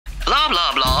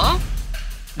blah, blah.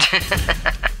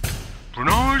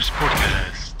 Renars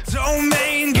podcast.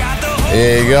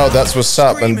 There you go, that's what's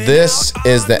up. And this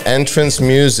is the entrance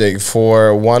music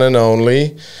for one and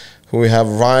only, who we have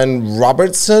Ryan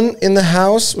Robertson in the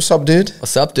house. What's up, dude?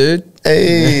 What's up, dude?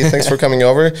 Hey, thanks for coming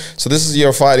over. So this is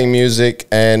your fighting music,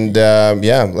 and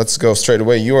yeah, let's go straight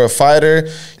away. You are a fighter,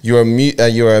 you're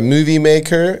a movie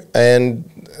maker and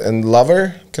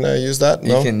lover. Can I use that?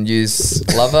 No? You can use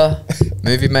lover,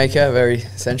 movie maker, very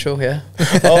essential, yeah.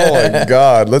 Oh my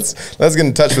God, let's get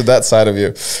in touch with that side of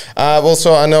you. Well,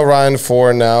 so I know Ryan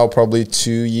for now probably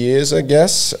 2 years, I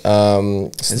guess.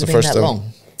 Has it been that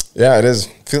long? Yeah, it is.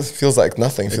 Feels like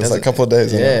nothing. Feels like a couple of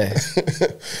days. Yeah.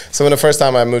 So when the first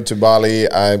time I moved to Bali,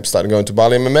 I started going to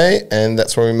Bali MMA, and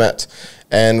that's where we met.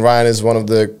 And Ryan is one of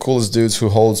the coolest dudes who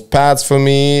holds pads for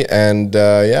me, and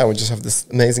yeah, we just have this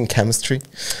amazing chemistry.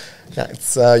 Yeah,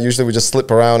 it's usually we just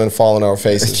slip around and fall on our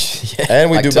faces. Yeah, and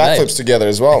we like do backflips together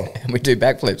as well. We do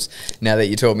backflips, now that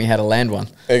you taught me how to land one.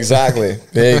 Exactly.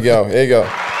 There you go. There you go.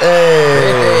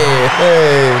 Hey.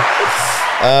 Hey.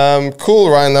 Cool,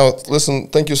 Ryan. Now, listen,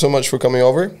 thank you so much for coming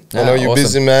over. I know you're a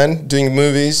busy man, doing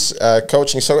movies,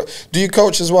 coaching. So do you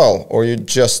coach as well, or you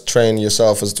just train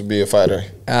yourself as to be a fighter?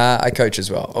 I coach as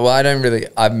well. Well,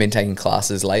 I've been taking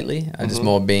classes lately. I've just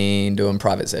more been doing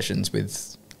private sessions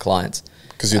with clients.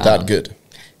 Because you're that good.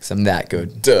 Because I'm that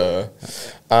good. Duh.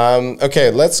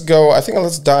 Okay, let's go. I think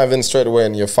let's dive in straight away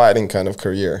in your fighting kind of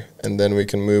career, and then we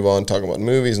can move on, talk about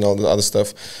movies and all the other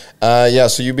stuff. Yeah,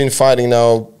 so you've been fighting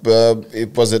now.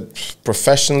 Was it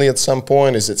professionally at some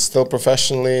point? Is it still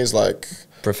professionally? Is like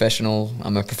professional.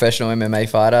 I'm a professional MMA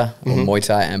fighter, Muay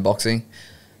Thai and boxing.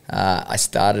 I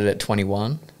started at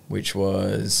 21, which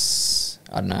was,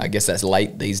 I don't know, I guess that's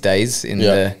late these days in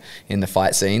the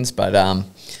fight scenes, but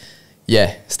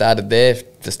yeah, started there,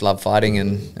 just loved fighting,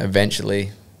 and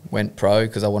eventually went pro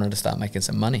because I wanted to start making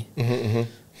some money.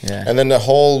 Yeah. And then the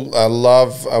whole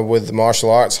love with martial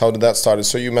arts, how did that start?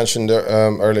 So you mentioned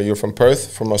earlier you're from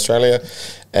Perth, from Australia,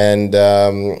 and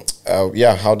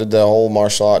yeah, how did the whole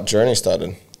martial art journey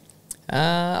started?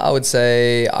 I would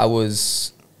say I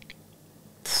was,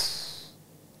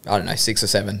 I don't know, 6 or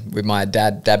 7 with my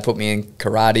dad. Dad put me in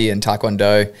karate and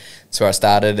taekwondo. That's where I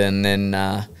started, and then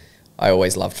I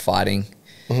always loved fighting.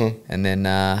 And then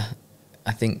I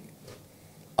think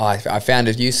I found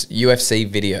a UFC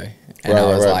video, and I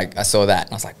was like, I saw that,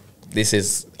 and I was like, this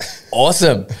is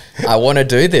awesome. I want to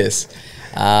do this.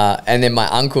 And then my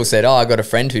uncle said, oh, I got a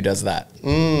friend who does that,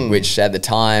 which at the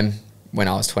time when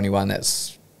I was 21,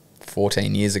 that's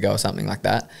 14 years ago or something like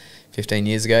that, 15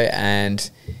 years ago. And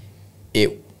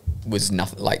it was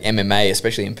nothing like MMA,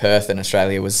 especially in Perth in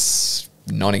Australia, was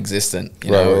non-existent.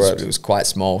 You know, it was quite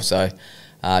small. So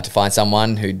to find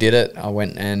someone who did it, I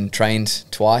went and trained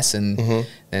twice and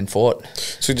then fought.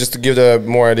 So just to give the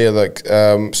more idea, like,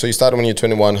 so you started when you're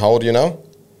 21. How old are you now?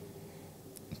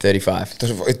 35.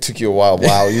 It took you a while.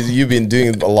 Wow, you've been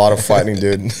doing a lot of fighting,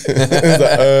 dude.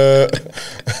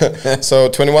 So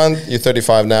 21, you're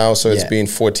 35 now, so it's been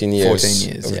 14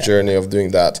 years of journey of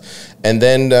doing that. And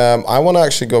then I want to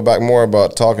actually go back more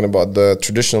about talking about the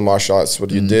traditional martial arts, what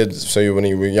you did. So when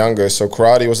you were younger, so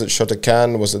karate, was it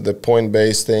Shotokan? Was it the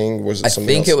point-based thing? Was it something else?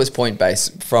 I think it was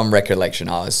point-based. From recollection,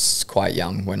 I was quite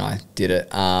young when I did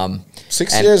it.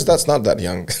 6 years? That's not that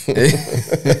young.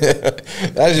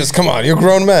 That's just, come on, you're a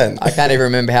grown man. I can't even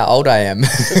remember how old I am.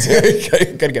 Got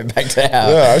to go back to how.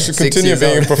 Yeah, I should continue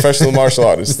being a professional martial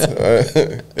artist.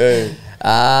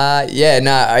 Yeah,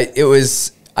 no,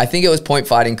 I think it was point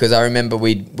fighting because I remember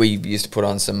we used to put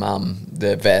on some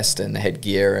the vest and the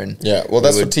headgear, and well,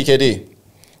 that's for TKD.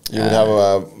 You would have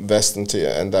a vest and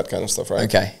that kind of stuff, right?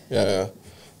 Okay. Yeah.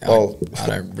 Well, I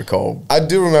don't recall. I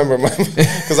do remember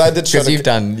because I did. Because you've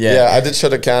done, I did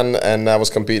Shotokan and I was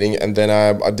competing, and then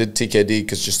I did TKD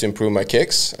because just to improve my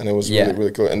kicks, and it was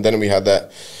really cool. And then we had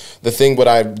the thing, but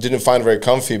I didn't find very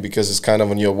comfy because it's kind of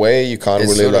on your way. You can't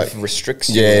really sort like of restricts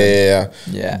you.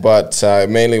 Yeah. But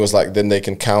mainly was like then they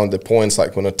can count the points.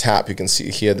 Like when I tap, you can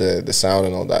hear the sound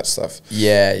and all that stuff.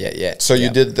 Yeah. So you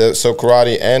did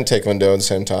karate and taekwondo at the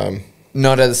same time?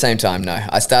 Not at the same time. No,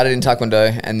 I started in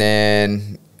taekwondo, and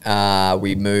then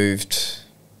we moved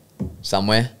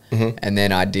somewhere, and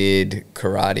then I did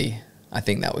karate. I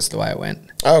think that was the way it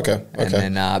went. Oh, okay. And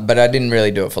then, but I didn't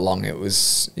really do it for long. It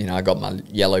was, I got my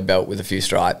yellow belt with a few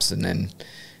stripes, and then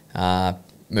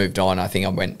moved on. I think I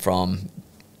went from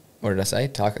what did I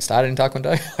say? Started in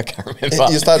Taekwondo? I can't remember.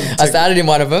 I started in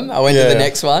one of them. I went to the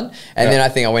next one. And Yeah. then I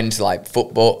think I went into like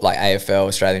football, like AFL,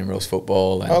 Australian rules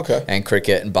football, and, and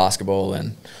cricket and basketball.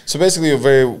 And so basically you're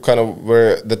very kind of,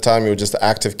 where the time you were just an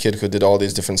active kid who did all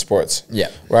these different sports. Yeah.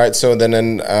 Right. So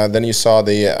then you saw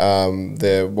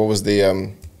the what was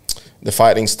the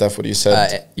fighting stuff, what you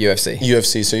said?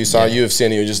 UFC. So you saw UFC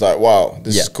and you were just like, wow,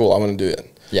 this is cool. I want to do it.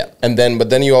 Yeah. But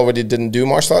then you already didn't do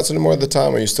martial arts anymore at the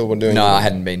time, or you still were doing? No, I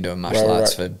hadn't been doing martial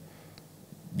arts for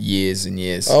years and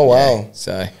years. Oh, wow.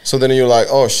 Yeah, so then you're like,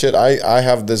 oh shit, I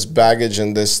have this baggage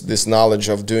and this knowledge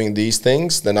of doing these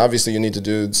things. Then obviously you need to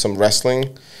do some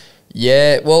wrestling.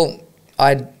 Yeah, well,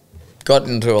 I got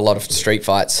into a lot of street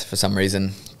fights for some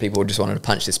reason. People just wanted to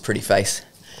punch this pretty face.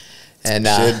 And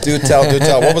shit, do tell.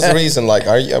 What was the reason? Like,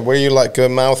 were you like a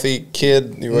mouthy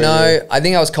kid? No, I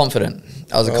think I was confident.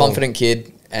 I was a confident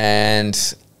kid, and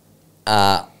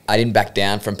I didn't back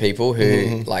down from people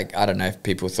who, like, I don't know if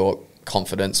people thought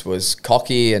confidence was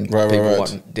cocky, and people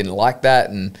didn't like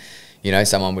that, and you know,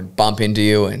 someone would bump into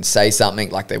you and say something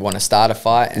like they want to start a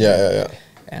fight. And,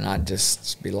 and I'd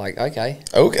just be like, okay.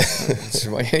 You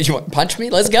want to punch me?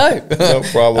 Let's go. No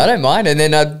problem. I don't mind. And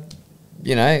then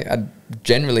I'd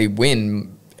generally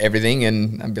win everything,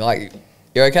 and I'd be like,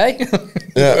 you okay?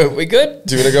 Yeah. We good?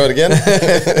 Do you want to go again?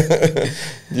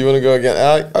 Do you want to go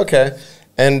again? Okay.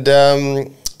 And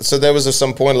so there was at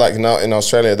some point, like now in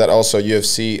Australia, that also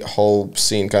UFC whole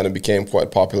scene kind of became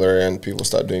quite popular, and people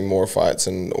started doing more fights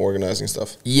and organizing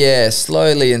stuff. Yeah,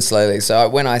 slowly. So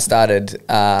when I started,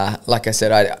 like I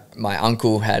said, my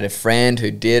uncle had a friend who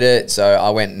did it, so I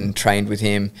went and trained with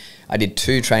him. I did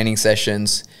 2 training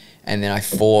sessions, and then I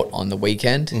fought on the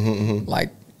weekend,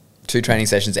 like 2 training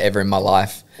sessions ever in my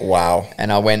life. Wow.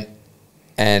 And I went,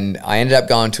 and I ended up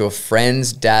going to a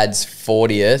friend's dad's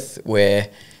 40th, where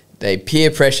they peer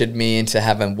pressured me into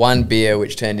having 1 beer,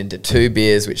 which turned into 2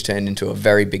 beers, which turned into a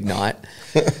very big night.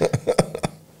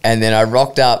 And then I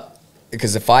rocked up,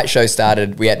 because the fight show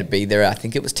started, we had to be there, I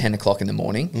think it was 10 o'clock in the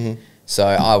morning. So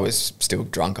I was still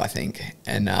drunk, I think.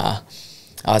 And I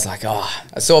was like, I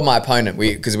saw my opponent,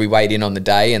 because we weighed in on the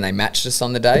day, and they matched us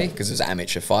on the day, because it was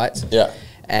amateur fights. Yeah.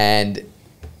 And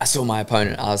I saw my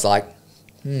opponent. I was like,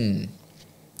 I'm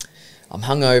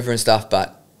hungover and stuff,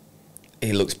 but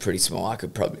he looks pretty small. I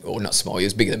could probably, or not small, he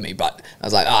was bigger than me, but I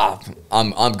was like,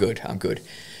 I'm good. And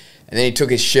then he took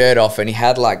his shirt off, and he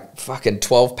had like fucking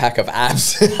 12-pack of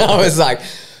abs. I was like,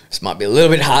 this might be a little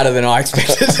bit harder than I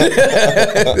expected.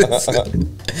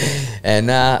 And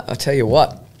I'll tell you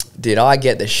what, did I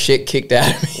get the shit kicked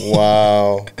out of me.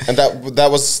 Wow. And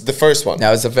that was the first one?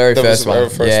 That was the very first one.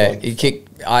 Yeah, he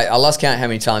kicked, I lost count how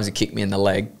many times he kicked me in the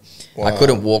leg. Wow. I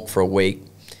couldn't walk for a week,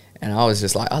 and I was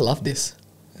just like, I love this.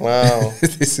 Wow.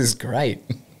 This is great.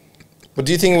 But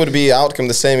do you think it would be outcome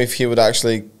the same if he would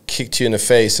actually kicked you in the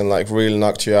face and like really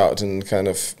knocked you out and kind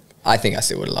of... I think I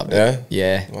still would have loved it.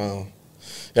 Yeah. Wow.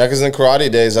 Yeah, because in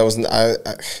karate days,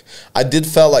 I did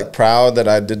felt like proud that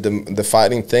I did the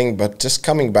fighting thing, but just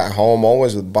coming back home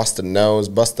always with busted nose,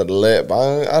 busted lip,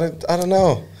 I don't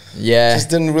know. Yeah. Just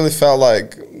didn't really felt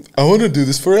like, I want to do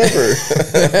this forever.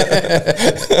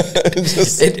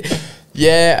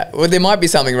 Yeah, well, there might be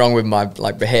something wrong with my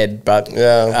head, but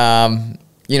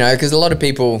you know, because a lot of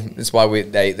people, that's why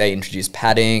they introduce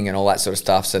padding and all that sort of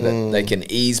stuff, so that they can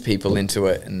ease people into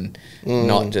it and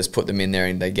not just put them in there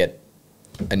and they get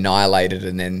annihilated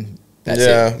and then that's it.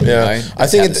 Yeah. You know? I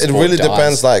think it really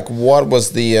depends, like, what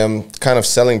was the kind of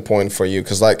selling point for you?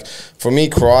 Because, like, for me,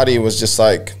 karate was just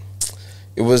like,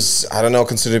 it was, I don't know,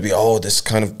 considered to be, this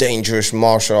kind of dangerous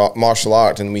martial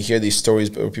art. And we hear these stories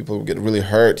where people get really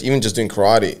hurt, even just doing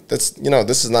karate. That's, you know,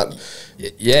 this is not,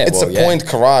 it's point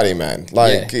karate, man.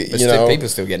 Like, you know. People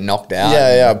still get knocked out.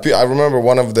 Yeah. I remember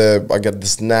I got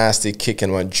this nasty kick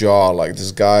in my jaw. Like,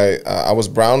 this guy, I was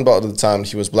brown belt at the time,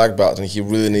 he was black belt, and he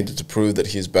really needed to prove that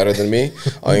he's better than me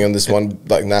on this one,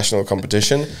 like, national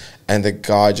competition. And the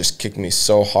guy just kicked me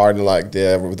so hard, like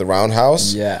with the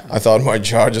roundhouse. Yeah, I thought my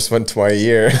jaw just went to my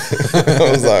ear. I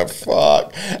was like,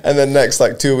 "Fuck!" And then next,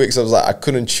 like 2 weeks, I was like, I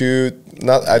couldn't chew.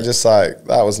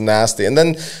 That was nasty. And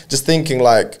then just thinking,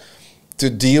 like, to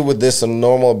deal with this on a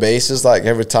normal basis, like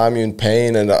every time you're in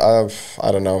pain, and I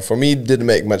don't know. For me, it didn't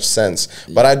make much sense.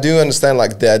 But I do understand,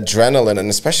 like, the adrenaline, and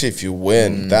especially if you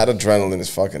win, that adrenaline is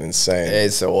fucking insane.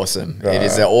 It's awesome. It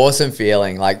is an awesome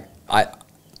feeling. Like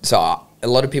a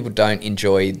lot of people don't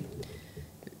enjoy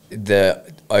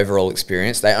the overall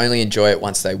experience. They only enjoy it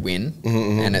once they win.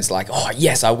 And it's like, oh,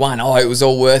 yes, I won. Oh, it was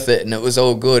all worth it, and it was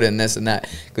all good, and this and that.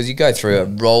 Because you go through a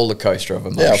roller coaster of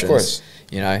emotions. Yeah, of course.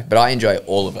 You know, but I enjoy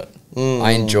all of it.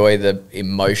 I enjoy the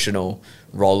emotional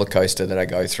roller coaster that I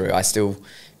go through. I still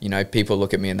you know, people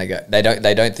look at me and they go, they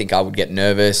don't think I would get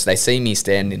nervous. They see me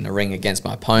stand in the ring against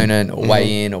my opponent or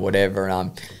weigh in or whatever,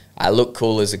 and I look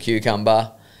cool as a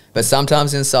cucumber. But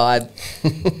sometimes inside,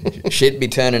 shit be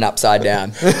turning upside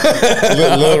down.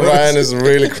 Little Ryan is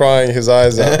really crying his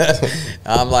eyes out.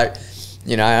 I'm like,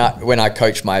 you know, when I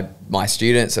coach my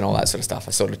students and all that sort of stuff,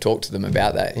 I sort of talk to them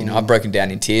about that. You know, I've broken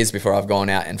down in tears before I've gone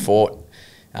out and fought.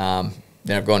 Then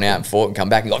I've gone out and fought and come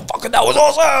back and gone, fucking, that was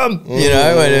awesome. You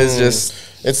know, and it's just...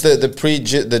 It's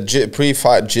the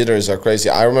pre-fight jitters are crazy.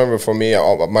 I remember for me,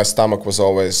 my stomach was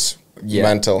always...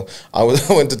 mental. I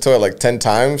went to toilet like 10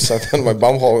 times. I thought my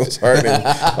bum hole was hurting.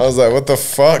 I was like, what the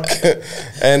fuck?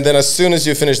 And then as soon as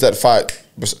you finish that fight,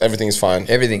 everything's fine.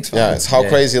 Everything's fine. Yeah, it's how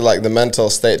crazy like the mental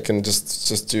state can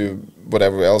just do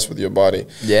whatever else with your body.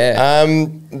 Yeah.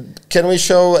 Can we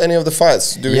show any of the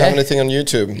fights? Do we have anything on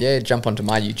YouTube? Yeah, jump onto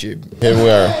my YouTube. Here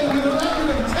we are.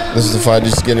 This is the fight,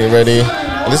 just getting ready.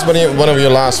 And this is one of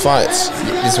your last fights.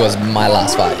 This was my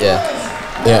last fight, yeah.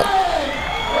 Yeah.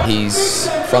 He's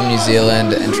from New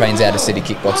Zealand and trains out of City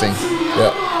Kickboxing.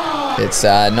 Yeah. It's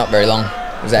not very long.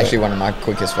 It was actually one of my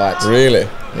quickest fights. Really?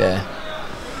 Yeah.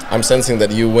 I'm sensing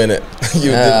that you win it.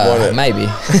 You did win it. Maybe.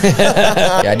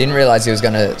 Yeah, I didn't realize he was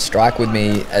going to strike with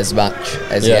me as much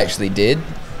as he actually did.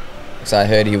 So I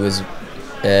heard he was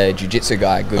a jiu-jitsu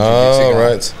guy, good jiu-jitsu guy. Oh,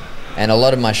 right. And a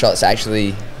lot of my shots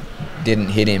actually didn't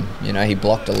hit him. You know, he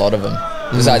blocked a lot of them.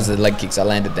 Besides the leg kicks, I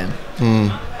landed them.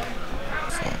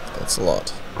 Fuck, that's a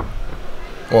lot.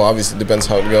 Well, obviously, it depends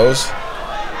how it goes.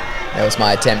 That was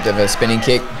my attempt of a spinning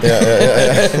kick.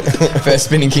 Yeah. First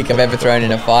spinning kick I've ever thrown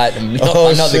in a fight. I'm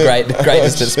not the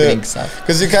greatest at spinning stuff.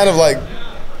 Because you kind of like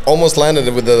almost landed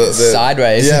it with the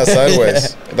sideways. Yeah,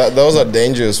 sideways. Those are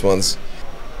dangerous ones.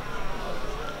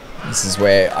 This is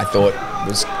where I thought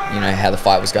was, you know, how the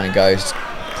fight was going to go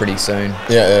pretty soon.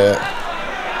 Yeah.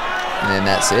 And then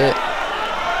that's it.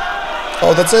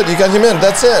 Oh, that's it. You got him in.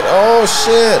 That's it. Oh,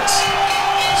 shit.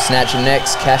 Snatching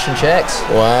necks, cashing checks.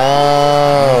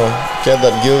 Wow. Get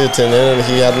that guillotine in and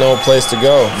he had no place to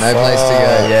go. No place to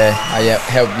go, yeah. I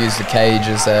helped use the cage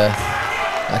as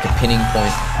like a pinning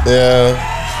point. Yeah,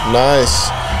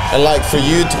 nice. And like for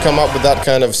you to come up with that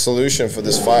kind of solution for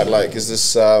this fight, like is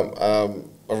this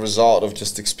a result of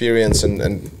just experience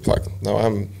and fuck, no,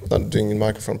 I'm not doing the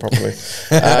microphone properly.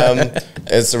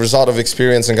 It's a result of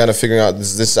experience and kind of figuring out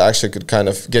this actually could kind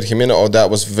of get him in, or that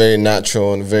was very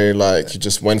natural and very like you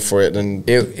just went for it and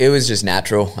it was just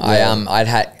natural. Yeah. I'd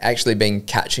actually been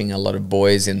catching a lot of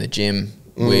boys in the gym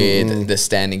with the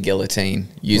standing guillotine,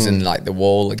 using like the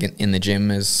wall in the gym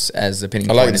as the pinning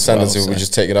point. I like the sentence if we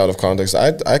just take it out of context.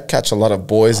 I catch a lot of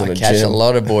boys in the gym. I catch a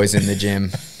lot of boys in the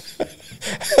gym.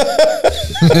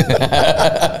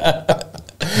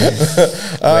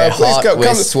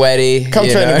 We're sweaty. Come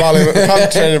train in Bali. Come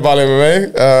train in Bali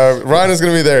MMA. Ryan is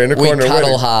going to be there in the corner. We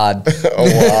cuddle hard. Oh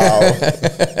wow!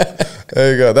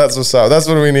 There you go. That's what's up. That's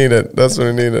what we needed. That's what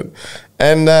we needed.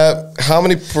 And how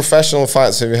many professional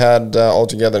fights have you had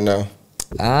altogether now?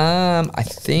 I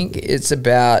think it's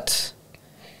about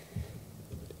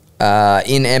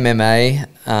in MMA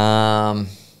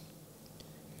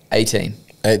 18.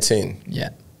 18. Yeah.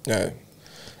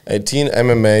 18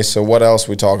 MMA. So what else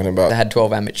are we talking about? I had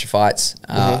 12 amateur fights.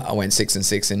 I went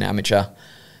 6-6 in amateur.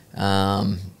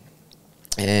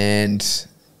 And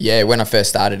yeah, when I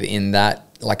first started in that,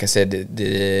 like I said,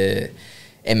 the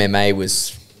MMA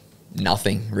was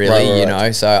nothing really, you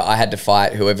know. So I had to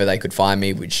fight whoever they could find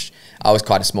me, which I was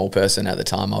quite a small person at the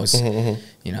time. I was,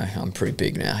 you know, I'm pretty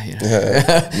big now. You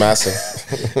know? Massive.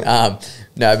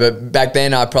 No, but back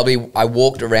then I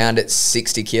walked around at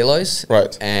 60 kilos.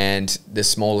 Right. And the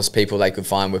smallest people they could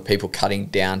find were people cutting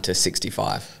down to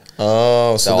 65.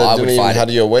 Oh, so they didn't even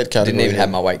have your weight category. Didn't even have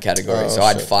my weight category. So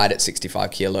I'd fight at 65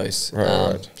 kilos.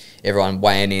 Right. Everyone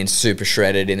weighing in super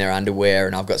shredded in their underwear,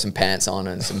 and I've got some pants on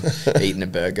and some eating a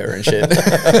burger and shit.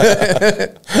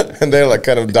 And they're like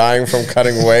kind of dying from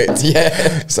cutting weight.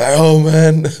 Yeah. It's like, oh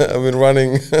man, I've been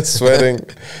running, sweating.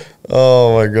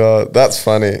 Oh my God, that's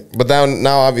funny. But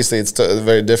now obviously it's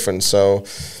very different. So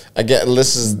again,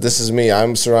 this is me.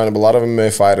 I'm surrounded by a lot of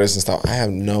MMA fighters and stuff. I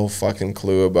have no fucking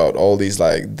clue about all these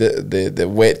like the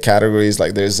weight categories.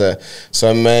 Like there's so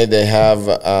MMA they have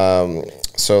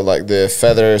so like the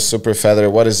feather, super feather.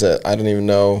 What is it? I don't even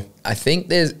know. I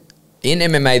think in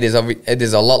MMA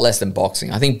there's a lot less than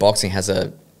boxing. I think boxing has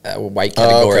a weight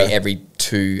category every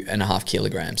 2.5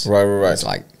 kilograms. Right. It's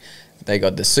like they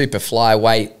got the super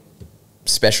flyweight,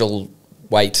 special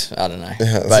weight. I don't know,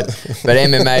 but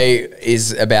MMA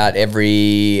is about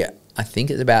every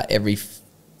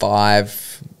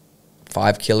 5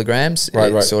 kilograms.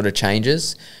 It sort of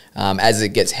changes as it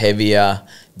gets heavier.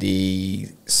 the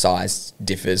size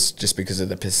differs just because of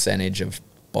the percentage of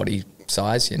body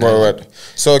size. You know, Right.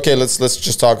 So okay, let's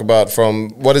just talk about from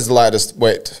what is the lightest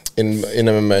weight in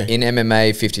MMA? In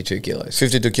MMA, 52 kilos.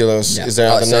 52 kilos. Yeah. Is there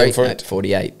another name for it?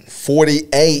 48.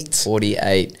 48.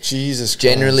 48. Jesus Christ.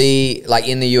 Generally, like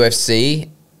in the UFC,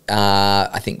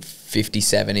 I think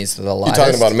 57 is the lightest. You're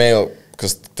talking about male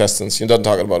contestants. You're not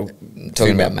talking about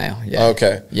Talking female. about male, yeah.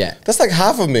 Okay. Yeah. That's like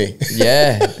half of me.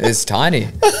 Yeah, it's tiny.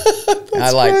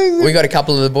 crazy. We got a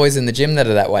couple of the boys in the gym that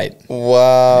are that weight.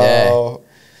 Wow. Yeah.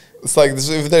 It's like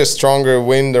if there's stronger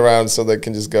wind around, so they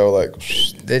can just go like.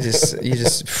 They're just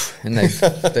and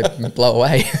they blow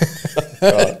away.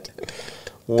 God.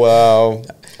 Wow.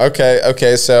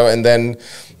 Okay. So and then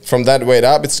from that weight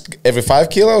up, it's every 5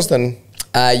 kilos. Then.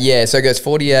 Yeah, so it goes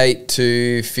 48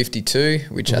 to 52,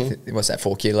 which I think what's that,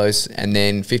 4 kilos, and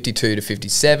then 52 to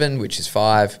 57, which is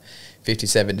 5.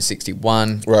 57 to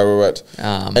 61. Right.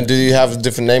 And do you have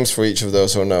different names for each of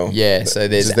those or no? Yeah, so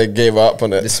there's just they gave up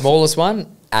on it. the smallest one,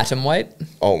 atom weight,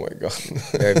 Oh my god.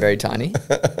 very very tiny.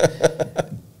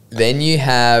 Then you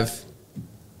have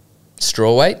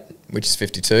straw weight, which is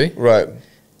 52. Right.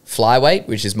 Flyweight,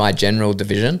 which is my general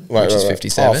division, which is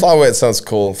 57. Oh, flyweight sounds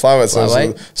cool. Flyweight sounds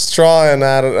straw and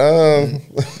added.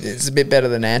 It's a bit better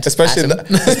than Especially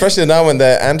atom. especially now when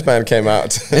the Ant-Man came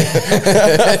out. They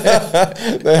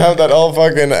have that all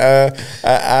fucking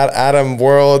Atom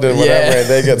world and whatever, and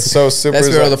they get so super. That's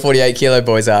where all the 48 kilo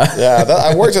boys are. Yeah,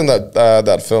 I worked on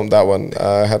that film, that one.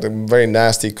 I had a very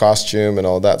nasty costume and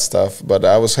all that stuff, but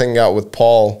I was hanging out with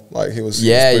Paul. Like he was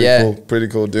pretty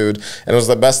cool dude. And it was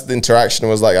the best interaction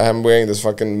was like I'm wearing this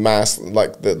fucking mask,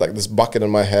 like this bucket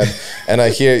on my head, and I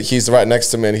hear he's right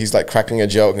next to me and he's like cracking a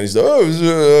joke and he's like,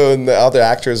 and the other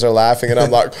actors are laughing and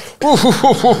I'm like, that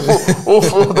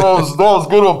was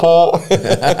good one, Paul.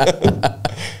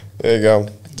 There you go.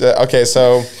 Okay,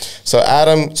 so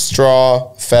Atom,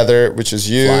 Straw, Feather, which is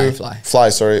you. Fly,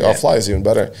 sorry. Yeah. Oh, Fly is even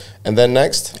better. And then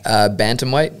next?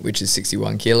 Bantamweight, which is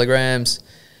 61 kilograms.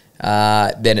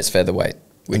 Then it's featherweight,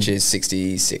 which is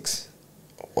 66.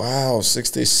 Wow,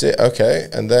 66. Okay,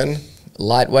 and then?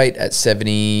 Lightweight at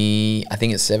 70, I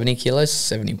think it's 70 kilos,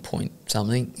 70 point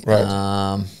something.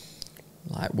 Right.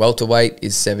 Like welterweight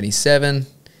is 77.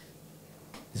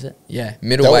 Is it? Yeah.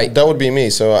 Middleweight. That would be me.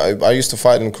 So I used to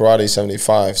fight in karate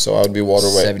 75, so I would be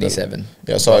waterweight. 77.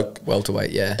 Yeah, so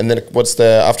welterweight, yeah. And then what's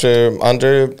the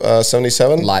under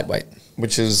 77? Lightweight.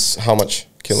 Which is how much?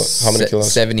 How many kilos?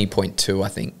 70.2, I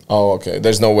think. Oh, okay.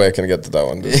 There's no way I can get to that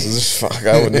one. Fuck,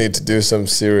 I would need to do some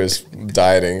serious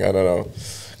dieting. I don't know.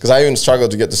 Because I even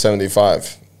struggled to get to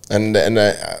 75. And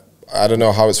I don't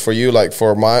know how it's for you. Like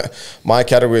for my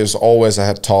category is always I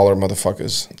had taller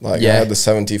motherfuckers. Like I had the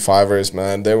 75ers,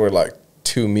 man. They were like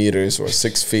 2 meters or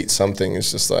 6 feet something.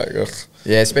 It's just like, ugh.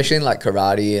 Yeah, especially in like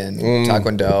karate and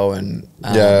taekwondo and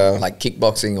like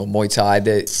kickboxing or Muay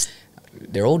Thai.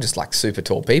 They're all just like super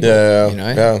tall people. Yeah, you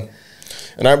know.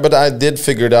 Yeah. But I did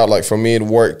figure it out. Like for me, it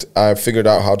worked. I figured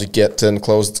out how to get and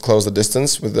close the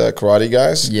distance with the karate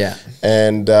guys. Yeah.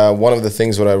 And one of the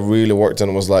things that I really worked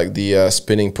on was like the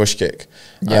spinning push kick.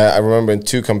 Yeah. I remember in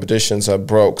 2 competitions I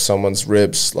broke someone's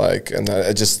ribs. And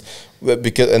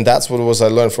that's what I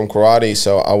learned from karate.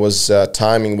 So I was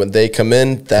timing when they come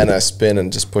in, then I spin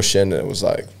and just push in. And it was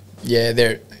like, yeah,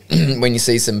 they're when you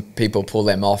see some people pull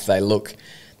them off, they look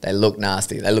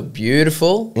nasty. They look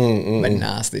beautiful, but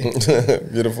nasty.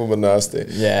 Beautiful but nasty.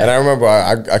 Yeah. And I remember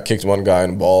I kicked one guy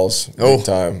in the balls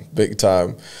big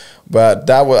time. But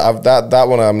that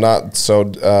one I'm not so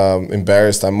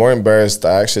embarrassed. I'm more embarrassed.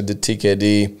 I actually did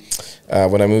TKD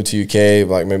when I moved to UK,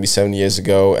 like maybe 7 years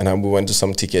ago, and we went to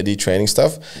some TKD training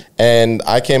stuff. And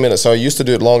I came in, so I used to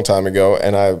do it a long time ago,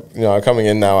 and I'm coming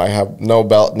in now. I have no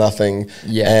belt, nothing.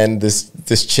 Yeah. And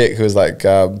this chick who's like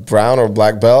brown or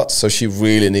black belt, so she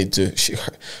really needed to.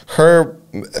 Her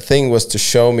thing was to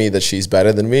show me that she's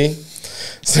better than me.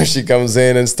 So she comes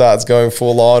in and starts going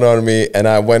full on me, and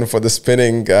I went for the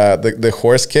spinning, the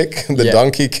horse kick, the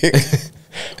donkey kick.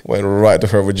 Went right to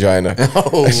her vagina.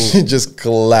 Oh. She just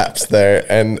collapsed there,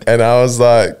 and I was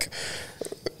like,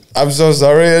 "I'm so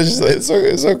sorry." It's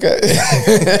okay. And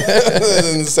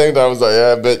at the same time, I was like,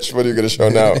 "Yeah, bitch, what are you gonna show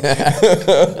now?"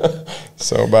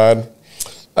 So bad.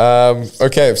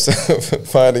 Okay, so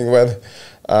fighting with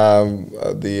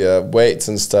the weights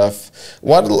and stuff.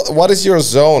 What is your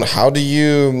zone? What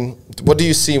do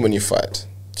you see when you fight?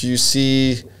 Do you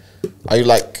see? Are you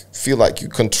feel like you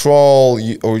control,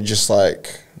 or just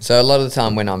like? So a lot of the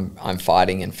time when I'm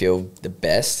fighting and feel the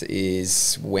best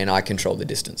is when I control the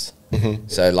distance. Mm-hmm.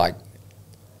 So like,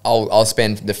 I'll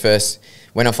spend the first,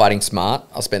 when I'm fighting smart,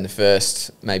 I'll spend the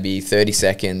first maybe 30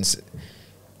 seconds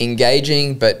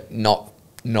engaging, but not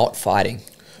not fighting.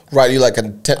 Right, you like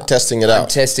testing it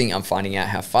out. I'm finding out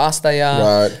how fast they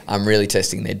are. Right. I'm really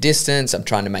testing their distance. I'm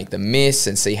trying to make them miss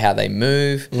and see how they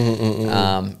move.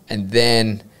 And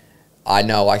then I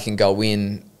know I can go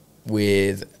in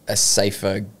with a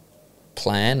safer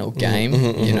plan or game,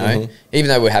 you know. Even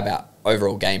though we have our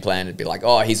overall game plan, it'd be like,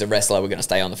 oh, he's a wrestler, we're going to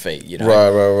stay on the feet, you know.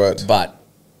 Right. But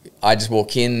I just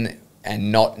walk in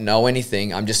and not know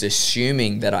anything. I'm just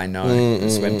assuming that I know.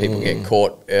 It's when people get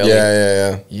caught early.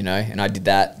 Yeah. You know, and I did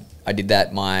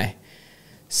that my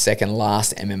second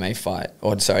last MMA fight,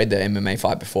 or sorry, the MMA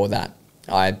fight before that.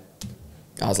 I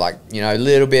was like, you know, a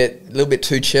little bit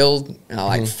too chilled, and I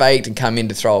like faked and come in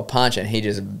to throw a punch, and he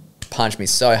just punched me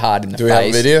so hard in the face. Do we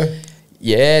have video?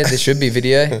 Yeah, there should be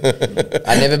video.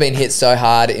 I've never been hit so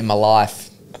hard in my life.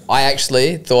 I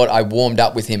actually thought I warmed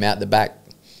up with him out the back.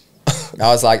 I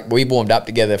was like, we warmed up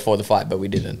together for the fight, but we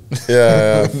didn't.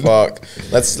 Yeah, fuck.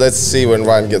 Let's see when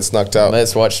Ryan gets knocked out.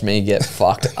 Let's watch me get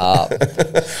fucked up.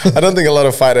 I don't think a lot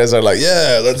of fighters are like,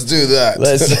 yeah, let's do that.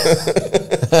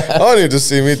 I need to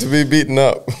see me to be beaten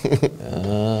up.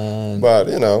 But,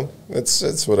 you know,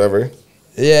 it's whatever.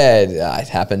 Yeah, it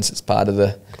happens. It's part of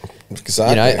the... Exactly.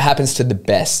 You know, it happens to the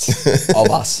best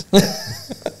of us.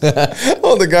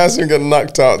 All the guys who get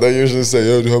knocked out, they usually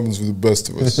say, "Oh, it happens with the best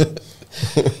of us."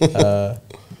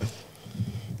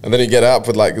 And then you get up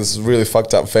with like this really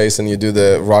fucked up face, and you do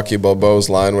the Rocky Balboa's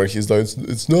line where he's like,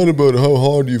 "It's not about how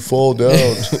hard you fall down.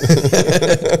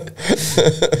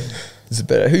 It's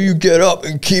about who you get up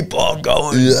and keep on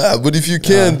going." Yeah, but if you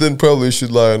can, then probably you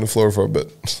should lie on the floor for a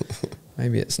bit.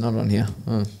 Maybe it's not on here.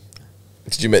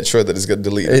 Did you make sure that it's got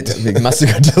deleted? It must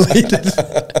have got deleted.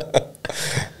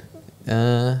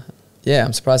 Yeah,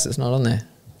 I'm surprised it's not on there.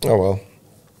 Oh, well.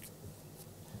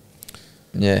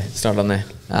 Yeah, it's not on there.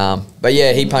 But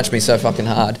yeah, he punched me so fucking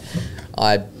hard.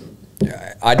 I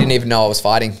didn't even know I was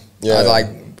fighting. Yeah. I was like,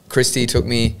 Christy took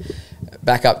me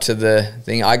back up to the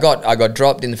thing. I got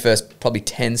dropped in the first probably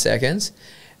 10 seconds.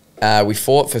 We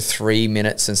fought for 3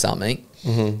 minutes and something.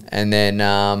 And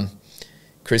then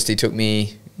Christy took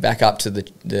me back up to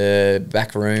the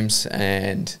back rooms,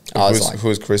 and I was like,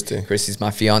 who's Christy? Christy's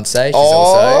my fiance. She's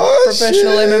also a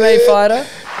professional MMA fighter.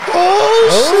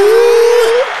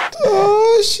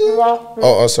 Oh shit!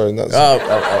 Oh, sorry. That's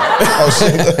shit.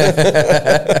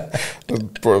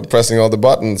 Pressing all the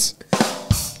buttons.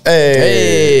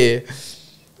 Hey.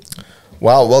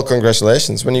 Wow. Well,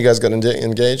 congratulations. When you guys got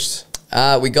engaged?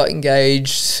 We got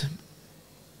engaged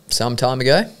some time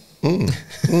ago.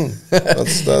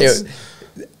 That's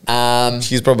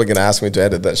she's probably going to ask me to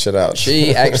edit that shit out.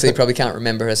 She actually probably can't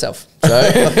remember herself, so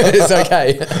it's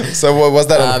okay. So what was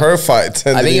that on her fight?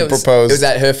 And I think it was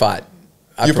at her fight.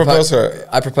 You proposed her?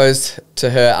 I proposed to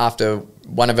her after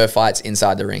one of her fights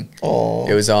inside the ring. Oh.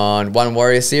 It was on One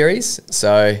Warrior Series.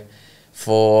 So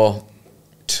for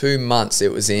 2 months,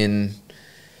 it was in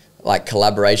like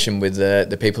collaboration with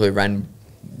the people who ran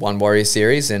One Warrior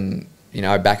Series, and you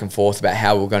know, back and forth about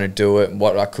how we were going to do it and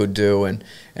what I could do, and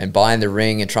buying the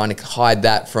ring and trying to hide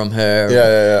that from her.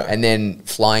 Yeah. And then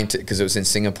flying to, because it was in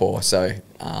Singapore. So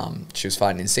she was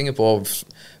fighting in Singapore,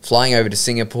 flying over to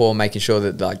Singapore, making sure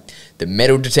that like the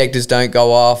metal detectors don't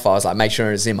go off. I was like, make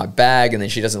sure it's in my bag, and then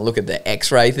she doesn't look at the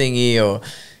X-ray thingy, or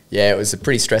yeah, it was a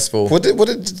pretty stressful. Would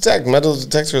it detect metal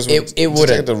detectors? It wouldn't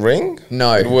detect the ring.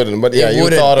 No, it wouldn't. But yeah, you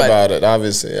thought about it,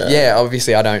 obviously. Yeah,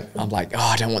 obviously I don't. I'm like,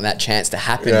 I don't want that chance to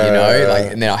happen, you know.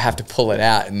 Like, and then I have to pull it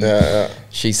out, and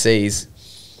she sees.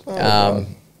 Yeah,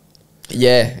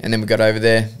 and then we got over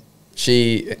there.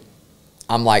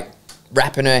 I'm like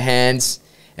wrapping her hands,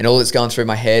 and all that's going through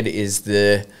my head is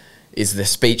the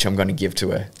speech I'm going to give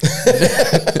to her.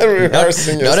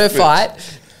 Rehearsing not her speech. fight,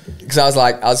 because I was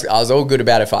like, I was all good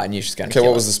about her fight, and you she's going to. Okay,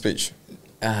 what was the speech?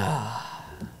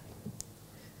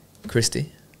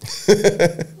 Christy,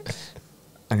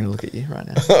 I'm going to look at you right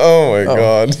now. Oh my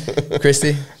god,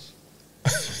 Christy.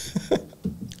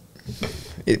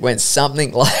 It went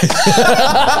something like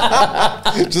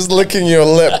just licking your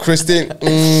lip, Christine,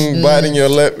 biting your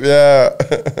lip, yeah.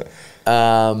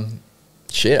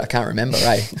 Shit, I can't remember,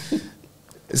 right?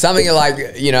 Something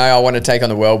like, you know, I want to take on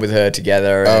the world with her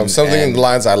together. Something in the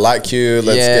lines, I like you,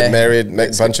 let's get married,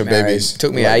 make a bunch of babies. It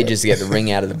took me ages to get the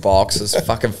ring out of the box. I was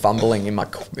fucking fumbling in my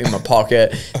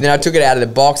pocket. And then I took it out of the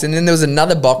box, and then there was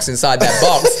another box inside that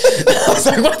box. I was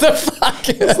like, what the fuck?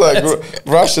 It's like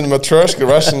Russian matryoshka,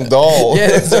 Russian doll. Yeah,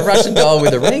 there's a Russian doll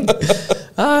with a ring.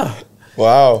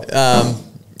 Wow.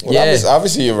 Yeah.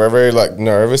 Obviously you were very like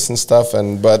nervous and stuff,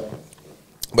 but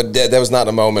there was not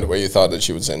a moment where you thought that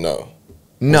she would say no.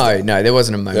 No, there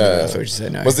wasn't a moment Yeah. where I thought you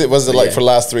said no. Was it But like yeah. for the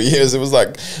last 3 years? It was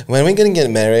like, when are we gonna get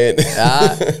married?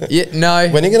 Yeah, no.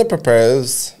 When are you gonna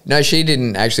propose? No, she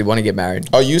didn't actually want to get married.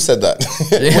 Oh, you said that.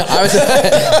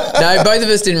 Yeah, no, both of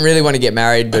us didn't really want to get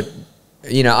married, but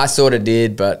you know, I sort of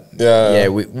did, but Yeah.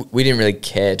 we didn't really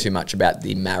care too much about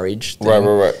the marriage thing.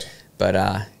 Right. But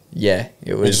yeah,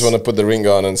 it was. You just want to put the ring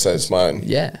on and say it's mine.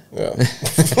 Yeah. Yeah.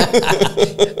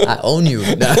 I own you.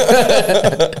 No.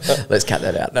 Let's cut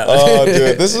that out. No. Oh,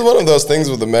 dude, this is one of those things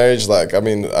with the marriage. Like, I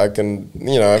mean,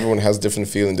 everyone has different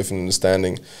feeling, different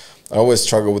understanding. I always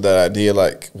struggle with that idea,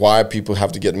 like why people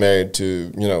have to get married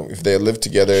to, if they live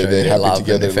together, Show they're their happy love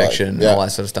together, and affection, like, and all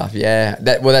that sort of stuff. Yeah,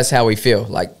 that's how we feel.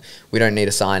 Like we don't need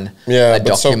to sign Yeah, a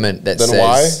but so document that then says.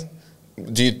 why?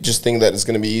 Do you just think that it's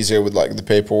going to be easier with like the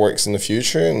paperworks in the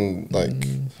future and like?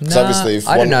 'Cause Nah, obviously, if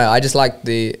I don't know. I just like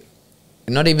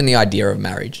not even the idea of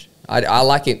marriage. I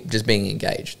like it just being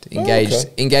engaged.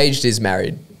 Engaged is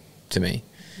married to me.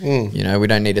 You know, we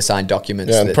don't need to sign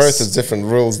documents. Yeah, in Perth, there's different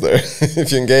rules there.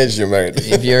 If you're engaged, you're married.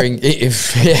 Yeah,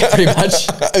 pretty much.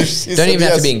 She Don't said even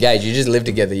have yes. to be engaged. You just live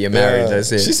together. You're married. Yeah.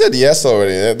 That's it. She said yes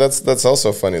already. That's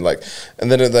also funny. Like,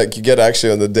 and then like you get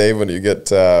actually on the day when you get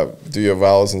do your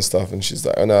vows and stuff, and she's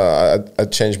like, "Oh no, I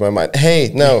changed my mind.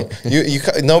 Hey, no, you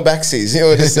no backseas. You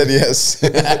already said yes."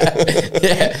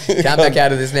 Yeah, can't back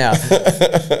out of this now.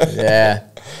 Yeah,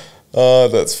 Oh,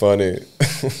 that's funny.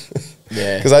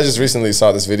 yeah. Because I just recently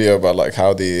saw this video about like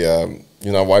how the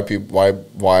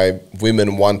why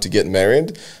women want to get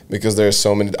married, because there's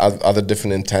so many other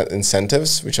different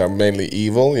incentives which are mainly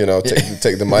evil.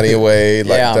 Take the money away,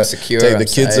 like I'm secure, take the I'm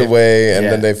kids safe. away, and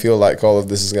Yeah. then they feel like all of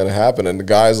this is gonna happen, and the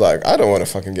guy's like, I don't want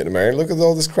to fucking get married. Look at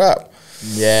all this crap.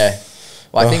 Yeah.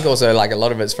 Well, I think also like a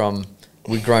lot of it's from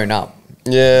we've grown up.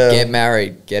 Yeah. Get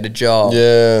married, get a job,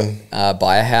 Yeah.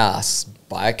 buy a house,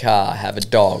 buy a car, have a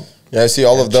dog. Yeah, I see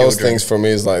all of Have those children. things for me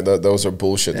is like those are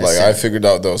bullshit. That Like I sounds- figured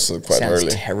out those quite Sounds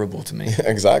early. terrible to me.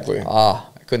 Exactly. I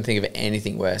couldn't think of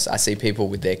anything worse. I see people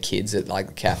with their kids at like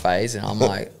the cafes, and I'm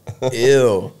like,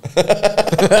 ew.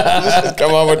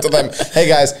 Come over to them. Hey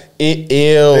guys, ew.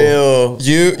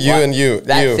 Ew. You and you.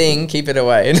 That you. thing, keep it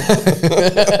away.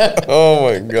 Oh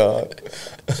my god.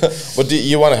 But do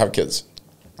you want to have kids?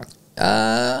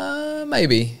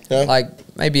 Maybe. Yeah? Like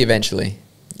maybe eventually.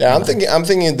 Yeah, I'm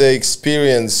thinking the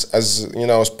experience, as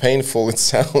as painful it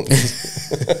sounds.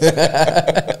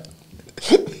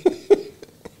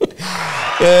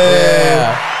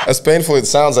 Yeah. As painful it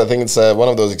sounds, I think it's one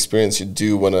of those experiences you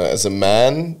do when, as a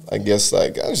man, I guess,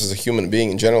 like just a human being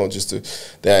in general,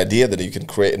 the idea that you can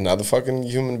create another fucking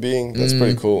human being, that's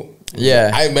pretty cool.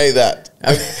 Yeah. I made that.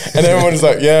 And everyone's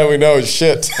like, yeah, we know,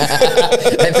 shit.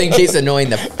 That thing keeps annoying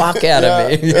the fuck out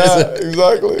of me. Yeah,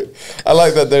 exactly. I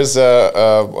like that there's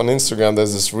on Instagram,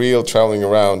 there's this reel traveling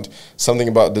around, something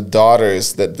about the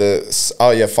daughters,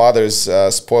 that fathers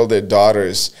spoil their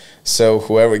daughters, so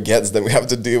whoever gets them, we have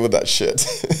to deal with that shit.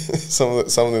 some of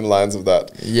the lines of that.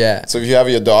 Yeah. So if you have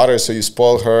your daughter, so you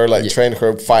spoil her, like train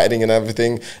her fighting and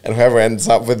everything, and whoever ends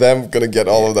up with them, gonna get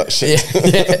all of that shit.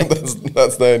 Yeah.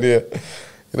 That's the idea. You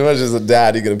can imagine as a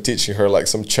dad, you're gonna be teaching her like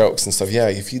some chokes and stuff. Yeah,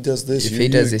 if he does this,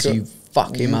 you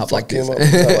fuck him up like this.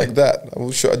 like that. I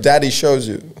will show, Daddy shows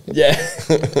you. Yeah.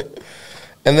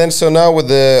 And then so now with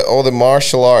all the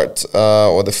martial art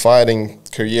or the fighting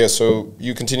career, so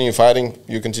you continue fighting,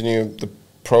 you continue the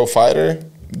pro fighter,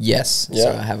 Yes. Yeah.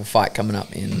 So I have a fight coming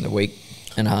up in a week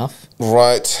and a half.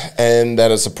 right? And that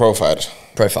is a pro fighter,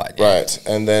 Pro fight. Yeah. right?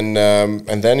 And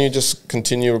then you just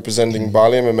continue representing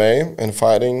Bali MMA and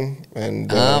fighting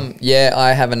and Yeah,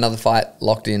 I have another fight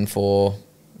locked in for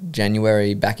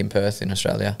January back in Perth in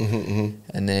Australia,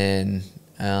 and then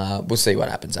we'll see what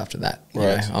happens after that. You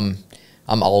Right. know,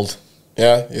 I'm old.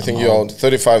 yeah. You think you're old?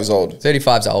 35 is old.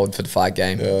 35's old for the fight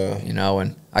game. Yeah. You know,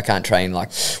 and I can't train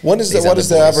like. What is these the other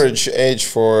boys. average age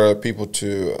for people to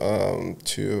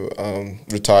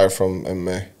retire from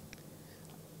MMA?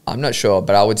 I'm not sure,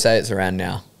 but I would say it's around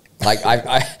now. Like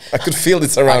I I could feel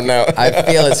it's around now. I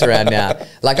feel it's around now.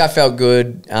 Like I felt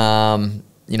good.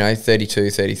 32,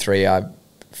 33. I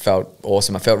felt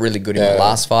awesome. I felt really good in my Yeah.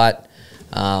 last fight.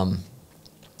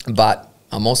 But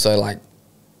I'm also like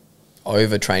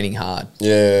overtraining hard.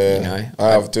 Yeah, You know,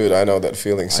 I know that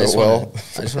feeling so I just well. wanna,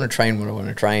 I just want to train what I want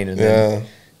to train, and Yeah. then,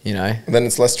 you know, And then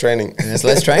it's less training. and there's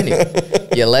less training.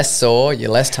 You're less sore.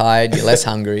 You're less tired. You're less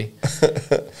hungry.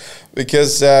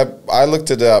 Because I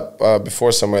looked it up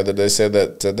before somewhere that they said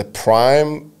that the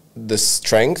prime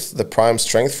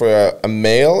strength for a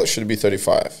male should be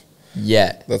 35.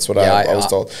 Yeah, That's what I was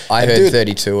told. I And heard dude,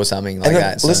 32 or something like And then,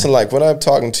 that. So. listen, like when I'm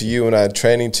talking to you and I'm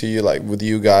training to you, like with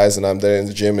you guys, and I'm there in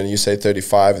the gym, and you say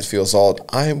 35, it feels old.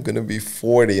 I am gonna be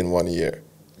 40 in 1 year.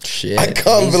 Shit. I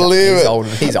can't believe it.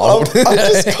 He's old. I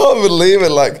just can't believe it.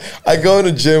 Like, I go in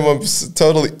the gym, I'm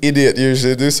totally idiot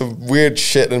usually, do some weird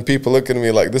shit, and people look at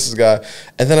me like, this is guy.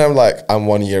 And then I'm like, I'm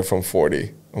 1 year from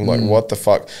 40. I'm like, what the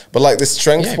fuck? But like the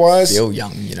strength-wise, you don't feel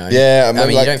young, you know. Yeah, I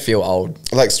mean, like, you don't feel old.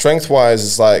 Like strength-wise,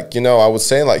 it's like, you know, I would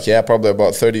say like, yeah, probably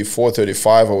about 34,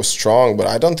 35, I was strong, but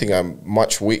I don't think I'm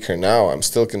much weaker now. I'm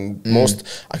still I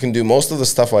can do most of the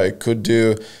stuff I could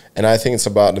do, and I think it's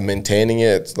about the maintaining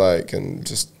it, like, and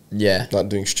just not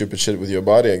doing stupid shit with your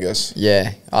body, I guess.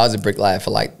 Yeah, I was a bricklayer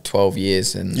for like 12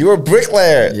 years, and you were a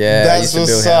bricklayer. Yeah, that's I used to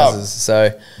build houses.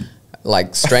 So,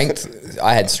 like strength,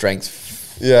 I had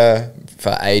strength. Yeah.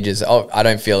 For ages. I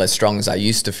don't feel as strong as I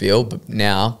used to feel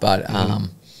now, but only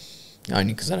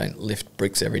because I don't lift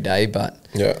bricks every day. But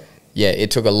yeah, it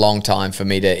took a long time for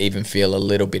me to even feel a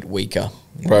little bit weaker.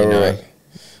 Right.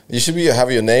 You should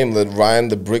have your name, Ryan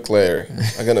the Bricklayer.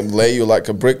 I'm gonna lay you like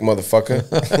a brick,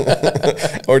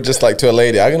 motherfucker. Or just like to a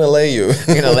lady, I'm gonna lay you.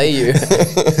 I'm gonna lay you.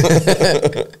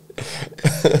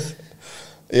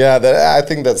 Yeah, I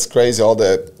think that's crazy. All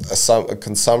the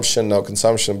assumption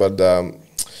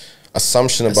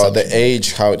about the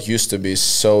age, how it used to be,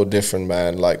 so different,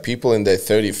 man. Like people in their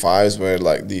 35s were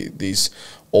like these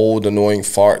old annoying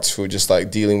farts who just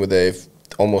like dealing with their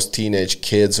almost teenage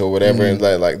kids or whatever, and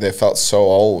like they felt so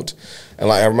old. And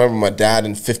like I remember my dad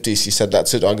in 50s, he said,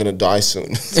 that's it, I'm gonna die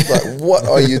soon. It's like, what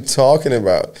are you talking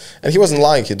about? And he wasn't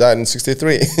lying, he died in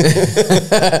 63.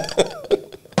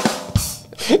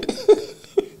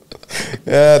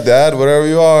 Yeah, Dad, wherever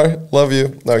you are, love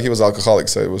you. No, he was alcoholic,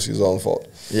 so it was his own fault.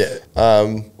 Yeah.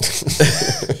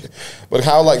 But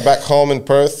how, like, back home in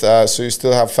Perth, so you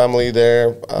still have family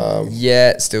there?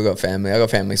 Yeah, still got family. I got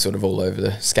family sort of all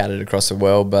over, scattered across the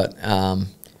world, but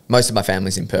most of my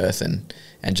family's in Perth and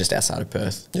just outside of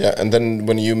Perth. Yeah, and then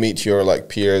when you meet your, like,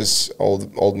 peers,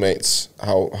 old mates,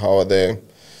 how are they?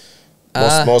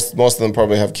 Most of them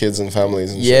probably have kids and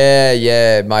families and shit.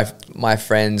 Yeah. My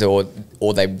friends, or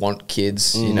they want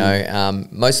kids, you know.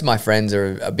 Most of my friends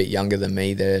are a bit younger than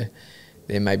me. They're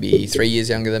maybe 3 years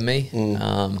younger than me.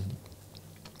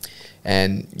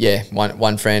 And yeah,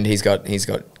 one friend, he's got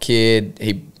kid.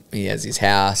 He has his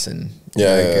house and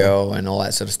girl and all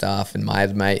that sort of stuff. And my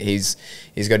other mate, he's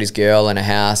got his girl and a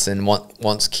house and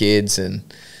wants kids, and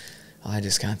I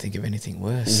just can't think of anything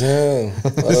worse. Yeah, I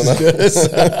don't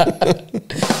know.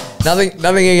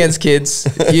 Nothing against kids.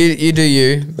 You do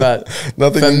you, but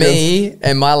nothing for me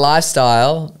and my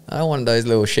lifestyle, I don't want those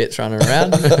little shits running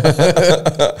around.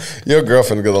 Your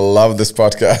girlfriend gonna love this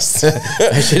podcast.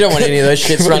 She don't want any of those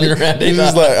shits running around either.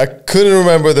 Just like, I couldn't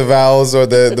remember the vows or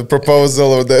the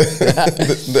proposal or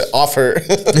the offer.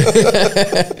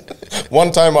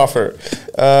 One-time offer.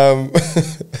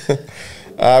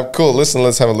 Cool. Listen,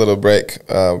 let's have a little break.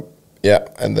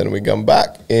 And then we come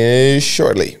back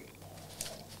shortly.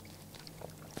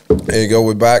 There you go.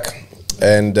 We're back.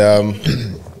 And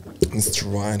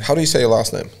Mr. Ryan, how do you say your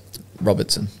last name?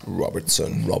 Robertson.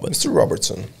 Mr.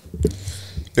 Robertson. Do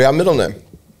you have a middle name?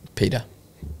 Peter.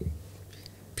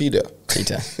 Peter.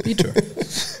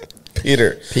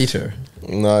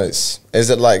 Nice. Is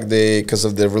it like because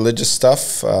of the religious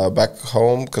stuff back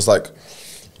home? Because like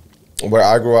where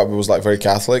I grew up, it was like very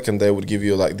Catholic, and they would give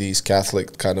you like these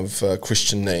Catholic kind of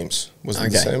Christian names. Was it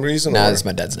the same reason? No, that's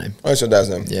my dad's name. Oh, it's your dad's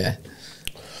name. Yeah.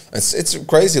 It's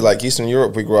crazy. Like Eastern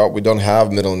Europe, we grew up, we don't have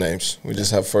middle names. We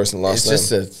just have first and last name. It's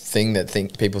just a thing that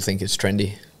people think is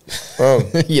trendy. Oh,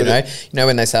 you know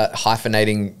when they start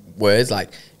hyphenating words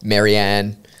like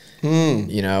Marianne,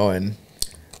 you know, and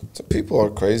so people are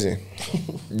crazy.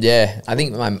 Yeah, I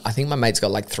think my mate's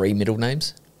got like 3 middle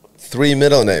names. 3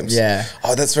 middle names. Yeah.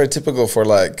 Oh, that's very typical for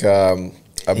like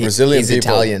Brazilian he's people.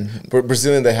 Italian.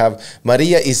 Brazilian, they have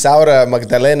Maria Isaura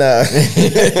Magdalena.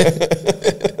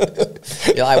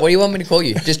 You're like, what do you want me to call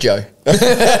you? Just Joe.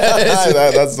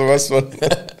 That's the best one.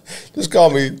 Just call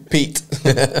me Pete.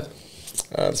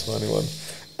 That's a funny one.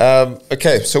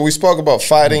 Okay, so we spoke about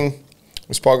fighting.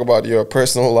 We spoke about your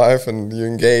personal life, and you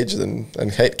engaged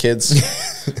and hate kids.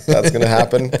 That's going to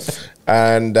happen.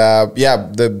 And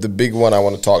the big one I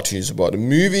want to talk to you is about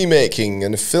movie making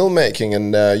and filmmaking.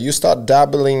 And you start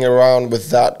dabbling around with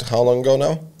that how long ago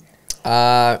now?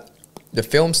 The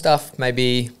film stuff,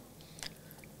 maybe...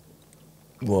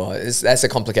 Well, that's a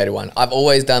complicated one. I've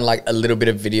always done like a little bit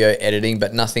of video editing,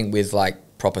 but nothing with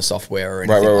like proper software or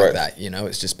anything like that. You know,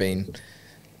 it's just been...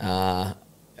 I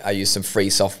used some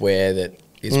free software that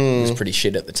was pretty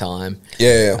shit at the time.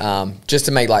 Just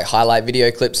to make like highlight video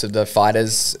clips of the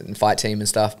fighters and fight team and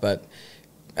stuff. But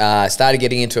started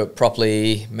getting into it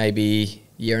properly maybe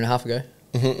a year and a half ago.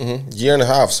 Year and a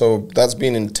half. So that's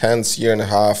been intense year and a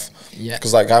half. Yeah.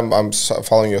 Because like I'm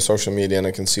following your social media and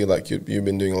I can see like you've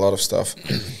been doing a lot of stuff.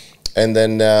 And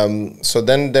then so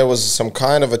then there was some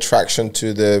kind of attraction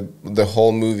to the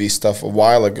whole movie stuff a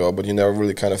while ago, but you never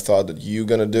really kind of thought that you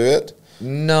gonna do it.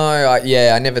 No,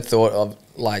 I never thought of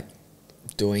like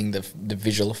doing the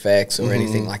visual effects or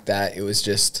anything like that. It was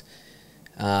just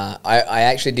I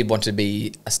actually did want to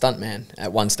be a stuntman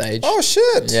at one stage. Oh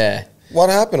shit! Yeah. What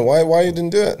happened? Why you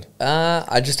didn't do it?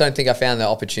 I just don't think I found the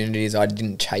opportunities. I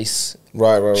didn't chase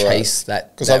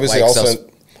that. Because obviously also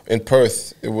in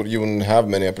Perth, you wouldn't have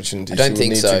many opportunities. I don't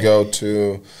think so. You would need to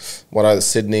go to either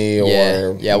Sydney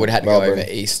or I would have had Melbourne. to go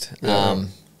over east. Yeah.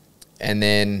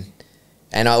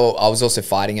 And I was also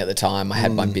fighting at the time. I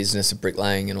had my business of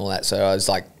bricklaying and all that, so I was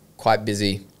like quite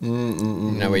busy. You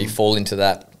know, where you fall into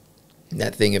that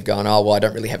thing of going, oh well, I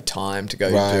don't really have time to go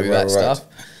do that stuff.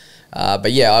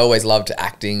 But yeah, I always loved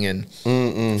acting and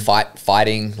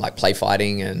fighting, like play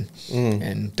fighting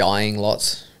and dying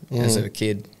lots as a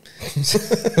kid.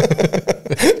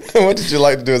 What did you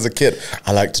like to do as a kid?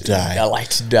 I like to die. I like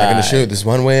to die. I'm gonna show you this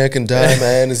one way I can die,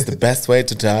 man. It's the best way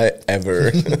to die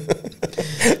ever.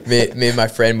 me and my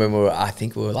friend, when I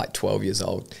think we were like 12 years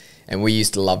old, and we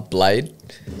used to love Blade.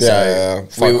 Yeah.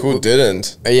 Who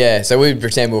didn't? Yeah, so we'd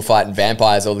pretend we were fighting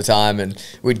vampires all the time, and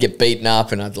we'd get beaten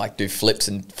up, and I'd like do flips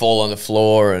and fall on the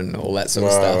floor and all that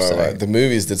sort of stuff. Right. The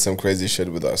movies did some crazy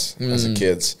shit with us as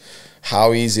kids.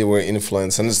 How easy we're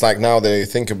influenced. And it's like now that you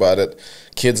think about it,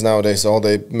 kids nowadays, all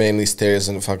they mainly stares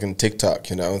on fucking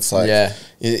TikTok, you know? It's like,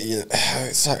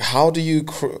 it's like, how do you,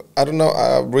 I don't know,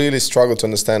 I really struggle to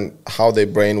understand how their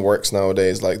brain works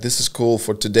nowadays. Like, this is cool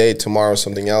for today, tomorrow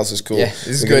something else is cool. Yeah, this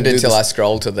is good until I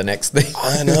scroll to the next thing.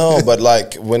 I know, but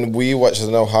like when we watched, I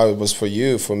don't know how it was for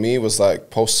you, for me it was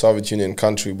like post-Soviet Union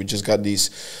country, we just got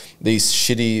these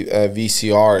shitty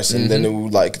VCRs, and then it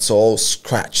would, like, it's all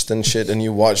scratched and shit, and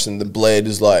you watch, and the Blade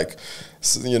is like,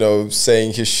 you know,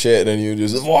 saying his shit, and you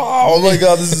just, wow, oh my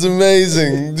god, this is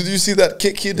amazing. Did you see that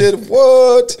kick he did?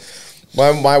 What?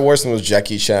 My worst one was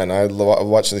Jackie Chan. I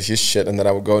watched his shit, and then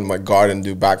I would go in my garden and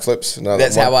do backflips.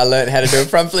 That's how I learned how to do a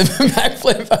front flip and back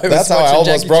flip. That's how I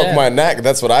almost broke my neck.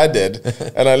 That's what I did.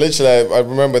 And I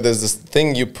remember there's this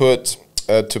thing you put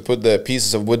to put the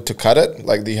pieces of wood to cut it.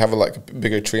 Like, you have a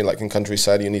bigger tree, like in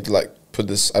countryside, you need to like put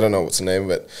this, I don't know what's the name of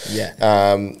it. Yeah.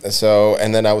 And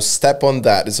then I would step on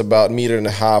that. It's about 1.5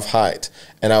 meters height,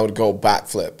 and I would go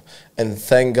backflip. And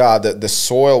thank God that the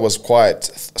soil was quite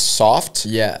soft.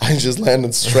 Yeah. I just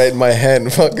landed straight my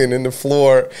hand fucking in the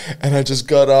floor, and I just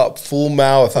got up full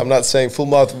mouth. I'm not saying full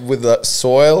mouth with the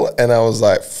soil, and I was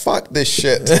like, fuck this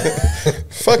shit.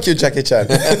 Fuck you, Jackie Chan.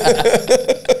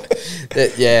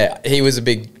 Yeah, he was a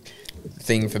big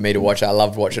thing for me to watch. I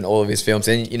loved watching all of his films,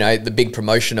 and you know, the big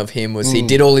promotion of him was he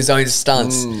did all his own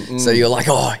stunts. So you're like,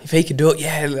 oh, if he could do it,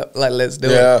 yeah, let's do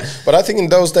it. Yeah, but I think in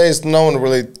those days, no one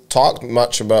really talked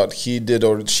much about he did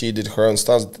or she did her own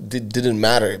stunts. It didn't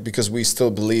matter because we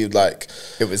still believed like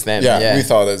it was them. Yeah, we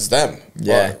thought it's them.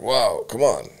 Yeah, like, wow, come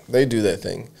on, they do their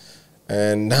thing.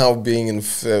 And now being in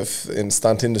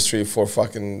stunt industry for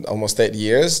fucking almost 8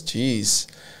 years, jeez.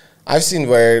 I've seen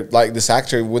where like this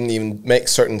actor wouldn't even make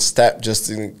certain step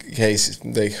just in case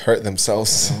they hurt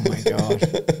themselves. Oh my god!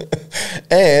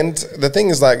 And the thing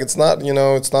is, like, it's not, you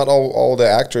know, it's not all the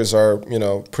actors are, you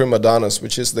know, prima donnas,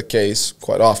 which is the case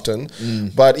quite often.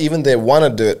 But even they want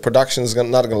to do it, production is not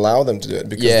going to allow them to do it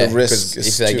because the risk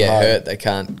is too high. If they get hurt, they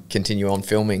can't continue on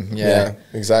filming. Yeah,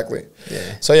 exactly.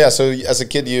 Yeah. So as a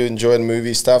kid, you enjoyed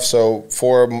movie stuff. So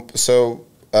from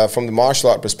the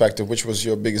martial art perspective, which was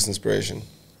your biggest inspiration?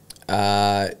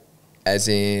 As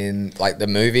in, like, the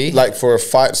movie? Like, for a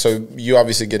fight, so you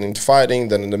obviously get into fighting,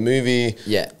 then in the movie.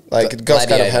 Yeah. Like, it goes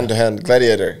kind of hand to hand.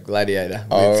 Gladiator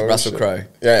with Russell Crowe.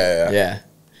 Yeah.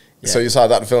 So you saw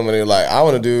that film and you're like, I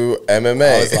want to do MMA.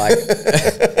 I was like,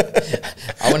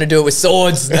 I want to do it with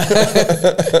swords. Can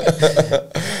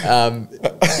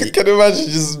you imagine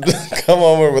just come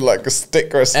over with like a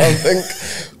stick or something?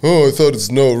 Oh, I thought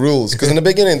it's no rules. Because in the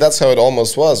beginning, that's how it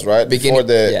almost was, right? Before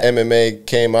the MMA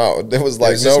came out, there was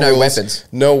like no rules, weapons,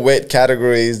 no weight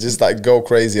categories, just like go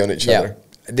crazy on each other.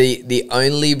 The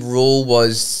only rule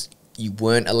was you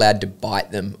weren't allowed to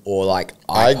bite them or like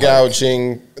eye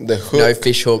gouging, the hook, no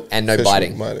fish hook, and no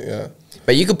biting. Yeah,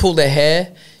 but you could pull their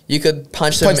hair. You could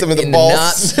punch them in the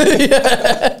balls.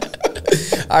 nuts.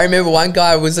 I remember one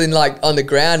guy was on the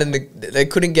ground and they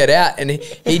couldn't get out, and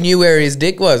he knew where his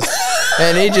dick was,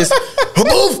 and he just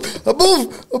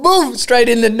above, straight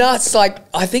in the nuts. Like,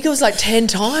 I think it was like 10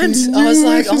 times. I was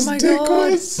like, oh my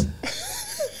god!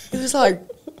 It was like,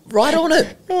 right on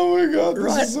it. Oh my god, this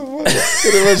Right. is so funny.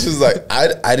 Pretty much just like,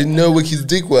 I didn't know what his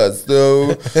dick was,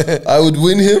 so I would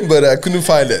win him, but I couldn't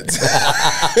find it.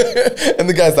 And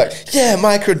the guy's like, yeah,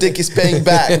 micro dick is paying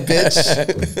back, bitch.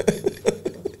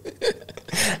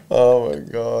 Oh my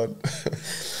god.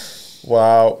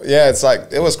 Wow. Yeah, it's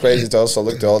like, it was crazy to also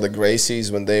look at all the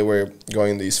Gracies when they were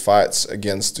going these fights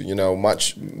against, you know,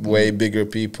 much way bigger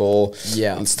people.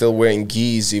 Yeah. And still wearing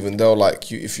gis, even though,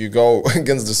 like, if you go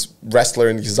against this wrestler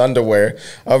in his underwear,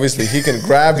 obviously he can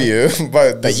grab you,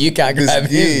 but you can't grab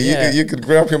him. Yeah. You could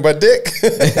grab him by dick.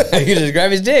 You can just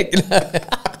grab his dick.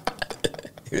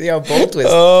 The old ball twist.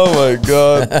 Oh my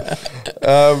god.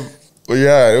 Well,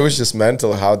 yeah, it was just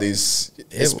mental how these.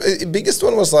 Biggest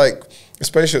one was like,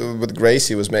 especially with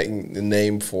Gracie, was making the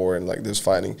name for and like this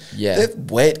fighting. Yeah. They have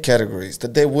weight categories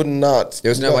that they would not. There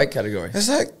was no weight category. It's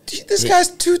like, this guy's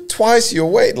twice your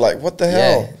weight. Like, what the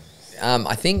hell?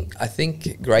 I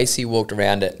think Gracie walked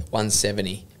around at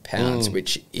 170 pounds,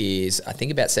 which is I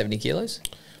think about 70 kilos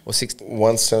or 60.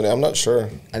 170. I'm not sure.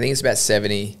 I think it's about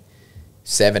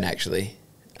 77 actually.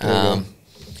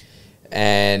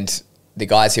 And the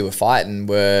guys who were fighting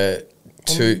were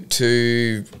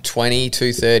 220,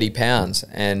 230 pounds,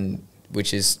 and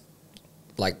which is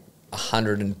like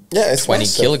 120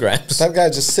 kilograms. That guy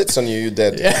just sits on you, you're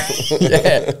dead.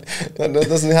 Yeah. That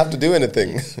doesn't have to do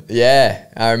anything. Yeah,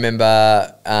 I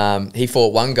remember he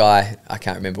fought one guy, I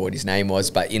can't remember what his name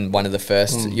was, but in one of the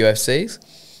first UFCs.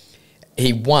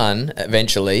 He won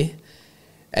eventually,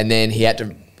 and then he had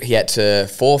to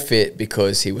forfeit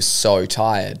because he was so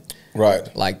tired.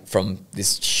 Right. Like from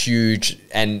this huge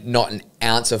and not an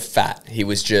ounce of fat. He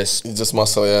was just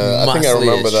muscle, yeah. I think I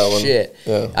remember that one. Shit.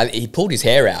 Yeah. He pulled his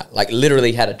hair out. Like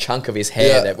literally had a chunk of his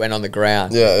hair that went on the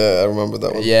ground. Yeah, I remember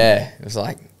that one. Yeah. It was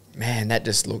like, man, that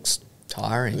just looks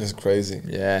tiring. It's crazy.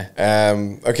 Yeah.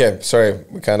 Okay, sorry.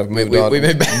 We kind of moved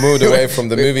moved away from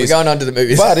the movies. We're going on to the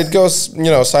movies. But it goes,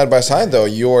 you know, side by side though.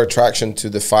 Your attraction to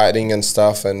the fighting and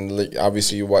stuff, and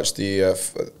obviously you watch the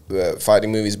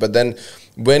fighting movies. But then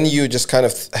when you just kind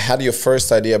of had your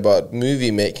first idea about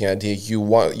movie making idea,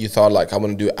 you thought like, I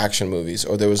want to do action movies,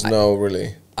 or there was no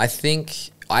really? I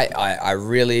think I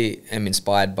really am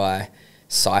inspired by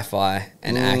sci-fi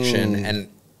and action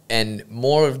and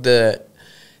more of the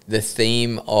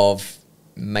theme of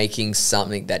making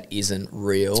something that isn't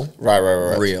real. Right.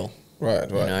 Real. Right.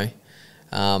 You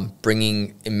know?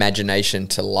 Bringing imagination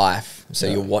to life. So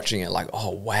you're watching it like, oh,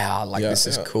 wow, like this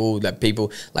is cool. That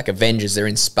people, like Avengers, they're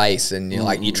in space and you're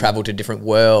like, you travel to different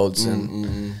worlds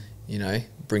and, you know,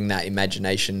 bring that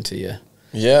imagination to you.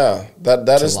 Yeah,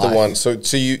 that is life. the one. So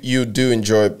you do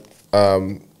enjoy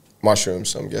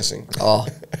mushrooms, I'm guessing. Oh,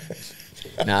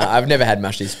 no, I've never had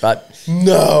mushies, but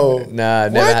no, I've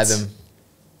never had them.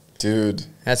 Dude,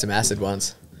 I had some acid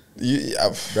once.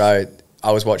 Bro,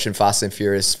 I was watching Fast and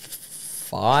Furious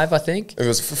 5, I think. It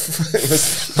was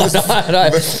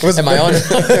Am I on?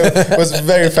 It was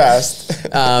very fast.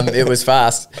 It was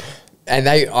fast. And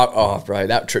bro,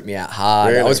 that tripped me out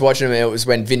hard. Really? I was watching them. It was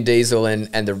when Vin Diesel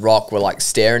and The Rock were like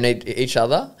staring at each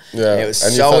other. Yeah, it was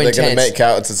and you so thought intense. they're gonna make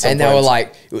out at some and point. they were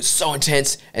like, it was so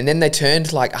intense. And then they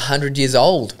turned like 100 years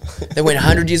old. They went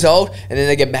 100 years old, and then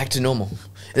they get back to normal.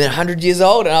 And then 100 years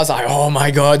old, and I was like, oh my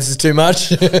god, this is too much.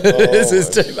 This is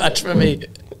too much for me.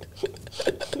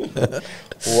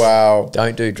 Wow.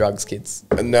 Don't do drugs, kids.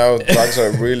 No, drugs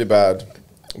are really bad.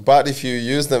 But if you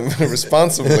use them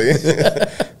responsibly,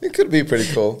 it could be pretty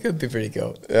cool. Could be pretty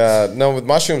cool. No, with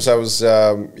mushrooms, I was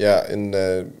I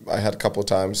had a couple of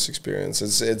times experience.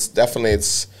 It's definitely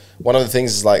one of the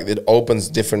things is like it opens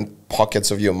different pockets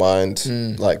of your mind,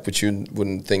 like which you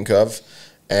wouldn't think of.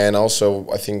 And also,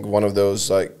 I think one of those,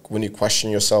 like, when you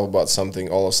question yourself about something,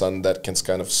 all of a sudden that can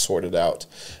kind of sort it out.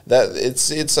 That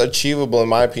it's achievable, in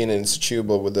my opinion. It's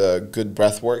achievable with good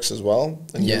breath works as well.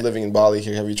 And you're living in Bali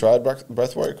here. Have you tried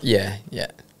breath work? Yeah.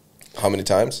 How many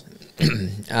times?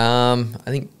 I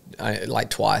think like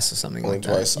twice or something. Only like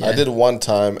twice. That. Yeah. I did one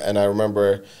time, and I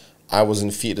remember I was in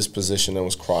fetus position and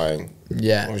was crying.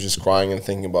 Yeah. I was just crying and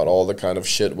thinking about all the kind of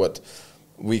shit what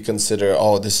we consider,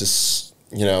 this is,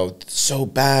 you know, so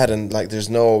bad and like there's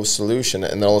no solution,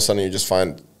 and then all of a sudden you just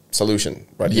find solution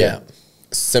right here.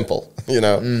 Simple, you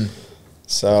know.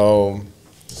 So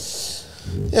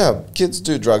yeah, kids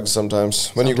do drugs sometimes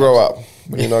when you grow up.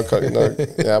 When you're not,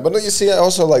 yeah. But you see,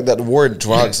 also like that word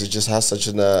drugs, it just has such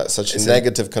a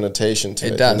negative connotation to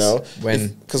it. It does. You know,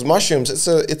 because mushrooms,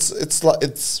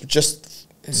 it's just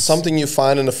something you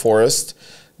find in the forest.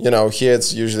 You know, here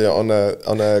it's usually on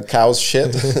a cow's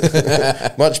shit.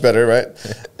 Much better, right?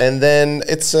 And then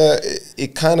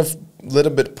it kind of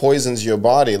little bit poisons your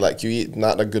body, like you eat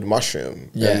not a good mushroom,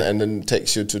 and then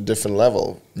takes you to a different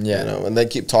level. You know, and they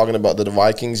keep talking about that the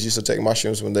Vikings used to take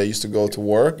mushrooms when they used to go to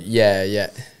war.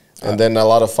 And then a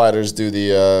lot of fighters do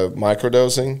the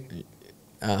microdosing.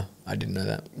 I didn't know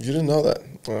that. You didn't know that?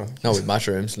 Well, not with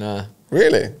mushrooms, nah.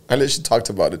 Really? I literally talked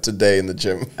about it today in the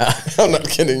gym. I'm not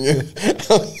kidding you.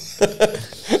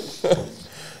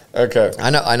 Okay.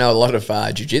 I know a lot of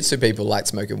jiu-jitsu people like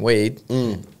smoking weed.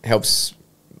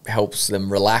 Helps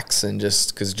them relax, and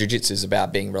just because jiu-jitsu is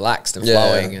about being relaxed and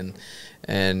flowing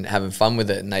and having fun with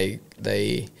it. And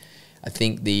they I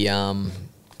think the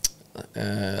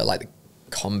like the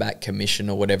Combat Commission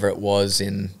or whatever it was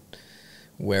in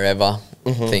wherever,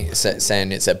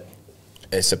 saying it's a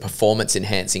performance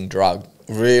enhancing drug.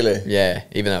 Really? Yeah,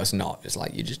 even though it's not. It's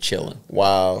like you're just chilling.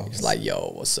 Wow. It's like,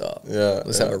 yo, what's up? Yeah.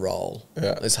 Let's have a roll.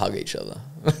 Yeah. Let's hug each other.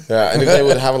 Yeah, and if they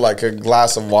would have like a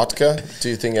glass of vodka, do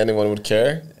you think anyone would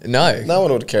care? No. No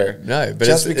one would care. No, but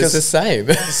it's the same.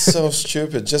 It's so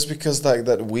stupid. Just because like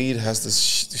that weed has this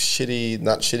shitty,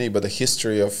 not shitty, but the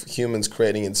history of humans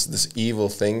creating this evil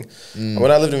thing. And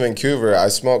when I lived in Vancouver, I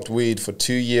smoked weed for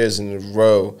 2 years in a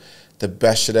row. The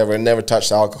best shit ever. I never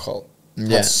touched alcohol.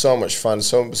 Had so much fun,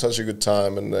 such a good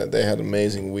time, and they had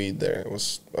amazing weed there. It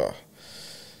was, oh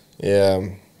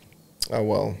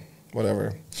well,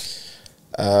 whatever.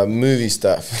 Movie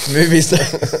stuff.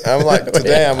 I'm like,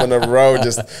 today I'm on a row,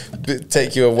 just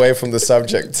take you away from the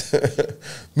subject.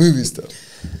 Movie stuff.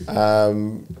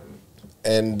 So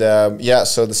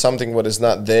there's something what is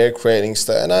not there creating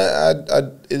stuff, and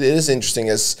it is interesting.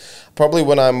 As probably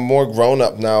when I'm more grown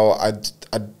up now, I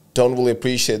don't really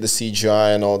appreciate the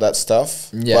CGI and all that stuff.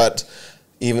 But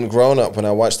even grown up, when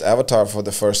I watched Avatar for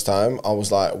the first time, I was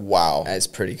like, wow. It's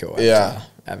pretty cool.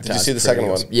 Avatar. Did you see the second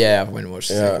one? Yeah, I went and watched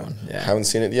the second one. Yeah. Haven't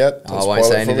seen it yet. I won't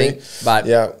say anything. But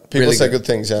people really say good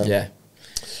things, Yeah.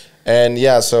 And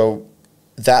so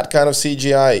that kind of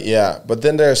CGI, But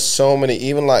then there's so many,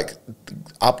 even like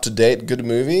up-to-date good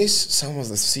movies, some of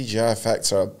the CGI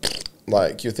effects are...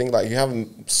 Like, you think, like, you have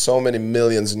so many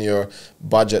millions in your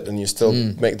budget and you still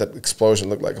make that explosion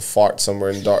look like a fart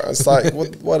somewhere in dark. It's like,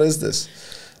 what is this?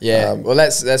 Yeah, well,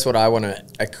 that's what I want to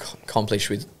accomplish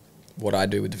with what I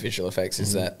do with the visual effects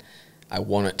is that I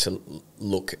want it to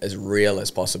look as real as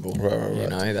possible. Right. You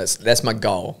know, that's my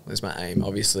goal. That's my aim.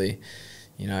 Obviously,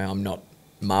 you know, I'm not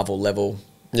Marvel level.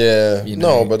 Yeah, you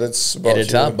know, but it's about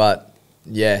editor. you. But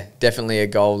yeah, definitely a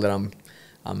goal that I'm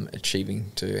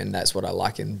achieving to, and that's what I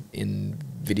like in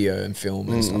video and film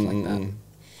and stuff like that.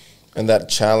 And that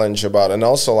challenge about, and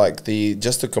also like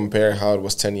just to compare how it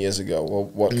was 10 years ago,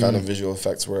 what kind of visual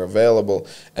effects were available,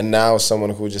 and now someone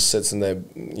who just sits in their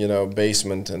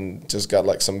basement and just got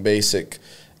like some basic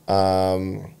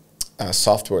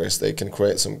softwares, they can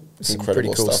create some incredible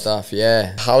pretty cool stuff.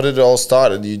 Yeah. How did it all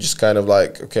start? Did you just kind of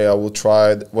like, okay, I will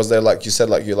try? Was there, like you said,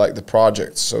 like you like the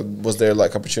project? So was there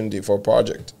like opportunity for a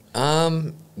project?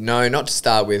 No, not to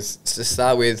start with. To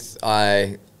start with,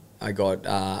 I got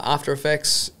After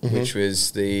Effects, which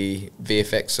was the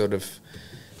VFX sort of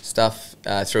stuff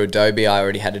through Adobe. I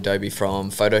already had Adobe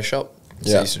from Photoshop,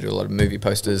 so I used to do a lot of movie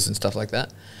posters and stuff like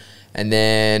that. And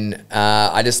then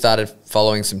I just started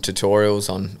following some tutorials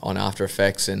on After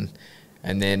Effects, and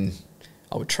then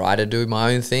I would try to do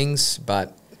my own things,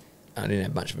 but I didn't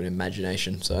have much of an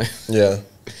imagination, so it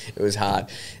was hard.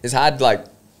 It's hard, like.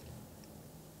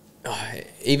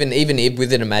 Even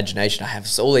with an imagination, I have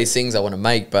all these things I want to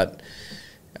make, but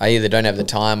I either don't have the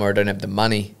time or I don't have the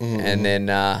money. And then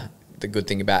the good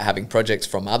thing about having projects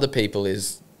from other people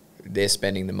is they're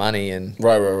spending the money, and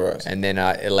right. And then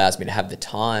it allows me to have the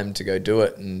time to go do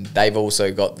it, and they've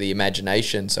also got the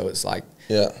imagination. So it's like,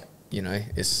 you know,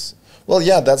 it's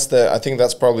I think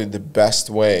that's probably the best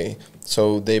way.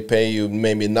 So they pay you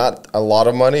maybe not a lot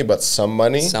of money, but some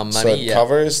money. So it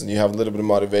covers, and you have a little bit of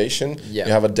motivation. You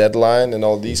have a deadline and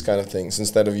all these kind of things,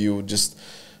 instead of you just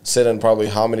sit on probably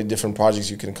how many different projects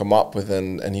you can come up with,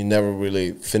 and you never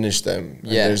really finish them.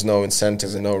 And there's no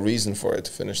incentives and no reason for it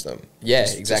to finish them. Yeah,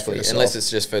 exactly. Unless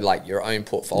it's just for like your own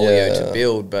portfolio to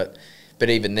build. But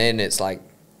even then, it's like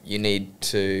you need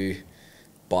to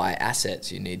buy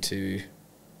assets. You need to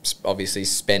obviously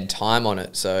spend time on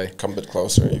it. So come a bit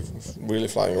closer. You're really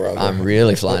flying around. I'm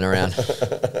really flying around.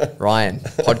 Ryan,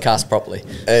 podcast properly.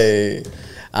 Hey.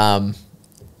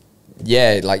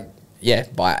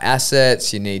 Buy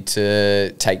assets. You need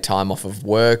to take time off of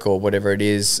work or whatever it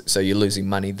is. So you're losing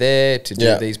money there to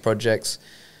do these projects.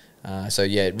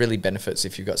 It really benefits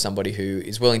if you've got somebody who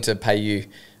is willing to pay you,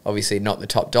 obviously not the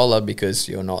top dollar because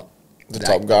you're not the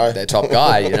top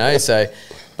guy, you know, so,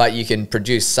 but you can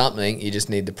produce something. You just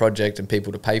need the project and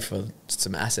people to pay for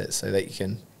some assets so that you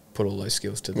can put all those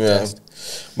skills to the Yeah. test.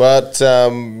 But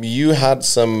you had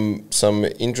some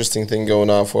interesting thing going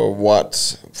on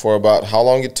for about how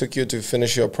long it took you to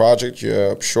finish your project,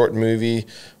 your short movie,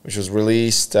 which was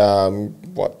released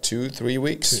 2-3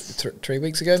 weeks? 3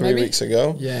 weeks ago, 3 maybe? weeks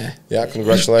ago. Yeah. Yeah,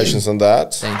 congratulations on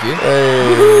that. Thank you.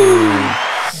 Hey.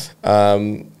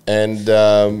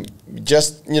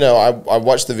 Just, I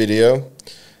watched the video.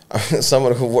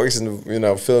 Someone who works in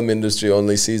the film industry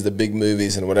only sees the big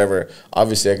movies and whatever.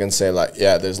 Obviously, I can say like,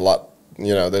 yeah, there's a lot,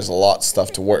 there's a lot of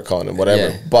stuff to work on and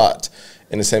whatever. Yeah. But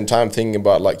in the same time, thinking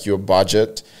about like your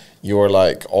budget, your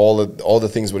like all the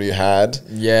things what you had.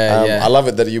 Yeah. I love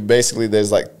it that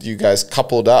there's like you guys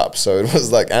coupled up. So it was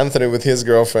like Anthony with his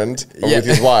girlfriend or with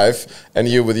his wife, and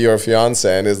you with your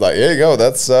fiance, and it's like, here you go.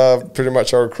 That's pretty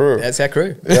much our crew. That's our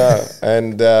crew. Yeah,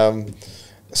 and.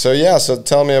 So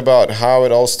tell me about how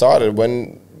it all started.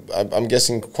 When I'm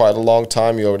guessing quite a long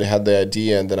time you already had the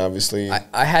idea, and then obviously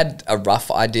I had a rough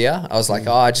idea. I was like,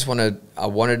 I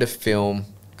wanted to film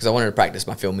because I wanted to practice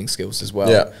my filming skills as well.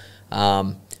 Yeah.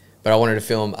 But I wanted to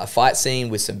film a fight scene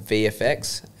with some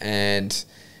VFX, and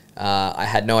I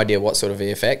had no idea what sort of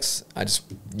VFX. I just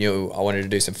knew I wanted to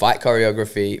do some fight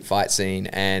choreography, fight scene,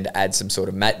 and add some sort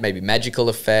of maybe magical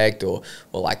effect or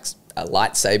like a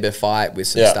lightsaber fight with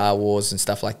some Star Wars and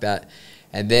stuff like that.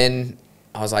 And then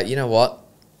I was like, you know what?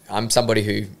 I'm somebody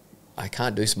who I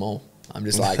can't do small. I'm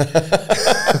just like I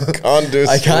can't do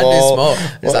small.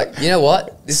 It's like, you know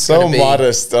what? This so is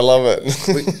modest. I love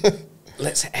it.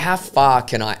 how far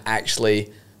can I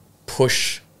actually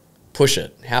push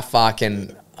it? How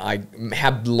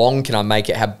long can I make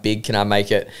it? How big can I make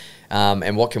it?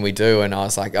 And what can we do? And I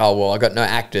was like, oh, well, I got no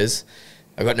actors.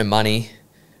 I got no money.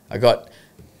 I don't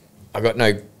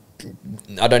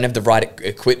have the right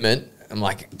equipment. I'm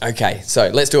like, okay, so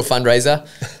let's do a fundraiser,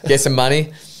 get some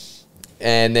money.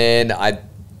 And then I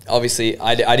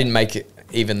didn't make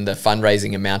even the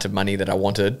fundraising amount of money that I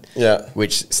wanted,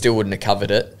 which still wouldn't have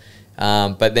covered it.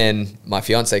 But then my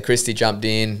fiance, Christy, jumped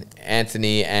in.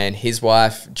 Anthony and his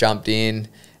wife jumped in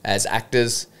as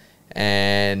actors.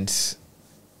 And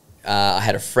I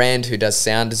had a friend who does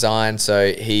sound design,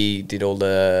 so he did all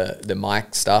the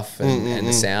mic stuff and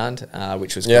the sound,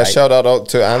 which was great. Yeah, shout out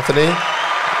to Anthony.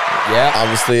 Yeah.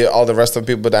 Obviously, all the rest of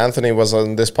the people, but Anthony was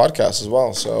on this podcast as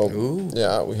well. So,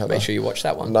 we had Make sure you watch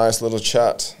that one. Nice little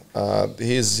chat.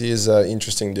 He's an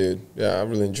interesting dude. Yeah, I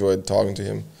really enjoyed talking to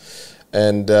him.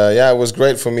 And it was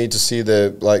great for me to see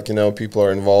people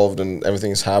are involved and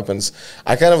everything happens.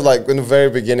 I kind of like in the very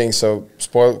beginning. So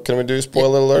can we do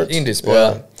spoiler alert? You can do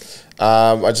spoiler. Yeah.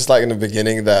 I just like in the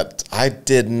beginning that I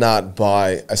did not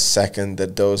buy a second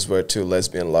that those were two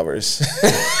lesbian lovers.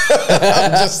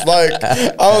 I'm like,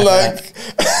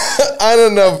 I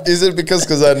don't know. Is it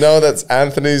because I know that's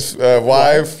Anthony's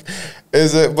wife?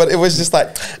 Is it? But it was just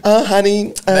like, oh,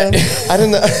 honey, I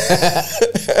don't know.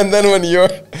 And then when your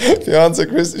fiance,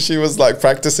 Chris, she was like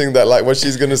practicing that, like what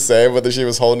she's going to say, whether she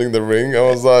was holding the ring. I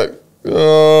was like,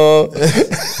 oh.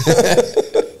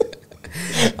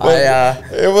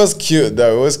 It was cute,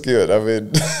 though. It was cute. I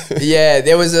mean, yeah,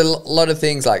 there was a lot of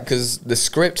things because the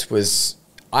script was,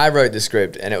 I wrote the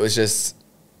script and it was just,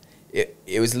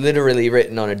 it was literally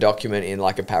written on a document in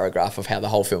like a paragraph of how the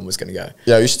whole film was going to go.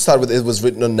 Yeah, you should start with it was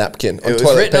written on napkin. It was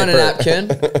written on a napkin,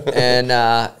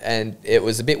 and it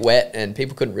was a bit wet, and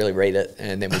people couldn't really read it,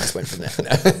 and then we just went from there.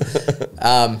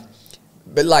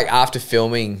 But like after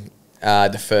filming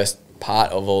the first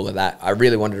part of all of that, I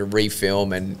really wanted to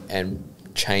refilm and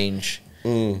change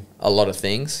a lot of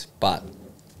things, but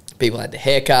people had the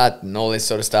haircut and all this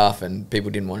sort of stuff, and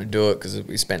people didn't want to do it because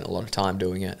we spent a lot of time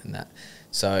doing it and that.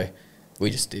 So we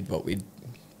just did what we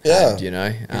had,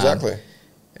 exactly.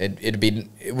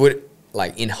 It would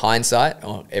like in hindsight,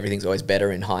 everything's always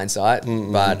better in hindsight,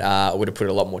 but I would have put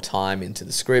a lot more time into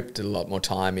the script, a lot more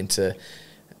time into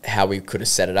how we could have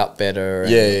set it up better.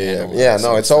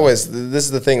 No, it's always, this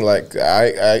is the thing, like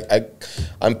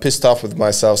I'm pissed off with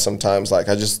myself sometimes. Like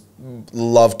I just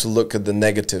love to look at the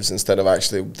negatives instead of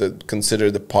actually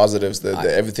consider the positives that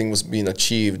everything was being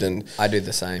achieved. And I do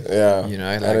the same. Yeah,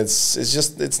 like, and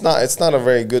it's not a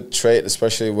very good trait,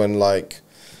 especially when like,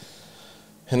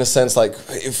 in a sense, like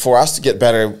for us to get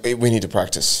better, we need to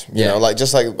practice. You know, like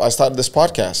just like I started this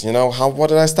podcast. You know, what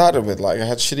did I start it with? Like I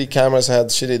had shitty cameras, I had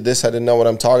shitty this. I didn't know what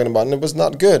I'm talking about, and it was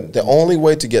not good. The only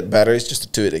way to get better is just to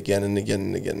do it again and again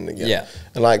and again and again. Yeah,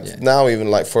 and like now,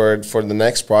 even like for the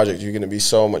next project, you're going to be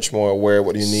so much more aware of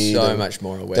what you need. So much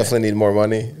more aware. Definitely need more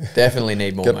money. Definitely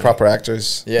need more money. Get proper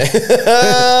actors. Yeah.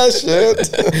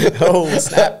 Shit. Oh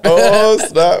snap. Oh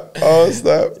snap. Oh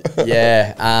snap.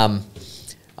 Yeah.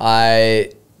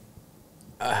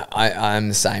 I'm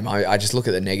the same. I just look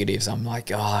at the negatives. I'm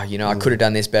like, I could have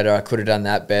done this better. I could have done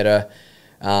that better.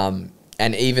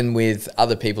 And even with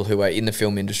other people who are in the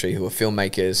film industry, who are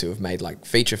filmmakers, who have made like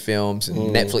feature films and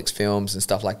Netflix films and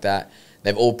stuff like that,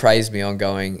 they've all praised me on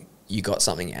going, you got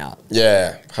something out.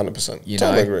 Yeah, 100%. You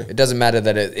totally know, agree. it doesn't matter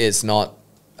that it's not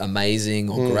amazing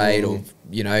or great or,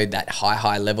 that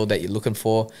high level that you're looking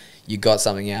for. You got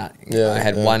something out. Yeah, I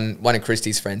had one of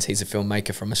Christy's friends, he's a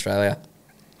filmmaker from Australia,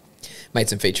 made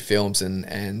some feature films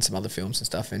and some other films and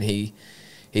stuff. And he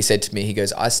said to me, he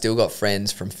goes, I still got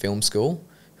friends from film school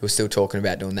who are still talking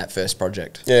about doing that first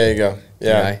project. Yeah, there you go.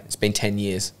 Yeah. It's been 10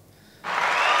 years.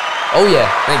 Oh, yeah.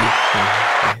 Thank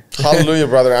you. Hallelujah,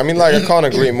 brother. I mean, like, I can't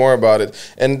agree more about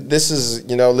it. And this is,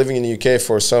 living in the UK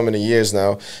for so many years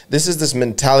now, this is this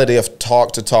mentality of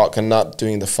talk to talk and not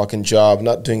doing the fucking job,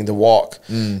 not doing the walk.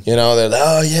 They're like,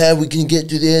 oh, yeah, we can get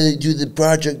to there, do the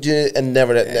project, and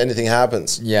never anything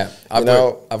happens. Yeah.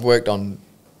 I've worked on,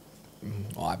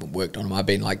 I haven't worked on them. I've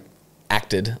been, like,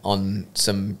 acted on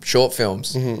some short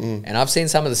films. And I've seen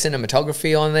some of the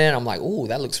cinematography on there, and I'm like, oh,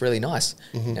 that looks really nice.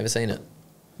 Never seen it.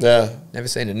 Yeah. Never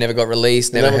seen it. Never got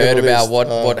released. Never heard about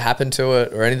what happened to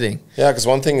it or anything. Yeah, because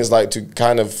one thing is like to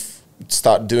kind of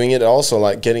start doing it also,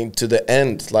 like getting to the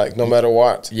end, like no matter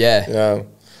what. Yeah.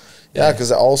 Yeah,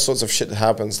 because all sorts of shit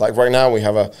happens. Like right now we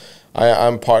have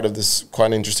I'm part of this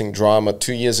quite interesting drama.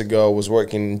 2 years ago I was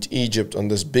working in Egypt on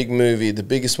this big movie, the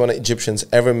biggest one Egyptians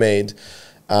ever made.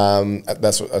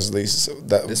 That's what, at least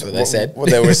that's what they said. What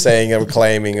they were saying or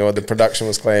claiming, or the production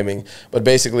was claiming. But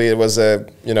basically, it was you're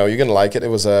gonna like it. It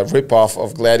was a rip-off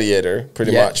of Gladiator,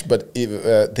 pretty much, but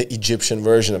the Egyptian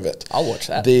version of it. I'll watch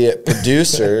that. The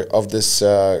producer of this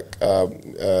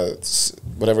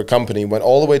whatever company went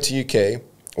all the way to UK.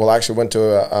 Well, actually went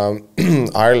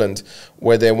to Ireland,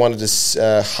 where they wanted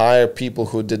to hire people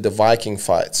who did the Viking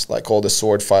fights, like all the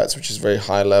sword fights, which is very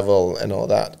high level and all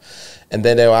that. And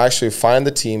then they will actually find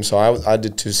the team. So I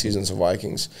did 2 seasons of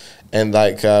Vikings, and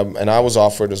and I was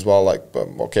offered as well. Like,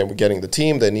 okay, we're getting the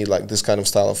team. They need like this kind of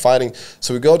style of fighting.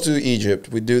 So we go to Egypt.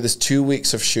 We do this 2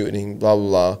 weeks of shooting, blah blah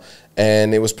blah,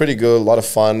 and it was pretty good. A lot of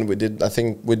fun. We did. I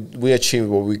think we achieved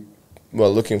what we were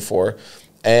looking for.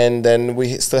 And then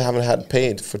we still haven't had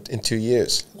paid in 2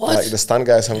 years. What? Like the stunt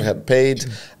guys haven't had paid.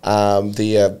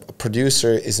 The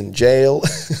producer is in jail.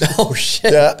 Oh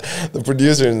shit! Yeah, the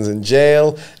producer is in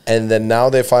jail, and then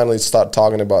now they finally start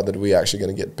talking about that we actually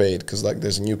going to get paid because like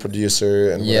there's a new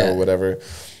producer and whatever.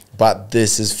 But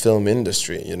this is film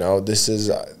industry, This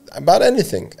is about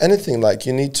anything like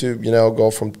you need to go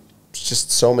from.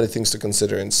 Just so many things to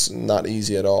consider, and it's not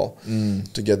easy at all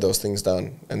to get those things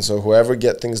done. And so whoever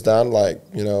get things done, like,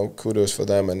 kudos for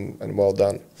them and well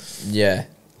done. Yeah.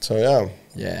 So yeah.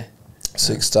 Yeah.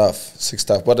 Sick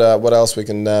stuff. What else we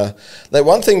can, like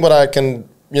one thing what I can,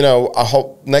 I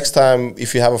hope next time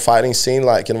if you have a fighting scene,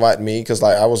 like invite me, because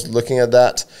like I was looking at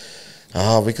that.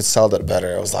 Oh, we could sell that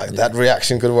better. I was like, that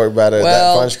reaction could work better.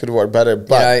 That punch could work better.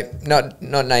 But not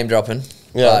name dropping.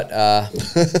 Yeah.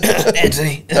 But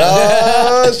Anthony.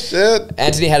 Oh shit.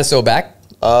 Anthony had a sore back.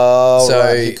 Oh, so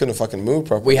right. He couldn't fucking move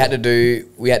properly.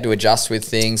 We had to adjust with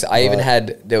things. I even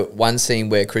had the one scene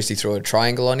where Christy threw a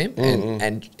triangle on him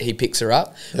and he picks her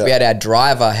up. Yeah. We had our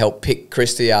driver help pick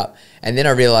Christy up, and then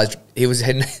I realized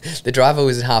the driver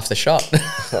was in half the shot.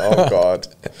 Oh god.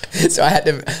 So I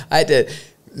had to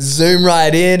zoom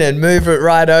right in and move it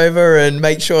right over and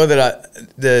make sure that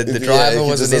the driver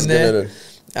wasn't in there.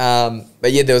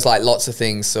 But yeah, there was like lots of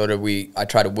things sort of I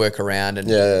try to work around,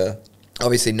 and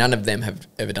obviously none of them have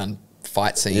ever done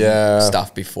fight scene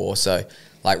stuff before, so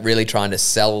like really trying to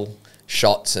sell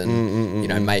shots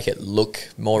and make it look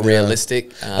more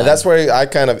realistic. And that's where I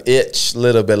kind of itch a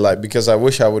little bit, like, because I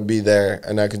wish I would be there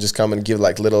and I could just come and give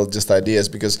like little just ideas,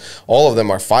 because all of them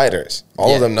are fighters.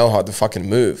 All of them know how to fucking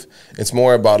move. It's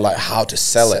more about like how to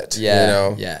sell it.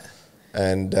 Yeah.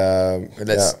 And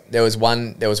there was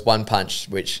one punch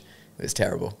which was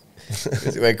terrible.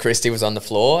 Where Christy was on the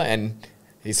floor and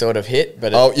he sort of hit,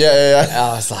 but I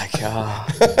was like,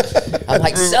 I'm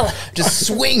like, sell it, just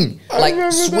swing,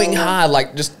 like swing hard,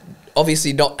 like just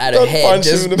obviously not at a head,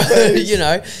 just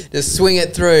just swing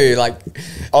it through, like.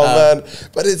 Oh man,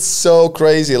 but it's so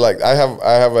crazy. Like I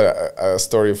have a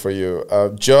story for you.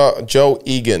 Joe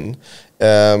Egan.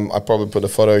 I probably put a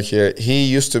photo here. He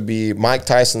used to be Mike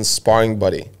Tyson's sparring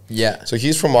buddy. Yeah. So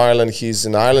he's from Ireland. He's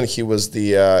in Ireland. He was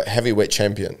the heavyweight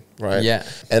champion. right? Yeah.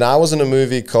 And I was in a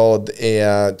movie called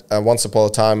Once Upon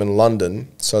a Time in London.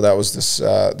 So that was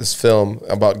this film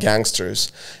about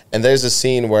gangsters. And there's a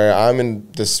scene where I'm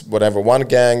in this one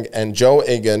gang, and Joe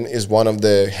Egan is one of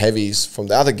the heavies from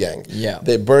the other gang. Yeah.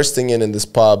 They're bursting in this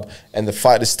pub, and the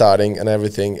fight is starting and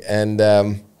everything. And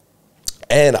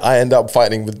I end up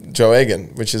fighting with Joe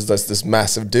Egan, which is this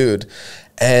massive dude.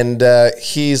 And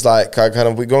he's like,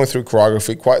 we're going through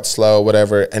choreography, quite slow,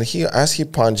 whatever. And as he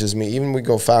punches me, even we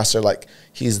go faster, like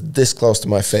he's this close to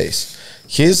my face.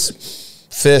 His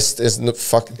fist is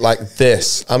like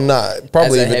this. I'm not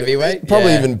probably As a heavyweight,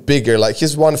 even bigger. Like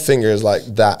his one finger is like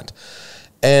that.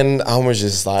 And I was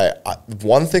just like,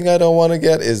 one thing I don't want to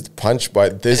get is punched by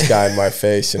this guy in my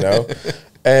face, you know.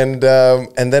 And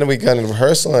then we kind of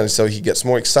rehearsal, and so he gets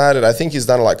more excited. I think he's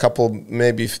done like a couple,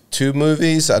 maybe 2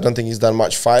 movies. I don't think he's done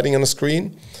much fighting on the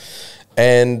screen.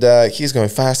 And he's going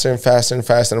faster and faster and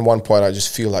faster. And at one point, I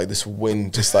just feel like this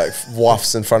wind just like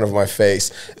wafts in front of my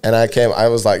face. And I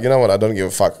was like, you know what? I don't give a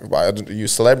fuck. You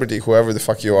celebrity, whoever the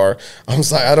fuck you are. I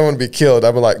was like, I don't want to be killed.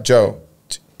 I'm like, Joe,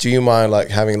 do you mind like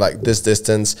having like this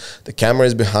distance? The camera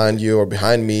is behind you or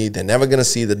behind me. They're never going to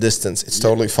see the distance. It's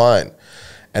totally fine.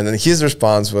 And then his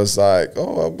response was like,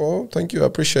 oh, well, thank you. I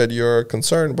appreciate your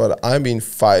concern, but I've been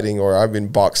fighting or I've been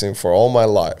boxing for all my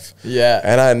life. Yeah.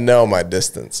 And I know my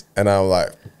distance. And I'm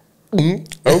like,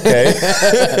 okay.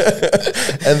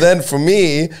 And then for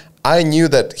me, I knew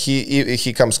that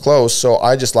he comes close, so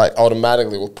I just like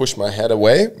automatically will push my head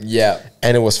away. Yeah.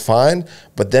 And it was fine.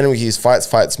 But then he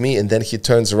fights me, and then he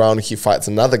turns around and he fights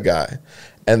another guy.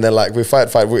 And then like we fight,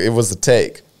 it was a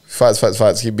take.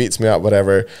 Fights, he beats me up,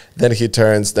 whatever. Then he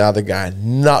turns, the other guy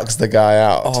knocks the guy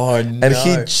out. Oh, no. And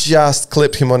he just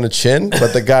clipped him on the chin,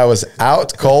 but the guy was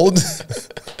out cold.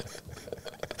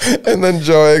 And then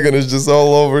Joe Egan is just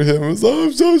all over him. He's like,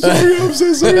 I'm so sorry, I'm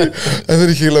so sorry. And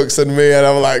then he looks at me, and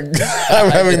I'm like,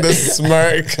 I'm having this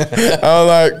smirk. I'm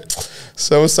like,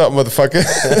 so what's up, motherfucker?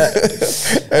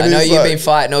 I know you've been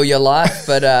fighting all your life,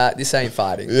 but this ain't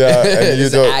fighting. Yeah, and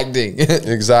it's acting.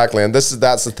 Exactly, and that's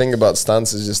the thing about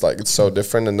stunts, is just like it's so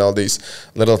different, and all these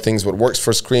little things. What works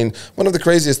for screen. One of the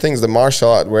craziest things, the martial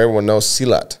art, where everyone knows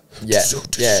silat. Yeah,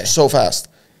 so fast.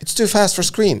 It's too fast for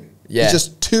screen. Yeah, it's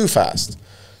just too fast.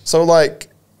 So like,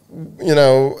 you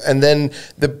know, and then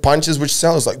the punches which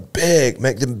sell is like big,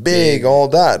 make them big, all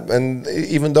that. And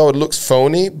even though it looks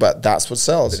phony, but that's what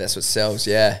sells. But that's what sells,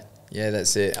 yeah. Yeah,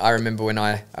 that's it. I remember when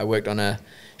I worked on a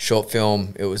short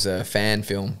film, it was a fan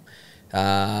film,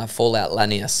 Fallout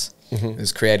Lanius. It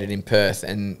was created in Perth,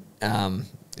 and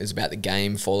it was about the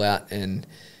game Fallout. And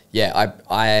yeah,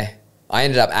 I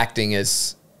ended up acting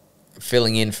as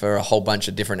filling in for a whole bunch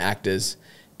of different actors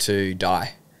to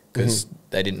die because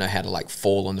they didn't know how to like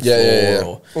fall on the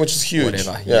floor or which is huge,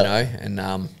 whatever, you know.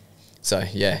 And so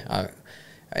yeah,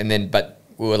 but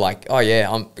we were like, oh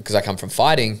yeah, because I come from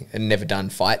fighting and never done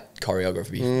fight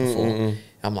choreography before.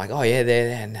 I'm like, oh yeah,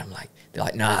 there, and I'm like, they're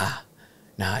like, nah,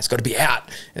 it's got to be out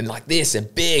and like this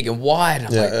and big and wide. And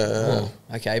I'm like, oh,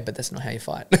 okay, but that's not how you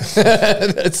fight.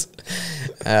 That's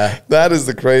that is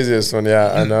the craziest one.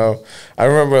 Yeah, I know. I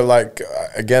remember like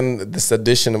again this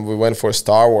edition we went for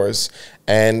Star Wars,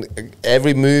 and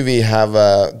every movie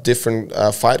have different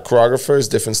fight choreographers,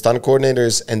 different stunt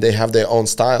coordinators, and they have their own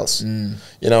styles.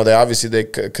 You know, they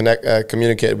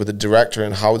communicate with the director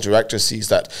and how the director sees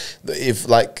that. If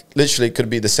like literally it could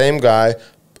be the same guy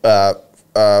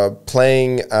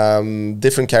playing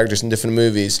different characters in different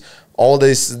movies. All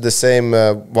the same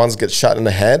ones get shot in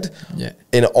the head. Yeah.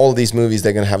 In all these movies,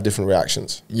 they're gonna have different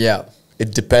reactions. Yeah.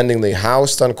 It dependingly how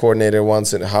stunt coordinator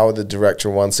wants it, how the director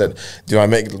wants it. Do I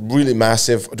make it really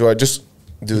massive? Or do I just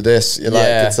do this? Like,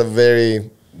 it's a very,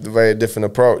 very different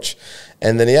approach.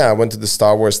 And then I went to the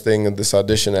Star Wars thing at this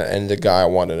audition, and the guy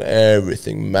wanted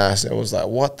everything massive. I was like,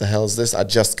 what the hell is this? I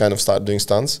just kind of started doing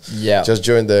stunts. Yeah. Just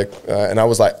during and I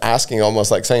was like asking, almost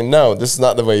like saying, no, this is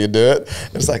not the way you do it.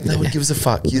 And it's like, no one gives a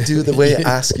fuck. You do the way I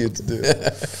ask you to do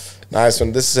it. Nice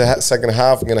one. This is the second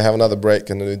half. I'm going to have another break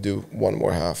and then we do one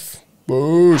more half.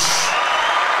 Boosh.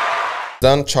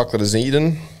 Done. Chocolate is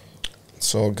eaten.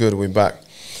 It's all good. We're back.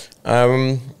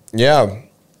 Yeah.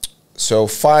 So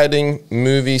fighting,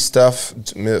 movie stuff,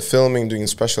 filming, doing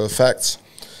special effects.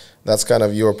 That's kind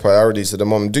of your priorities at the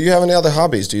moment. Do you have any other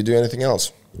hobbies? Do you do anything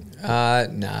else?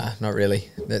 Nah, not really.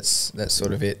 That's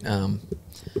sort of it.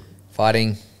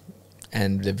 Fighting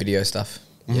and the video stuff.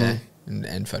 Yeah.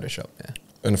 And Photoshop. Yeah.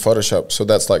 And Photoshop. So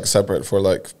that's like separate for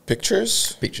like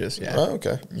pictures? Pictures, yeah. Oh,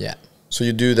 okay. Yeah. So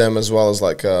you do them as well as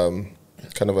like kind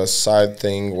of a side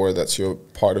thing, or that's your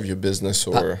part of your business,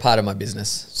 or part of my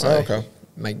business. So okay.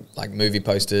 Make like movie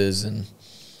posters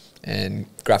and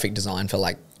graphic design for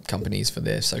like companies for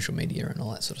their social media and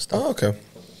all that sort of stuff. Oh, okay.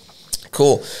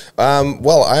 Cool.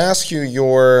 Well, I asked you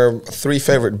your 3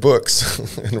 favorite books,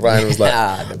 and Ryan was like,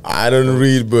 "I don't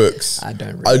read books. I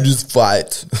don't read. I just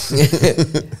fight."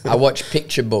 I watch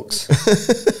picture books.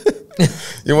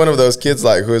 You're one of those kids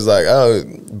like who's like, "Oh,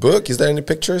 book? Is there any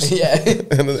pictures?" Yeah,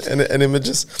 and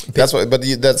images. That's what. But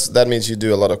that means you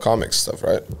do a lot of comics stuff,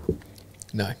 right?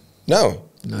 No,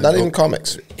 not even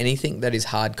comics. Anything that is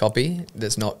hard copy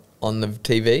that's not on the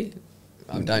TV.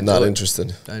 Don't Not do interested.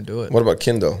 Don't do it. What about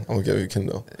Kindle? I'll give you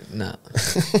Kindle. No.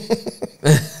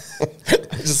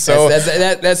 So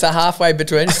that's a halfway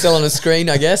between. Still on a screen,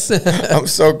 I guess. I'm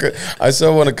so good. I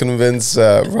so want to convince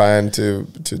Ryan to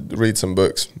read some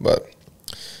books, but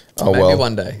Maybe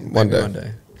one day. One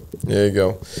day. There you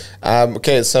go.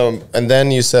 Okay, so and then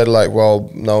you said like,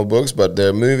 well, no books, but there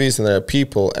are movies and there are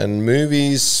people. And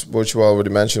movies, which you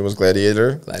already mentioned, was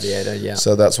Gladiator. Gladiator, yeah.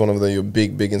 So that's one of your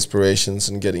big inspirations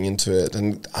in getting into it.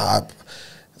 And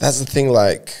that's the thing.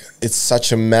 Like, it's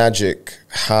such a magic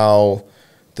how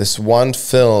this one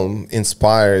film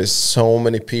inspires so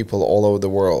many people all over the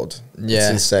world. Yeah, it's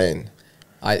insane.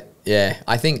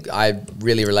 I think I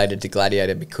really related to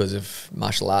Gladiator because of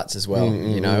martial arts as well.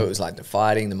 You know, it was like the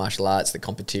fighting, the martial arts, the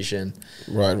competition.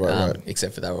 Right.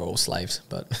 Except for they were all slaves,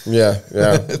 but yeah,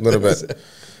 a little bit.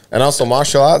 And also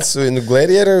martial arts in the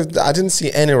Gladiator, I didn't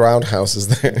see any roundhouses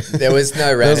there. There was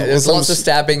no round. There was lots of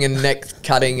stabbing and neck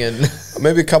cutting and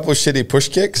maybe a couple of shitty push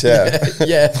kicks. Yeah,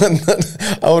 yeah.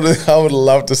 I would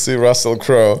love to see Russell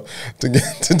Crowe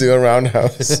to do a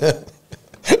roundhouse.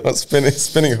 Or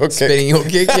spinning hook kick. Spinning hook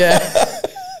kick, yeah.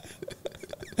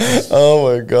 Oh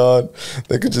my God.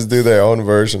 They could just do their own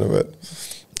version of it.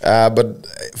 But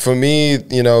for me,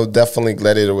 you know, definitely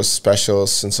Gladiator was special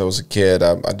since I was a kid.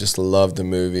 I just loved the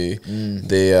movie.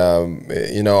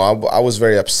 You know, I was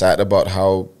very upset about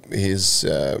how his,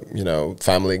 you know,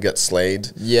 family got slayed.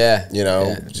 Yeah. You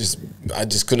know, I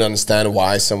just couldn't understand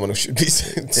why someone should be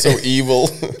so evil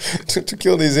to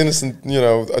kill these innocent, you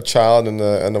know, a child and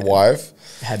a wife.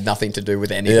 Had nothing to do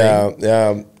with anything.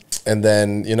 Yeah. And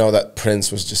then, you know, that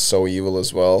prince was just so evil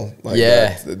as well. Like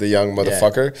the young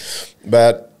motherfucker. Yeah.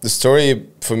 But the story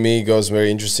for me goes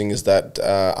very interesting is that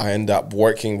I end up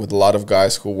working with a lot of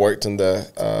guys who worked in the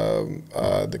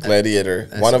Gladiator.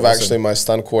 That's one of awesome. Actually my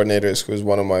stunt coordinators, who's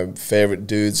one of my favorite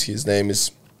dudes. His name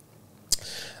is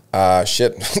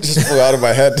shit, just flew out of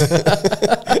my head.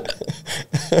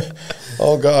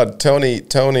 Oh God, Tony,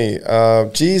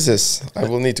 Jesus, I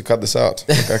will need to cut this out.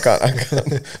 I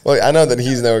can't. Well, I know that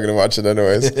he's never going to watch it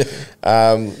anyways.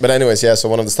 But anyways, yeah, so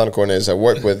one of the stunt coordinators I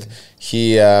work with,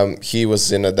 he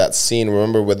was in that scene,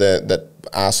 remember, where that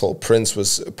asshole prince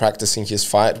was practicing his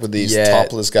fight with these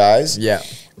topless guys? Yeah.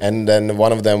 And then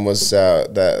one of them was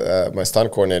my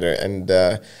stunt coordinator, and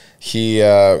he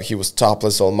was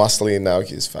topless, all muscly, and now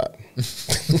he's fat.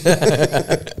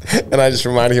 And I just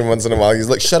remind him once in a while. He's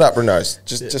like, "Shut up, Renars.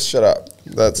 Just shut up."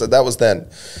 That was then.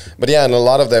 But yeah, and a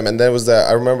lot of them. And there was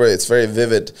I remember it's very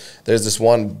vivid. There's this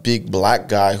one big black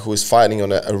guy who was fighting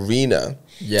on an arena.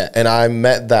 Yeah. And I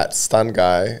met that stunt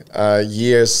guy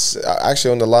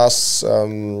actually on the last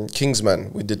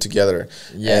Kingsman we did together.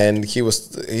 Yeah. And he was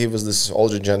this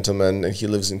older gentleman, and he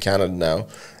lives in Canada now.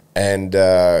 And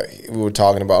we were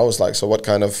talking about, I was like, so what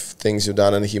kind of things you've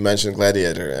done? And he mentioned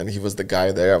Gladiator, and he was the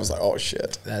guy there. I was like, oh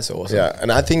shit. That's awesome. Yeah,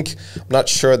 and I think, I'm not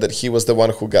sure that he was the one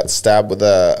who got stabbed with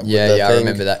the thing. I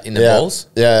remember that. In the balls?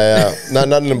 Yeah.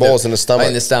 not in the balls, in the stomach. Oh,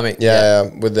 in the stomach. Yeah,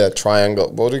 with the triangle.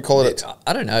 What do you call it?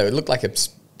 I don't know. It looked like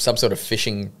some sort of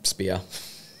fishing spear.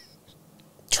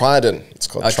 Trident. It's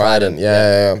called Trident.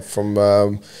 Yeah. From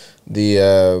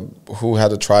who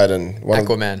had a trident?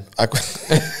 Aquaman.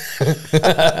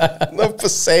 No,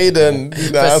 Poseidon.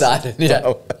 Poseidon, yeah.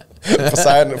 No.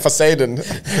 Poseidon. Poseidon. In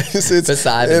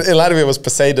Latvia it was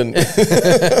Poseidon.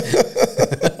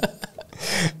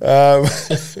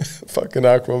 Fucking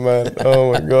Aquaman.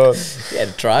 Oh my God. He had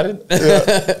a trident.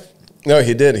 Yeah. No,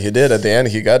 he did. At the end,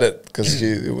 he got it because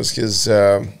it was his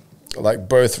like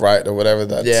birthright or whatever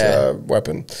that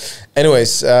weapon.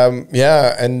 Anyways,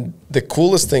 and the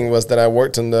coolest thing was that I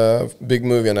worked on the big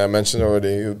movie, and I mentioned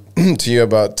already to you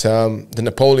about the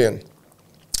Napoleon.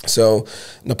 So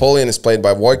Napoleon is played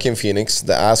by Joaquin Phoenix,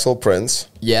 the asshole prince.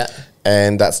 Yeah.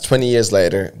 And that's 20 years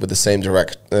later with the same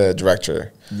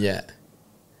director. Yeah.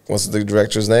 What's the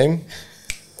director's name?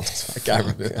 I can't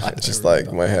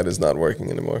remember. My head is not working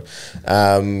anymore.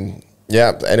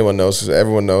 Yeah, everyone knows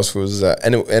who's...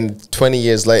 and 20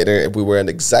 years later, we were in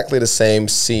exactly the same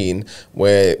scene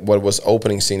what was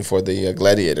opening scene for the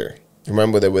Gladiator.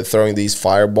 Remember they were throwing these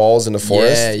fireballs in the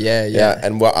forest? Yeah.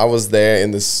 And I was there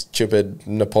in this stupid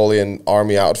Napoleon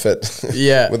army outfit.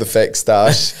 Yeah. With a fake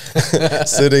stash,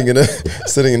 sitting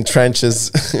in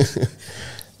trenches.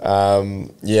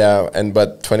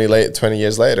 But 20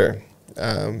 years later,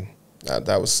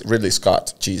 that was Ridley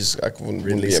Scott. Jesus,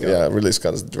 Ridley Scott. Yeah, Ridley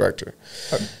Scott is the director.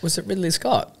 Was it Ridley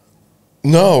Scott?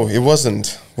 No, it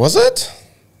wasn't. Was it?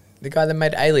 The guy that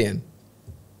made Alien.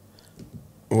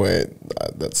 Wait,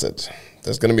 that's it.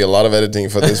 There's going to be a lot of editing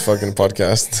for this fucking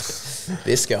podcast.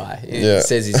 This guy. He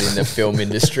says he's in the film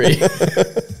industry.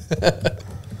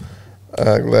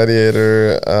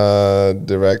 Gladiator,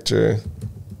 director.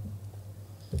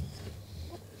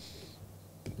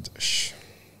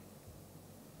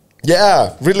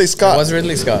 Yeah, Ridley Scott. It was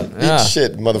Ridley Scott. Eat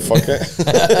shit, motherfucker.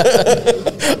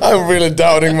 I'm really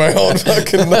doubting my own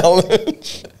fucking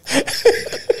knowledge.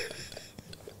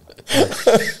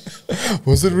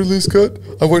 Was it Ridley Scott?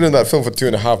 I worked on that film for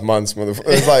 2.5 months, motherfucker.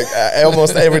 It was like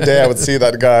almost every day I would see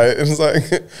that guy. It was like,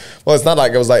 well, it's not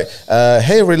like I was like,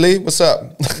 hey, Ridley, what's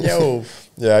up? Yo.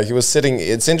 Yeah, he was sitting.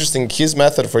 It's interesting. His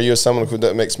method for you as someone who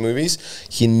makes movies,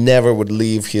 he never would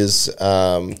leave his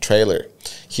trailer.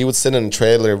 He would sit in a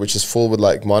trailer which is full with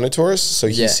like monitors. So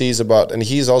he sees about, and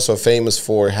he's also famous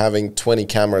for having 20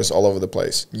 cameras all over the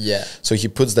place. Yeah. So he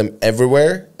puts them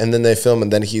everywhere and then they film and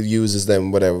then he uses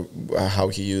them whatever, how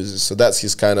he uses. So that's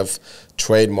his kind of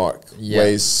trademark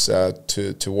ways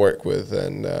to work with.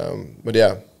 And, but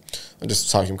yeah. I just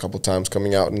saw him a couple of times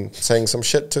coming out and saying some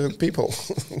shit to people.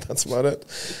 That's about it.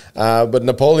 But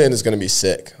Napoleon is going to be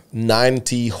sick.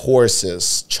 90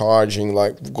 horses charging,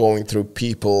 like going through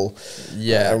people.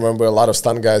 Yeah. I remember a lot of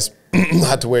stunt guys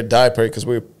had to wear a diaper because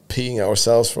we were peeing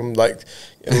ourselves from like,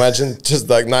 imagine just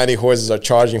like 90 horses are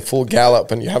charging full gallop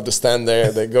and you have to stand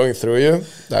there. They're going through you.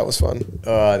 That was fun.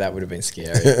 Oh, that would have been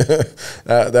scary.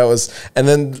 That was, and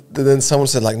then someone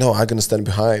said like, no, I'm going to stand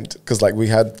behind because like we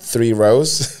had 3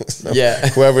 rows. So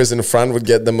whoever's in front would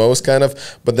get the most kind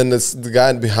of, but then the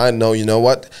guy behind, no, you know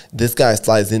what? This guy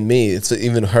slides in me. It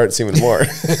even hurts even more.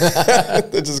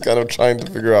 They're just kind of trying to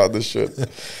figure out this shit.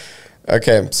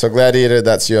 Okay, so Gladiator,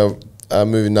 that's your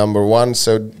movie number 1.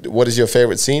 So what is your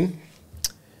favorite scene?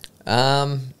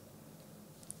 Wow.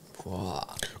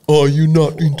 Are you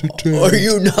not entertained? Are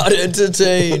you not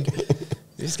entertained?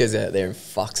 He just goes out there and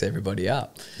fucks everybody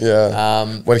up.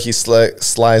 Yeah. When he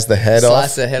slices the head off.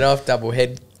 Slice the head off, double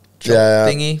head chop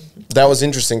thingy. That was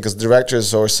interesting because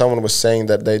directors or someone was saying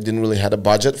that they didn't really had a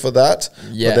budget for that.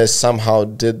 Yeah. But they somehow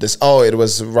did this. Oh, it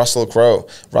was Russell Crowe.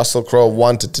 Russell Crowe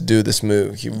wanted to do this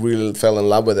move. He really fell in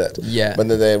love with it. Yeah. But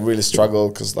then they really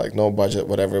struggled because like no budget,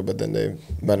 whatever. But then they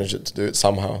managed to do it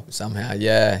somehow. Somehow,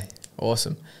 yeah.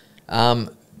 Awesome. Yeah,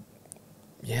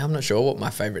 I'm not sure what my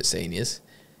favorite scene is.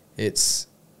 It's...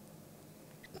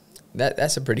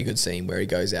 That's a pretty good scene where he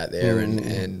goes out there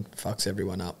and fucks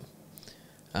everyone up.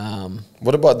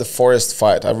 What about the forest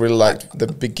fight? I really liked the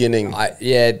beginning.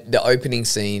 The opening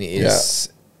scene is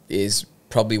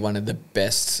probably one of the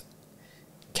best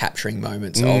capturing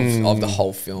moments of the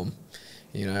whole film.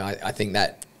 You know, I think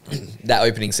that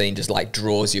opening scene just like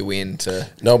draws you into...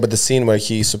 No, but the scene where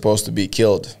he's supposed to be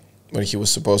killed, when he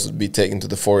was supposed to be taken to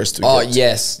the forest to get...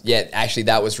 yes. Yeah, actually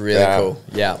that was really cool.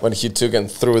 Yeah. When he took and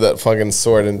threw that fucking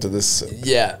sword into this...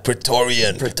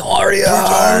 Praetorian.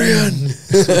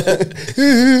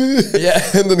 Yeah.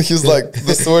 And then he's like,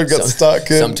 the sword got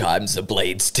stuck in... Sometimes the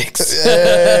blade sticks.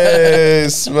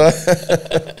 Yes, man.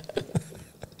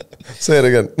 Say it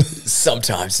again.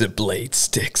 Sometimes the blade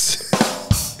sticks.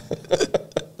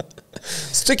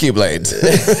 Sticky blade.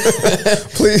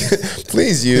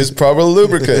 please use proper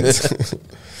lubricant.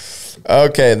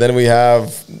 Okay, then we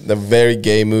have the very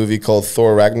gay movie called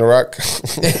Thor Ragnarok.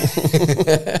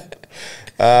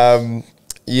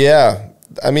 Yeah,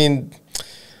 I mean,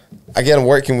 again,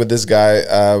 working with this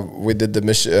guy, we did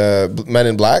the Men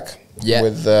in Black. Yeah.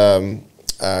 With the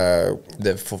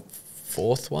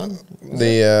fourth one.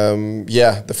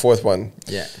 The fourth one.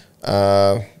 Yeah.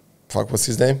 Fuck, what's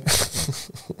his name?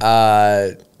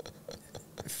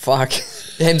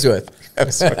 Hemsworth.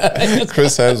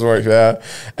 Chris Hemsworth, yeah.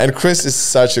 And Chris is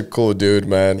such a cool dude,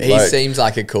 man. He seems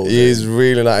like a cool dude. He's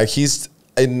really nice.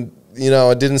 I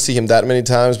didn't see him that many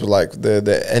times, but like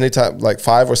anytime, like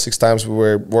 5 or 6 times we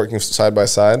were working side by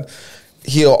side,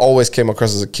 he always came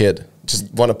across as a kid.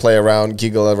 Just want to play around,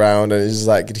 giggle around, and it's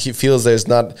like he feels it's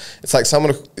like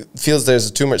someone who feels there's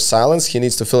too much silence. He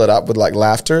needs to fill it up with like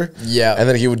laughter. Yeah, and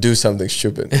then he would do something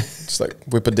stupid, just like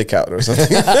whip a dick out or something.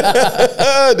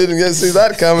 Didn't get to see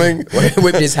that coming.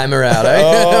 Whip his hammer out. Eh?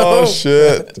 Oh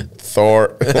shit,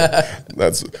 Thor.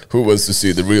 That's who wants to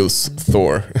see the real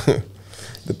Thor.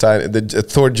 the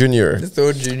Thor Junior. The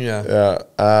Thor Junior.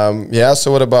 Yeah.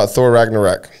 So what about Thor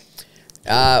Ragnarok?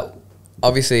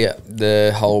 Obviously,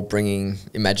 the whole bringing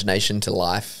imagination to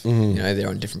life. You know, they're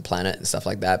on a different planet and stuff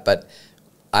like that. But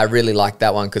I really like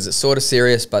that one because it's sort of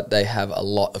serious, but they have a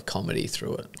lot of comedy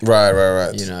through it.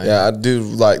 Right. You know? Yeah, I do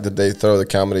like that they throw the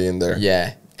comedy in there.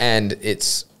 Yeah, and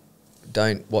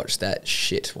don't watch that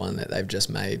shit one that they've just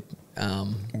made.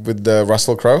 With the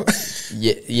Russell Crowe?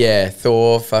 Yeah,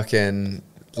 Thor fucking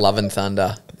Love and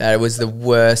Thunder. That was the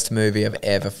worst movie I've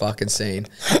ever fucking seen.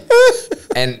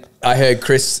 And I heard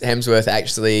Chris Hemsworth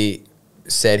actually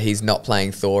said he's not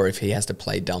playing Thor if he has to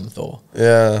play dumb Thor.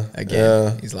 Yeah. Again.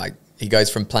 Yeah. He's like, he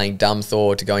goes from playing dumb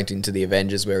Thor to going into the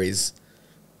Avengers where he's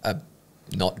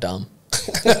not dumb.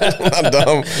 Not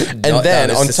dumb. And Not then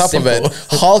dumb, on it's top just of it,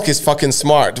 Hulk is fucking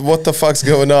smart. What the fuck's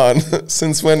going on?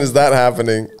 Since when is that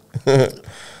happening?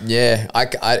 Yeah, I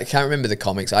can't remember the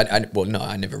comics. Well, no,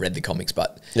 I never read the comics,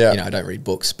 but Yeah. you know, I don't read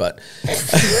books. But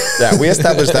Yeah, we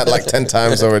established that like 10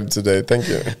 times already today. Thank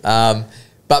you.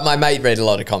 but my mate read a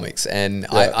lot of comics, and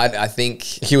Yeah. I think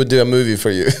He would do a movie for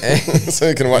you so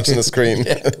you can watch on the screen.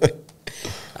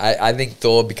 I think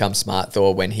Thor becomes smart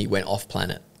Thor when he went off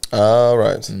planet. Oh,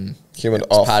 right. He went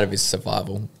It's off. part of his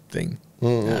survival thing. You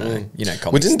know, We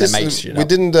comics, didn't, they make shit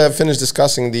up. finish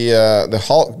discussing the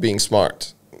Hulk being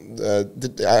smart. I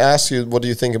asked you, what do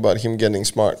you think about him getting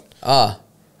smart? Oh,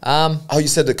 you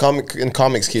said in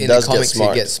comics he does get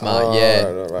smart. He gets smart, Oh, yeah.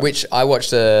 right. Which I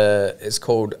watched. It's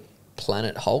called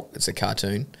Planet Hulk. It's a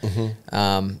cartoon,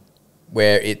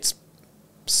 where it's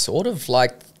sort of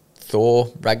like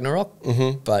Thor Ragnarok,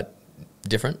 but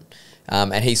different.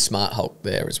 And he's smart Hulk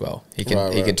there as well. He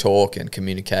can talk and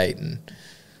communicate, and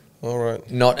All right.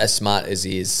 not as smart as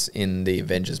he is in the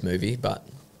Avengers movie, but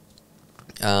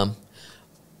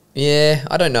yeah,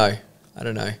 I don't know.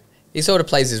 He sort of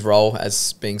plays his role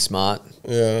as being smart,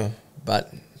 Yeah.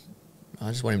 but I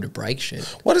just want him to break shit.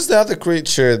 What is the other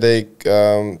creature they?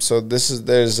 So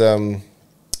there's the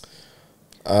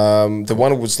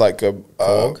one was like a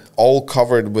all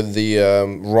covered with the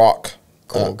rock.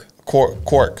 Korg. Korg.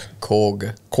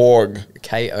 Korg. Korg.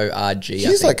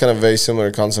 He's like kind of very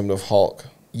similar concept of Hulk.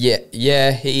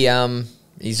 Yeah.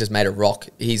 He's just made of rock.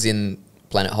 He's in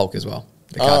Planet Hulk as well.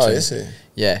 The cartoon. Is he?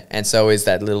 Yeah, and so is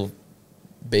that little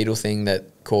beetle thing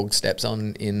that Korg steps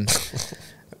on in.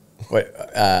 Wait,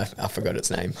 I forgot its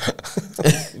name.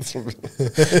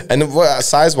 And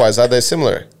size wise, are they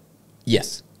similar?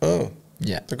 Yes. Oh,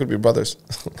 Yeah. they could be brothers.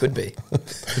 Could be.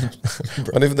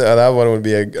 What if the other one would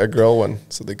be a girl one,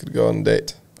 so they could go on a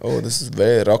date? Oh, this is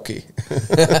very rocky.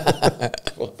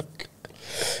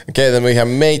 Okay, then we have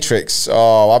Matrix.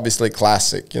 Oh, obviously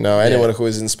classic. You know, anyone who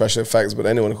is in special effects, but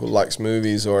anyone who likes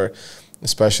movies or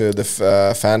especially the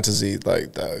fantasy,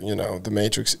 like that, you know, the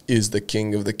Matrix is the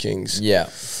king of the kings. Yeah.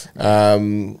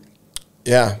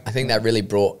 Yeah. I think that really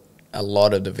brought a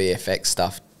lot of the VFX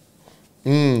stuff to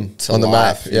on the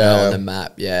life, map. you know, Yeah. on the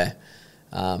map, yeah.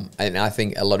 And I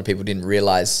think a lot of people didn't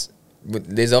realize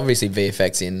there's obviously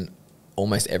VFX in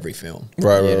almost every film.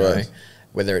 Right, you right, know? right.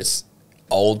 Whether it's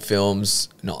old films,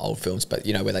 not old films, but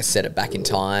you know, where they set it back in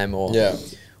time, or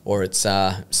it's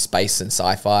space and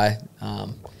sci-fi.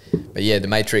 But yeah, The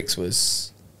Matrix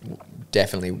was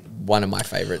definitely one of my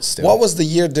favorites still. What was the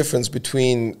year difference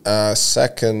between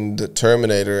second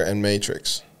Terminator and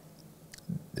Matrix?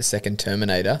 The second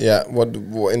Terminator? Yeah, what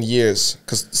in years?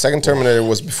 Because second Terminator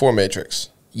was before Matrix.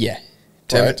 Yeah.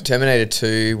 Right. Terminator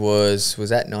 2 was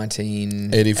that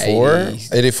 1984?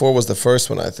 84 was the first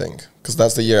one, I think. Because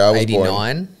that's the year I was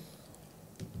 89?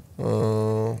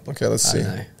 born. Okay, let's see. I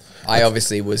don't know. I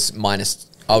obviously was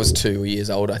I was 2 years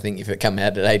old, I think, if it came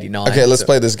out at 89. Okay, let's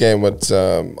play this game, what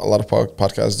a lot of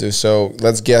podcasts do. So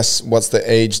let's guess what's the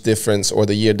age difference or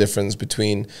the year difference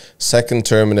between second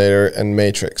Terminator and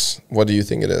Matrix. What do you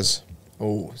think it is?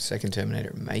 Oh, second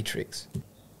Terminator, Matrix.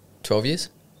 12 years?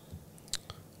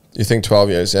 You think 12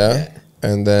 years, yeah?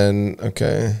 And then,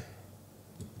 okay.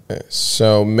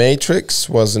 So Matrix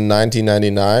was in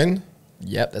 1999.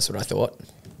 Yep, that's what I thought.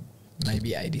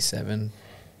 Maybe 87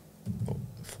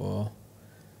 for...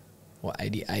 Or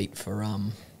 88 for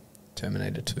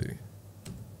Terminator 2.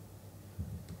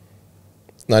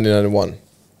 1991.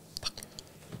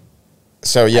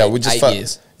 So yeah, we just 8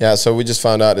 years. Yeah, so we just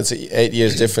found out it's 8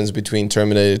 years difference between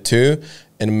Terminator 2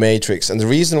 and Matrix. And the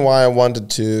reason why I wanted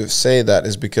to say that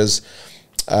is because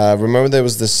remember there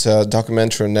was this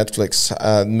documentary on Netflix,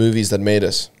 Movies That Made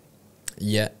Us.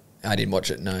 Yeah, I didn't watch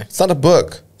it, no. It's not a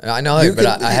book. I know, but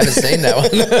I haven't seen that one.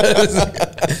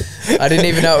 I didn't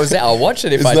even know it was there. I'll watch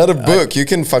it if It's not a book. You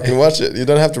can fucking watch it. You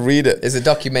don't have to read it. It's a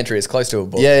documentary. It's close to a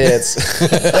book. Yeah, it's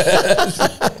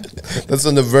That's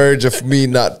on the verge of me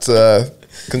not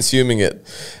consuming it.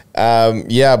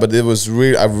 Yeah, but it was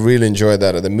really, I really enjoyed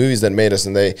that. The movies that made us,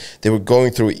 and they were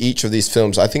going through each of these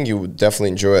films. I think you would definitely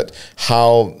enjoy it.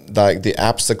 How like the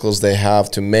obstacles they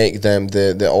have to make them,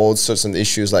 the old sorts of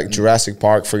issues, like Jurassic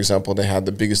Park, for example. They had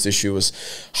the biggest issue was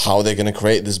how they're gonna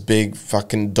create this big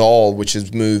fucking doll which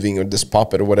is moving, or this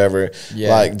puppet or whatever.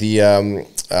 Yeah. Like the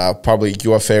probably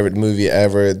your favorite movie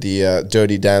ever, the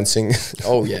Dirty Dancing.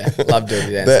 Oh yeah, love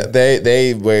Dirty Dancing.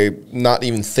 They were not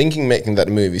even thinking making that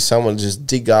movie. Someone just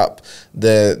dig up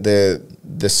the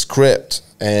script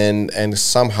and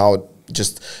somehow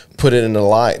just put it in the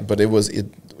light, but it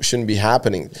shouldn't be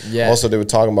happening. Yeah. Also, they were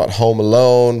talking about Home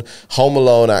Alone. Home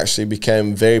Alone actually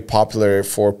became very popular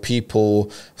for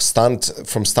people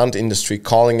from stunt industry,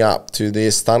 calling up to the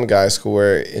stunt guys who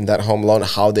were in that Home Alone,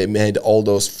 how they made all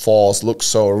those falls look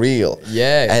so real.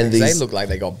 Yeah, and they look like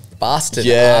they got busted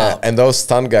yeah, up. and those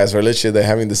stunt guys were literally, they're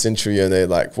having this interview and they're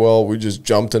like, well, we just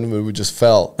jumped in and we just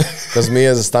fell. Because me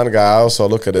as a stunt guy, I also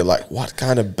look at it like, what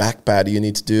kind of back pad do you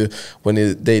need to do when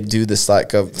they do this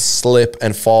like a slip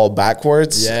and fall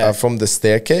backwards from the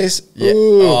staircase? Yeah.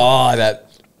 Ooh. Oh, that.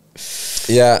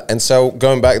 Yeah, and so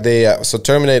going back, so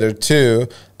Terminator 2,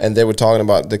 and they were talking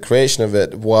about the creation of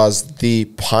it was the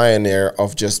pioneer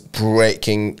of just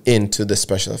breaking into the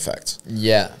special effects.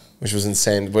 Yeah. Which was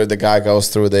insane, where the guy goes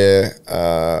through the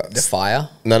fire?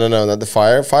 No, not the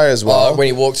fire. Fire as well. Oh, when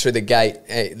he walks through the gate,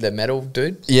 the metal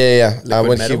dude? Yeah.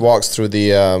 When metal? he walks through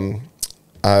the,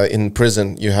 in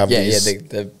prison, you have these...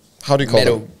 the how do you call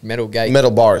them? Metal gate. Metal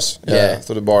bars. Yeah.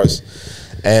 Through the bars.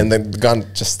 And the gun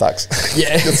just stuck.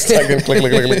 Yeah. It's stuck and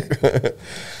click.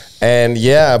 And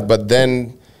yeah, but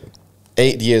then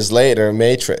 8 years later,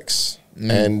 Matrix.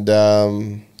 And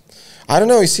I don't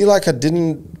know, you see, like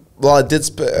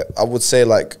I would say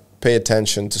like pay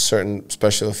attention to certain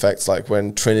special effects, like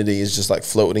when Trinity is just like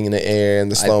floating in the air in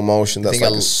the slow motion. That's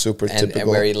like a super typical. And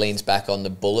where he leans back on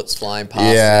the bullets flying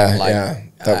past. Yeah, him, like, yeah.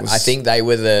 I think they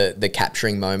were the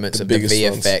capturing moments of the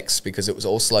VFX ones. Because it was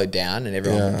all slowed down and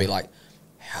everyone would be like,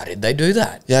 how did they do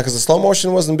that? Yeah, because the slow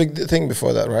motion wasn't a big thing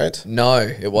before that, right? No,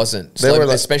 it wasn't.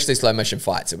 Especially slow motion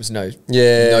fights. It was no such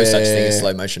thing as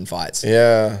slow motion fights.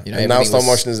 Yeah. You know, and now slow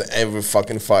motion is every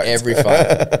fucking fight. Every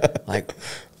fight. Like,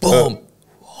 boom.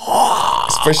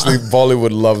 Especially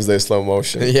Bollywood loves their slow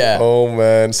motion. Yeah. Oh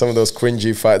man, some of those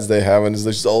cringy fights they have, and it's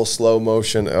just all slow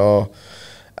motion. Oh.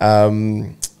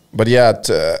 But yeah,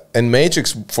 and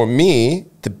Matrix, for me,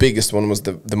 the biggest one was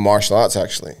the martial arts,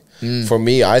 actually. For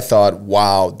me, I thought,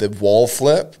 wow, the wall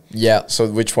flip. Yeah. So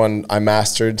which one I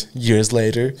mastered years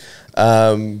later.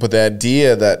 But the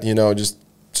idea that, you know, just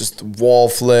wall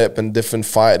flip and different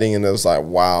fighting, and it was like,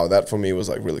 wow, that for me was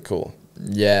like really cool.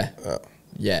 Yeah.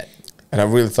 Yeah. And I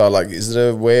really thought, like, is there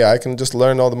a way I can just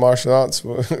learn all the martial arts?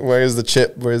 Where is the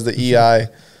chip? Where is the EI?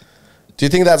 Do you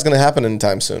think that's going to happen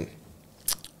anytime soon?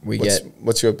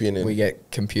 What's your opinion? We get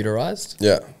computerized.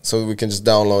 Yeah, so we can just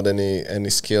download any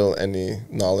skill, any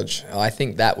knowledge. I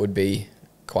think that would be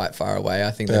quite far away.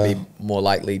 I think they'd be more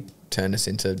likely turn us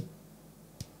into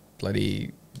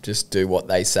bloody just do what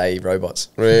they say robots.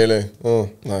 Really? Oh,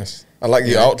 nice. I like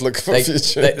the outlook for the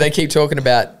future. They keep talking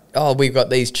about, oh, we've got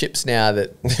these chips now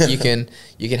that you can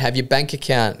have your bank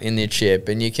account in your chip,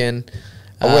 and you can.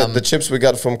 The chips we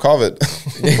got from COVID.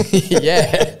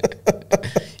 Yeah.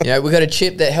 You know, we got a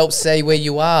chip that helps say where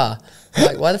you are.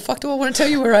 Like, why the fuck do I want to tell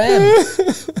you where I am?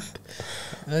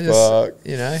 Fuck.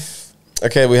 You know.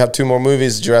 Okay, we have two more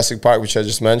movies. Jurassic Park, which I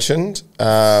just mentioned.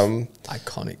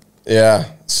 Iconic. Yeah,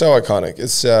 so iconic.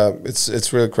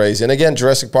 It's really crazy. And again,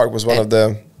 Jurassic Park was one of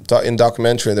the in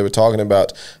documentary they were talking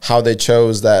about how they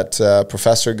chose that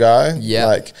professor guy. Yeah,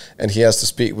 like, and he has to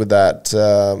speak with that.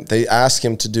 They ask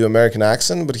him to do American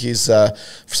accent, but he's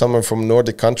someone from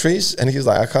Nordic countries, and he's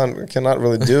like, I cannot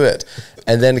really do it.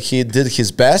 And then he did his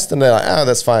best, and they're like,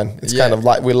 that's fine. It's kind of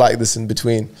like we like this in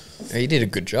between. He did a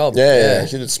good job. Yeah,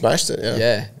 he did smashed it.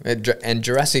 Yeah. And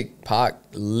Jurassic Park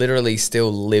literally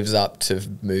still lives up to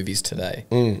movies today,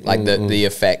 the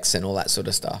effects and all that sort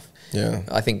of stuff. Yeah,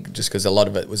 I think just because a lot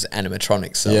of it was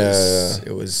animatronics, so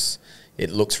it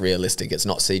looks realistic. It's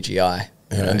not CGI.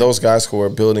 Yeah, and those guys who were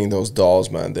building those dolls,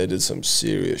 man, they did some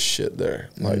serious shit there.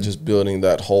 Like just building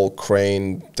that whole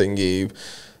crane thingy,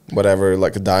 whatever,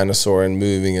 like a dinosaur and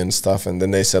moving and stuff. And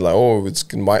then they said like, oh,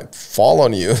 it might fall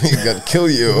on you. It got kill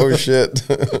you. Oh shit.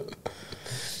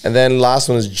 And then last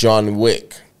one is John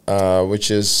Wick,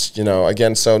 which is, you know,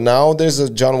 again, so now there's a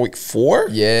John Wick 4.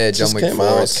 Yeah, John Wick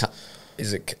 4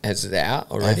 is it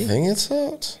out already? I think it's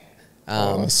out.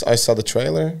 I saw the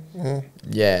trailer.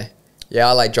 Yeah,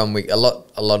 I like John Wick a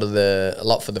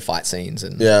lot for the fight scenes,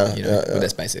 and but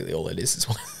that's basically all it is.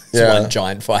 It's Yeah. one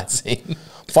giant fight scene.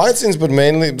 Fight scenes, but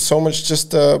mainly so much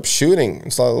just shooting.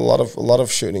 It's like a lot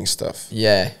of shooting stuff.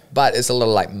 Yeah, but it's a lot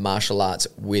of like martial arts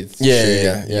with Yeah, shooting,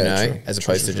 yeah, you yeah, know, true, as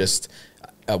true, opposed true, to true. just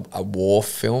a war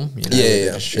film, you know, Yeah, where yeah,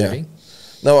 they're just yeah. shooting.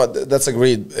 No, that's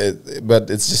agreed. But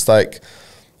it's just like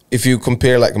if you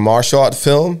compare like a martial art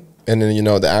film and then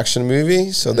the action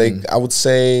movie. So I would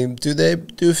say, do they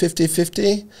do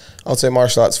 50-50? I would say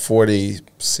martial arts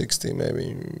 40-60,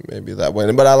 maybe that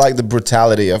way. But I like the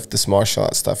brutality of this martial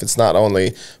arts stuff. It's not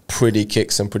only pretty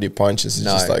kicks and pretty punches. It's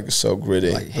just like so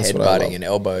gritty. Like That's what I love. headbutting and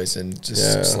elbows and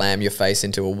just Yeah. slam your face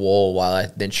into a wall while I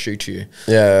then shoot you.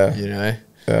 Yeah. You know?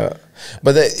 Yeah,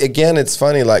 but again, it's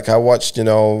funny. Like I watched,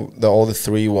 all the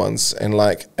 3 ones, and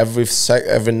like every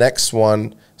next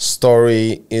one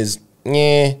story is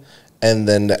and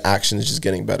then the action is just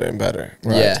getting better and better.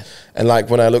 Right? Yeah. And like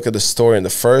when I look at the story in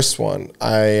the first one,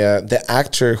 the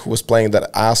actor who was playing that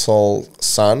asshole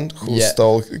son who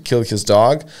killed his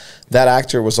dog, that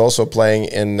actor was also playing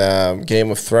in Game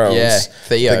of Thrones. Yeah,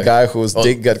 Theo. The guy whose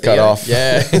dick got cut off.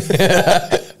 Yeah.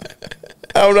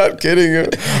 I'm not kidding you.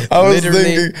 I was Literally.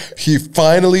 thinking he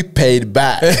finally paid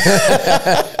back.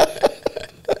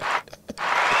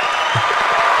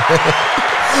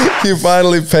 He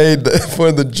finally paid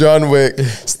for the John Wick,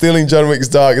 stealing John Wick's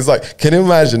dog. It's like, can you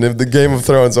imagine if the Game of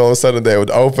Thrones all of a sudden they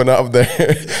would open up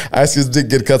there, ask his dick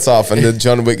get cuts off, and then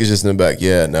John Wick is just in the back.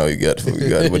 Yeah, now you got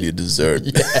what you deserve.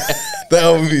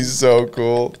 That would be so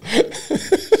cool.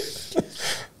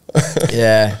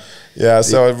 Yeah. Yeah,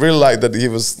 so I really like that he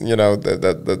was,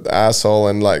 that asshole,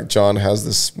 and like John has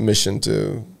this mission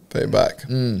to pay back.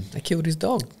 They killed his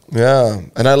dog. Yeah,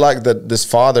 and I like that this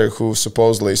father who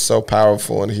supposedly is so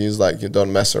powerful, and he's like, you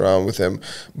don't mess around with him.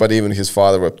 But even his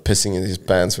father were pissing in his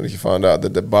pants when he found out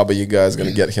that the Baba Yaga is going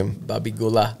to get him. Babi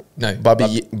Gula. No. Baba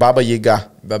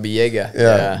Yaga. Babi Yaga.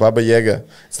 Yeah, Baba Yaga.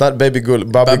 It's not Baby Gula.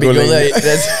 Babi Babi Guling. Gula.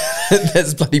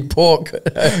 That's bloody pork.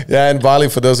 Yeah, in Bali,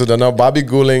 for those who don't know, Babi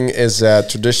Guling is a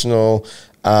traditional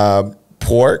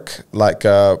pork, like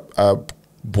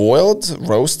boiled,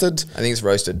 roasted. I think it's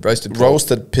roasted. Roasted pork.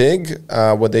 Roasted pig,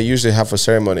 what they usually have for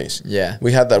ceremonies. Yeah.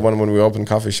 We had that one when we opened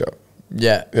coffee shop.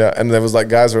 Yeah. Yeah, and there was like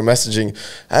guys were messaging,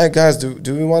 hey guys,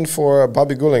 do we want for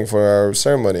Bobby Guling for our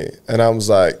ceremony? And I was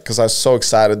like, because I was so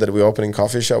excited that we were opening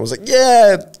coffee shop, I was like,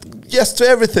 yeah, yes to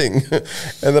everything.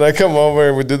 And then I come over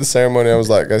and we do the ceremony. I was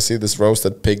like, I see this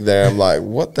roasted pig there. I'm like,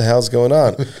 what the hell's going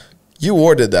on? You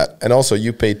ordered that, and also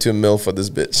you paid $2 million for this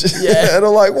bitch. Yeah. And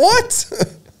I'm like, what?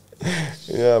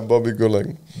 Yeah, Bobby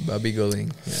Guling. Babi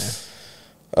Guling. Yeah.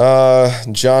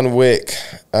 John Wick,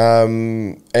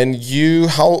 and you,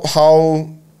 how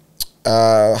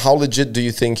legit do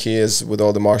you think he is with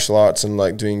all the martial arts and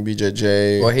like doing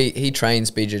BJJ? Well, he trains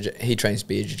BJJ. He trains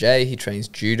BJJ. He trains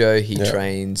judo. He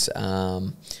trains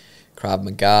Krav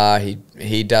Maga.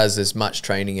 He does as much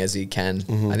training as he can.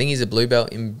 I think he's a blue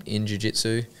belt in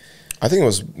jiu-jitsu. I think it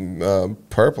was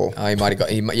purple. Oh, he might have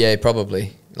got. Yeah,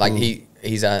 probably. Like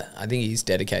he's I think he's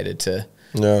dedicated to.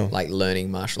 Yeah. Like learning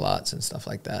martial arts and stuff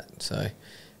like that. So,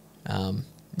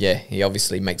 yeah, he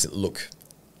obviously makes it look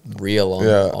real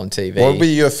on TV. What would be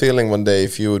your feeling one day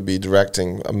if you would be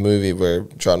directing a movie where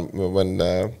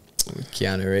Keanu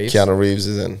Reeves. Keanu Reeves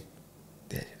is in?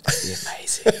 That'd be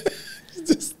amazing.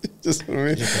 just for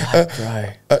me. Like,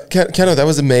 bro. Keanu, that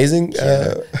was amazing.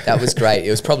 That was great.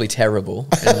 It was probably terrible.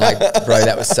 And like, bro,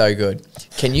 that was so good.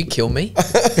 Can you kill me?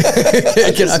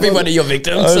 Can I be one of your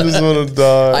victims? I just want to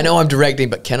die. I know I'm directing,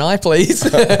 but can I please?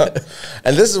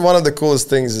 And this is one of the coolest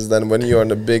things is that when you're on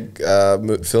the big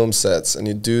film sets and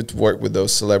you do work with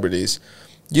those celebrities,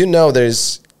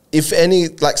 there's, if any,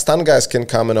 like stunt guys can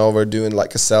come in over doing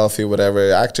like a selfie,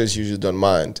 whatever, actors usually don't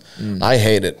mind. I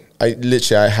hate it. I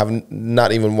have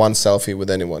not even one selfie with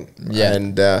anyone. Yeah.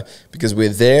 And because we're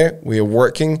there, we are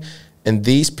working, and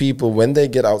these people, when they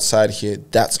get outside here,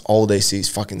 that's all they see is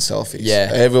fucking selfies.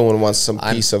 Yeah. Everyone wants some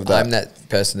piece of that. I'm that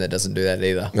person that doesn't do that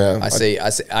either. Yeah.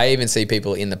 I even see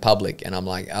people in the public, and I'm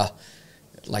like,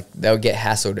 like they'll get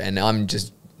hassled, and I'm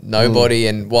just nobody,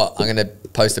 and what I'm gonna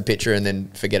post a picture and then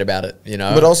forget about it,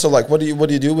 But also, like, what do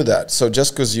you do with that? So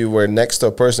just because you were next to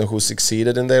a person who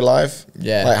succeeded in their life,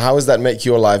 like, how does that make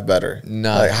your life better?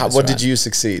 No, like, what did you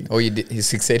succeed? Or you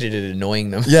succeeded at annoying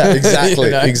them. Yeah,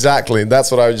 exactly, exactly.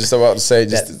 That's what I was just about to say.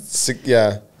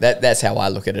 That's how I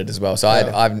look at it as well. So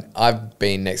I've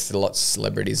been next to lots of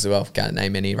celebrities as well. Can't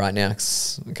name any right now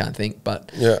because I can't think.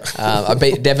 But I've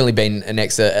definitely been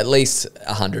next to at least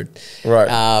 100.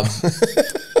 Right.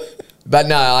 But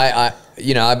no, I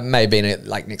may have been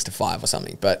like next to 5 or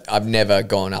something. But I've never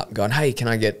gone up and gone, hey, can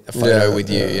I get a photo with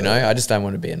you? I just don't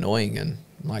want to be annoying and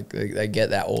Like they get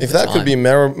that all If the that time. could be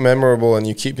memorable and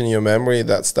you keep in your memory,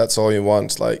 that's all you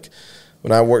want. Like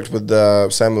when I worked with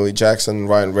Samuel L. Jackson,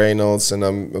 Ryan Reynolds, and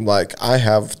I'm like, I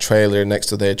have trailer next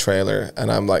to their trailer,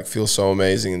 and I'm like, feel so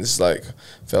amazing, and it's like,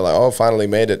 feel like, oh, finally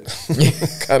made it,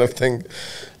 kind of thing.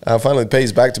 Finally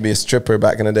pays back to be a stripper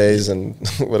back in the days and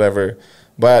whatever.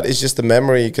 But it's just the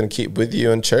memory you can keep with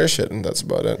you and cherish it, and that's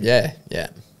about it. Yeah, yeah.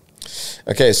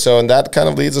 Okay, so and that kind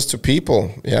of leads us to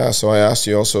people. Yeah, so I asked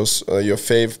you also your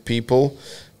fave people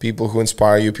who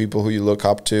inspire you, people who you look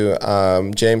up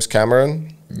to. James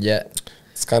Cameron. Yeah.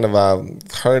 It's kind of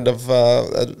heard of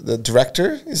the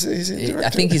director. Is he a director? I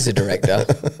think he's a director.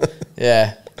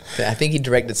 Yeah. I think he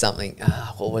directed something.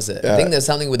 What was it? Yeah. I think there's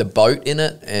something with a boat in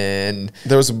it, and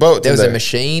There was a boat. there was a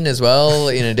machine as well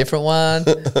in a different one.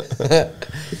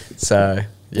 So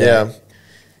yeah.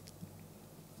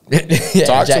 Yeah,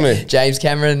 Talk to me. James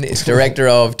Cameron is director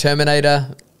of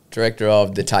Terminator, director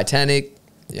of the Titanic,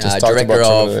 Just talked director about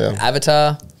of Terminator, yeah.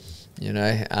 Avatar. You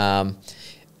know,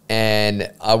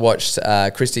 and I watched.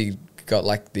 Christy got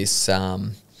like this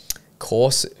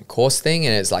course thing,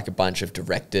 and it's like a bunch of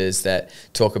directors that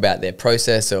talk about their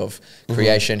process of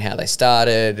creation, how they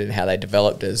started, and how they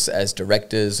developed as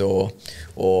directors or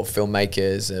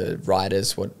filmmakers,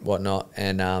 writers, whatnot.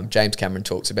 And James Cameron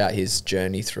talks about his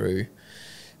journey through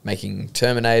making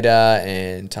Terminator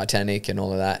and Titanic and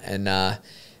all of that. And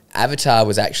Avatar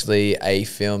was actually a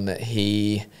film that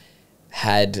he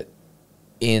had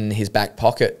in his back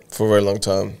pocket for a very long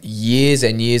time. Years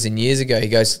and years and years ago. He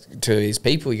goes to his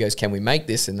people, he goes, can we make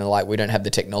this? And they're like, we don't have the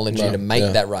technology to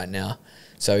make that right now.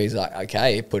 So he's like,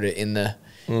 okay, put it in the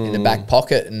back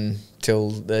pocket until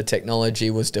the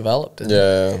technology was developed, and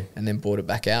then brought it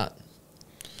back out.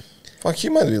 Fuck, he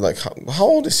might be like, how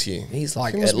old is he? He's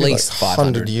like He must at be least like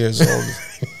 500 years old.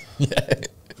 Yeah.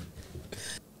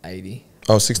 80.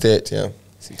 Oh, 68, yeah.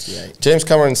 68. James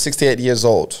Cameron, 68 years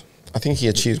old. I think he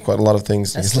achieved quite a lot of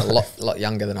things. That's a lot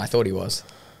younger than I thought he was.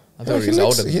 I thought he was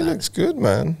older than He that. looks good,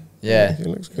 man. Yeah. He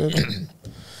looks good.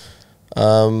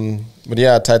 But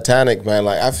yeah, Titanic, man.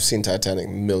 Like I've seen Titanic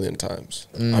a million times.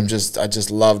 I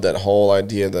just love that whole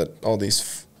idea that all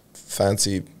these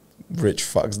fancy rich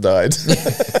fucks died.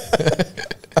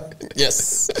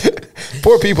 Yes.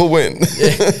 Poor people win.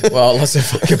 Yeah. Well, lots of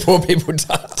fucking poor people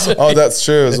died. Oh, that's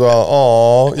true as well.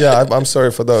 Oh, yeah. I'm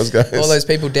sorry for those guys. All those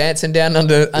people dancing down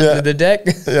under the deck.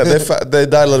 Yeah, they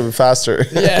died a little bit faster.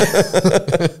 Yeah.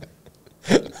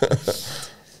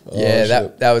 Yeah,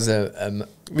 shit. that was a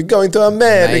We're going to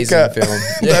America. amazing film.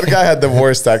 That guy had the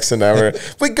worst accent ever.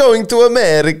 We're going to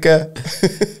America.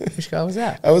 Which guy was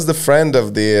that? I was the friend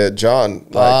of the John.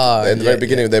 Like, at the very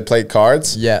beginning, they played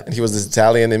cards. Yeah. And he was this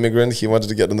Italian immigrant. He wanted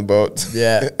to get on the boat.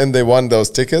 Yeah. And they won those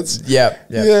tickets. Yeah.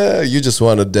 Yeah, you just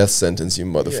won a death sentence, you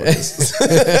motherfuckers.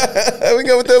 We're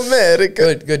going to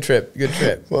America. Good trip.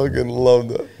 Fucking love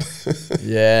that.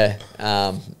 Yeah.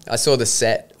 I saw the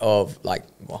set of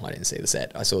I didn't see the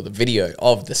set. I saw the video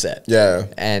of the set. Yeah.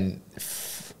 And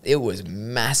it was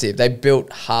massive. They built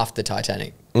half the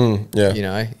Titanic. Yeah. You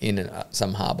know, in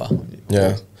some harbour.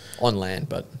 Yeah. On land,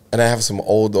 but. And I have some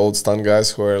old stunt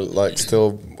guys who are like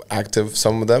still active,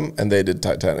 some of them, and they did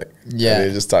Titanic. Yeah. And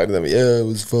they just talked to them. Yeah, I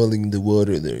was falling in the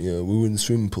water there. Yeah, we were in the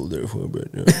swimming pool there for a bit.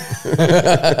 Yeah.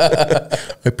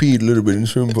 I peed a little bit in the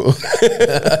swimming pool.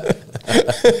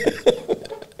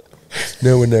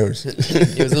 No one knows.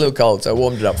 It was a little cold, so I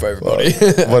warmed it up for everybody.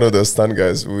 One of those stunt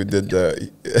guys, we did.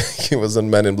 He was on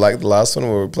Men in Black, the last one,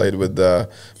 where we played with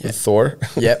Thor.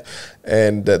 Yep.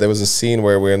 And there was a scene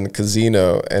where we're in the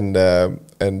casino,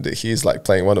 and he's like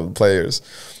playing one of the players,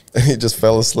 and he just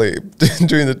fell asleep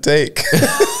during the take.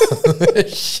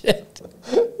 Shit.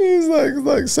 He's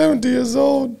like 70 years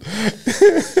old.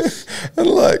 And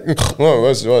like, oh,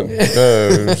 what's one?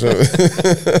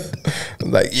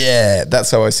 I'm like, yeah,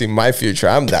 that's how I see my future.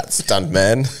 I'm that stunt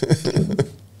man.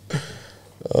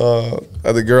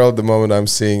 The girl at the moment I'm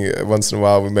seeing once in a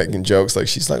while, we're making jokes. Like,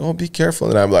 she's like, oh, be careful.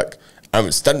 And I'm like, I'm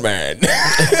a stunt man. I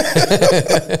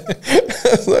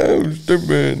was like, I'm a stunt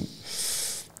man.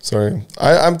 Sorry.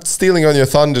 I'm stealing on your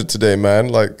thunder today, man.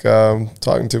 Like,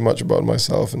 talking too much about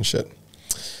myself and shit.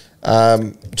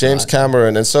 James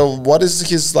Cameron. And so what is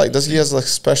his, like, does he has like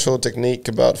special technique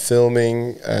about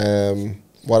filming?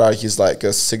 What are his like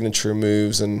signature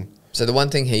moves? And So the one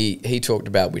thing he talked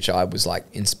about, which I was like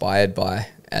inspired by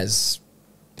as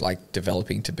like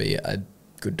developing to be a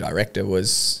good director,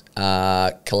 was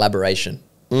collaboration.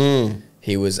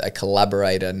 He was a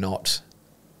collaborator, not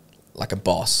like a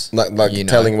boss. like you know?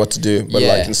 telling what to do, but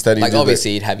like instead he like did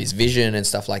obviously he'd have his vision and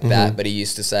stuff like that, but he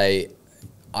used to say,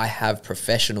 I have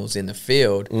professionals in the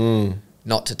field,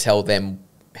 not to tell them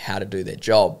how to do their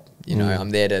job, You know, I'm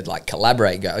there to like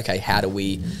collaborate and go, okay, how do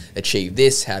we achieve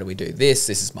this? How do we do this?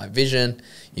 This is my vision,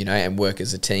 you know, and work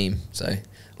as a team. So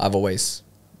I've always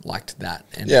liked that.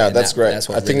 And, and that's great. That's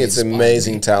what I think really it's inspired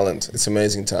amazing me. talent. It's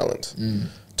amazing talent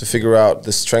to figure out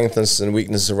the strengths and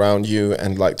weaknesses around you,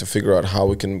 and like to figure out how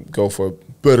we can go for a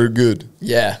better good.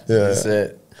 Yeah, that's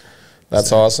it.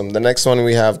 That's awesome. The next one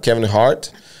we have Kevin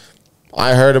Hart.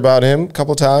 I heard about him a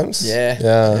couple times.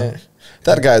 Yeah.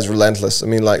 That guy is relentless. I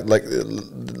mean, like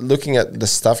looking at the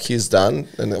stuff he's done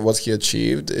and what he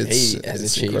achieved, He has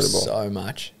it's achieved incredible. so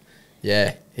much.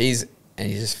 Yeah, he's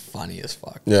just funny as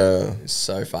fuck. Yeah. He's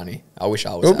so funny. I wish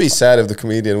I was. It would that be fu- sad if the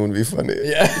comedian wouldn't be funny.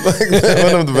 Yeah. Like,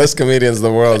 one of the best comedians in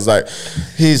the world is like,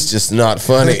 he's just not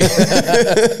funny.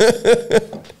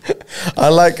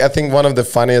 I think one of the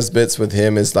funniest bits with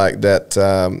him is like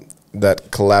that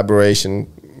collaboration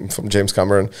from James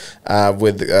Cameron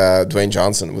with Dwayne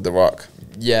Johnson with The Rock.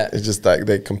 Yeah. It's just like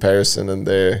the comparison and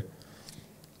their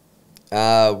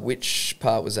Which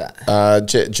part was that?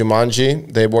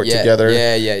 Jumanji. They worked together.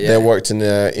 Yeah. They worked in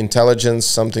intelligence,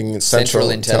 something Central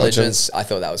Intelligence. I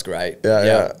thought that was great.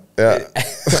 Yeah.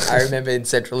 I remember in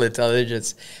Central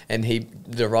Intelligence, and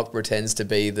The Rock pretends to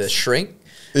be the shrink.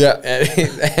 Yeah.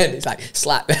 And he's like,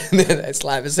 slap. And then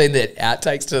slap. I've seen the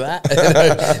outtakes to that.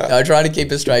 And I try to keep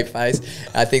a straight face.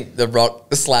 I think The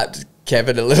Rock slapped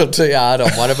Kevin a little too hard on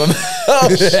one of them.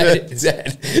 Oh, shit.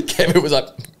 And Kevin was like,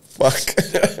 Fuck.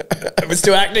 I was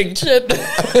still acting shit.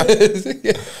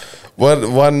 One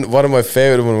of my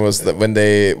favorite one was that when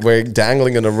they were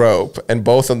dangling on a rope and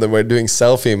both of them were doing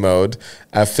selfie mode,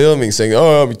 filming, saying,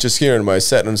 "Oh, I'm just here on my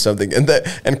set or something,"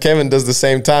 and Kevin does the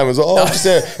same time. As "Oh, I'm just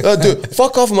here, dude,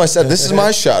 fuck off my set. This is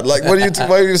my shot. Like, why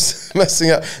are you messing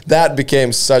up?" That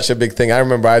became such a big thing. I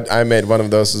remember I made one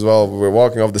of those as well. We were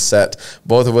walking off the set,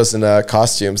 both of us in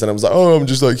costumes, and I was like, "Oh, I'm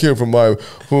just like here for my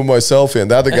selfie,"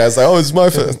 and the other guy's like, "Oh, it's my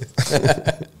film."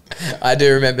 I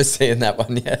do remember seeing that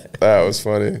one. Yeah, that was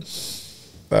funny.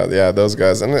 Those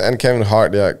guys and Kevin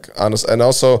Hart, honest. And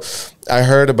also, I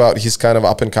heard about his kind of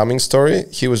up and coming story.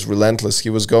 He was relentless. He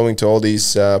was going to all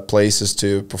these places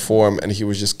to perform, and he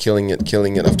was just killing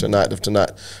it after night after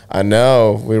night. I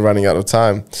know we're running out of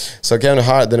time. So Kevin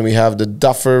Hart. Then we have the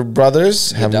Duffer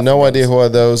Brothers. Have no idea who are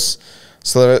those.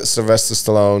 Sylvester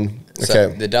Stallone. So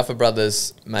Okay. the Duffer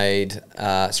Brothers made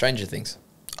Stranger Things.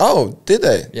 Oh, did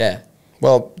they? Yeah.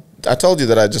 Well, I told you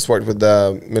that I just worked with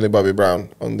Millie Bobby Brown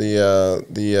on the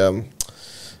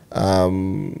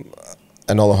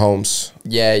Enola Holmes.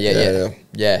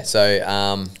 Yeah. So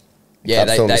That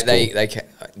film is cool.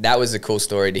 that was a cool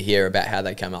story to hear about how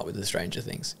they came up with the Stranger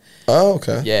Things. Oh,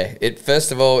 okay. Yeah.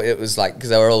 First of all, it was like, because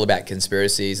they were all about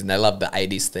conspiracies and they loved the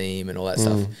 80s theme and all that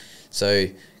stuff. So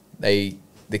the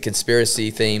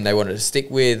conspiracy theme they wanted to stick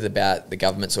with, about the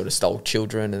government sort of stole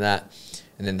children and that.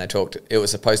 And then it was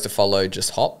supposed to follow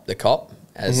just Hop, the cop,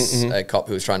 as a cop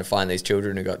who was trying to find these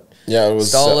children who got it was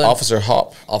stolen. Officer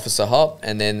Hop. Officer Hop.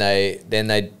 And then they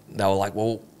were like,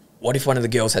 well, what if one of the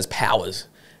girls has powers?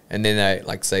 And then they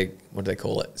like say, what do they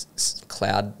call it?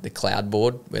 The cloud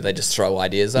board, where they just throw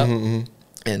ideas up.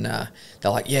 And they're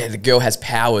like, yeah, the girl has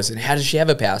powers. And how does she have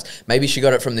her powers? Maybe she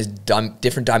got it from this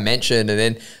different dimension.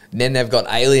 And then they've got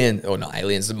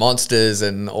the monsters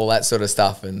and all that sort of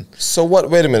stuff. And so what?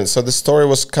 Wait a minute. So the story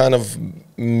was kind of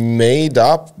made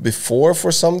up before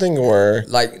for something, or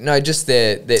like no, just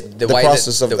the way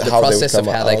process that, of the how process they of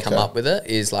come how up. they come up with it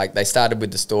is like they started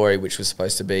with the story, which was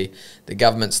supposed to be the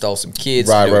government stole some kids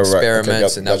to do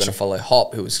experiments, and they were going to follow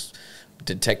Hop, who was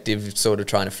detective, sort of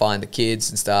trying to find the kids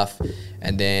and stuff.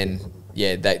 And then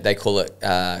they call it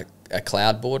a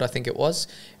cloud board, I think it was,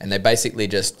 and they basically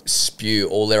just spew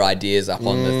all their ideas up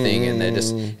on the thing, and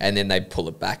and then they pull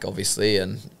it back, obviously,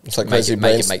 and it's like make it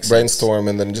make brainstorm,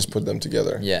 and then just put them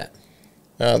together. Yeah,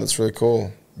 that's really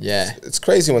cool. Yeah, it's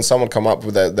crazy when someone come up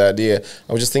with the idea.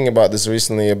 I was just thinking about this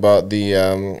recently about the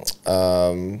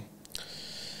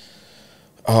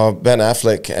Ben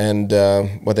Affleck and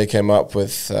what they came up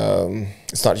with.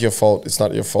 It's not your fault. It's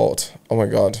not your fault. Oh my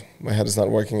God, my head is not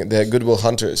working. They're Goodwill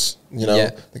Hunters. You know,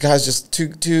 the guy's just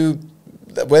too.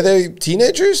 Were they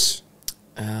teenagers?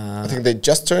 I think they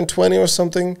just turned 20 or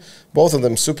something. Both of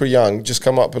them super young. Just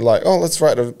come up with like, oh, let's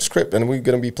write a script and we're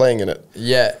gonna be playing in it.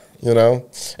 Yeah. You know,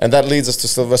 and that leads us to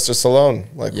Sylvester Stallone,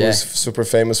 who's super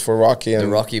famous for Rocky and the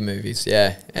Rocky movies,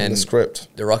 and the script.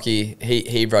 The Rocky,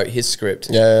 he wrote his script,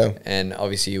 and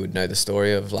obviously you would know the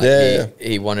story of like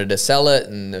he wanted to sell it,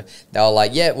 and they were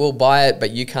like, yeah, we'll buy it, but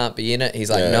you can't be in it.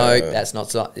 He's like, no, that's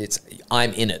not. It's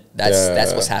I'm in it.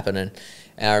 That's what's happening.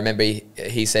 And I remember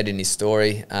he said in his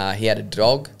story, he had a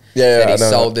dog Yeah, Then I he know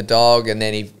sold that. the dog, and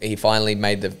then he finally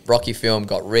made the Rocky film,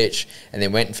 got rich, and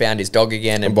then went and found his dog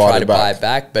again and bought tried it to buy back. it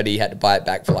back, but he had to buy it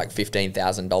back for like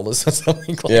 $15,000 or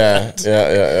something like Yeah, that.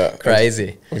 yeah.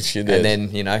 Crazy. Which he did. And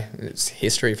then, you know, it's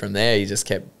history from there. He just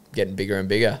kept getting bigger and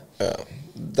bigger.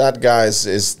 That guy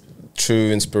is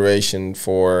true inspiration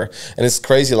for, and it's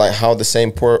crazy like how the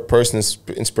same person is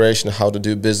inspiration how to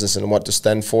do business and what to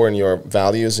stand for in your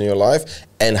values in your life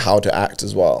and how to act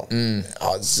as well.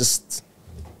 Oh,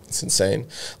 it's insane.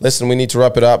 Listen, we need to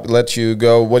wrap it up, let you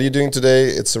go. What are you doing today?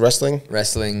 It's wrestling,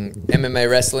 MMA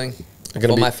wrestling. I'm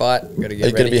gonna For be- my fight, gotta are get you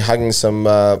going to ready. be hugging some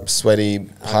sweaty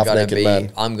half naked man?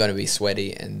 I'm gonna be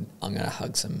sweaty, and I'm gonna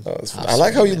hug some. I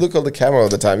like how you look on the camera all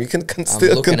the time. You can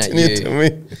still looking at continue you. to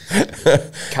me.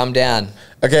 Come down.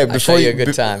 Okay, I'll show before you a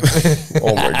good time.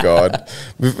 Oh my god!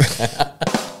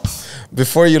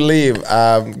 Before you leave,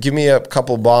 give me a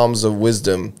couple bombs of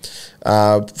wisdom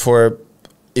for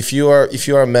if you are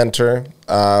a mentor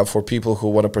for people who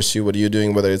want to pursue what you're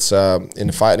doing, whether it's in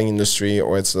the fighting industry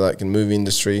or it's like in movie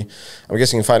industry. I'm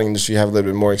guessing in fighting industry you have a little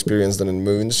bit more experience than in the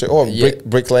movie industry or Yeah.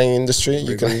 bricklaying industry.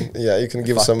 You can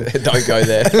give some. Don't go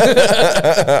there.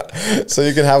 So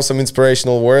you can have some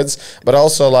inspirational words, but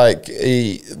also like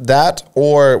that,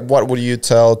 or what would you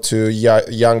tell to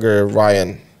younger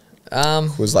Ryan,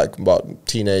 who's like about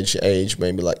teenage age,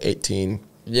 maybe like 18?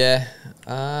 Yeah,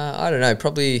 I don't know.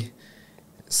 Probably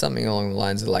something along the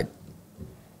lines of like,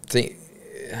 I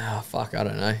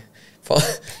don't know.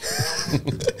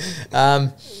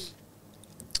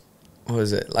 What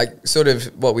was it? Like sort of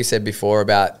what we said before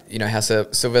about, you know, how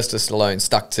Sylvester Stallone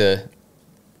stuck to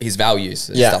his values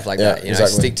and stuff like that. You know,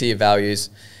 exactly. stick to your values.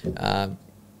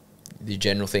 The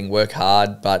general thing, work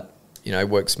hard, but, you know,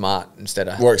 work smart instead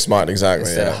of Work smart, exactly.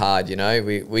 instead of hard. You know,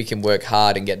 we can work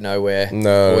hard and get nowhere.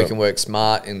 No. Or we can work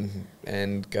smart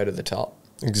and go to the top.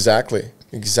 Exactly.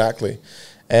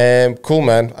 Cool,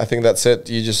 man. I think that's it.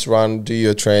 You just do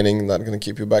your training. Not going to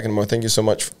keep you back anymore. Thank you so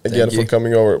much again Thank you. for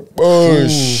coming over.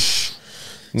 Bush.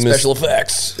 Special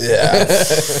effects. Yeah.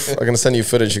 I'm going to send you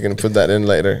footage. You can put that in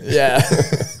later. Yeah.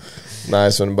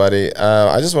 Nice one, buddy.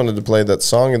 I just wanted to play that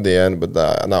song at the end, but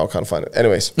now I can't find it.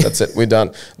 Anyways, that's it. We're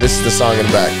done. This is the song in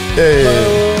the back. Hey.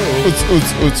 Oots,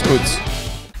 oots, oots, oots.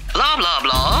 Blah, blah,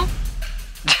 blah.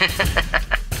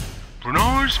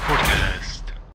 Renars Podcast.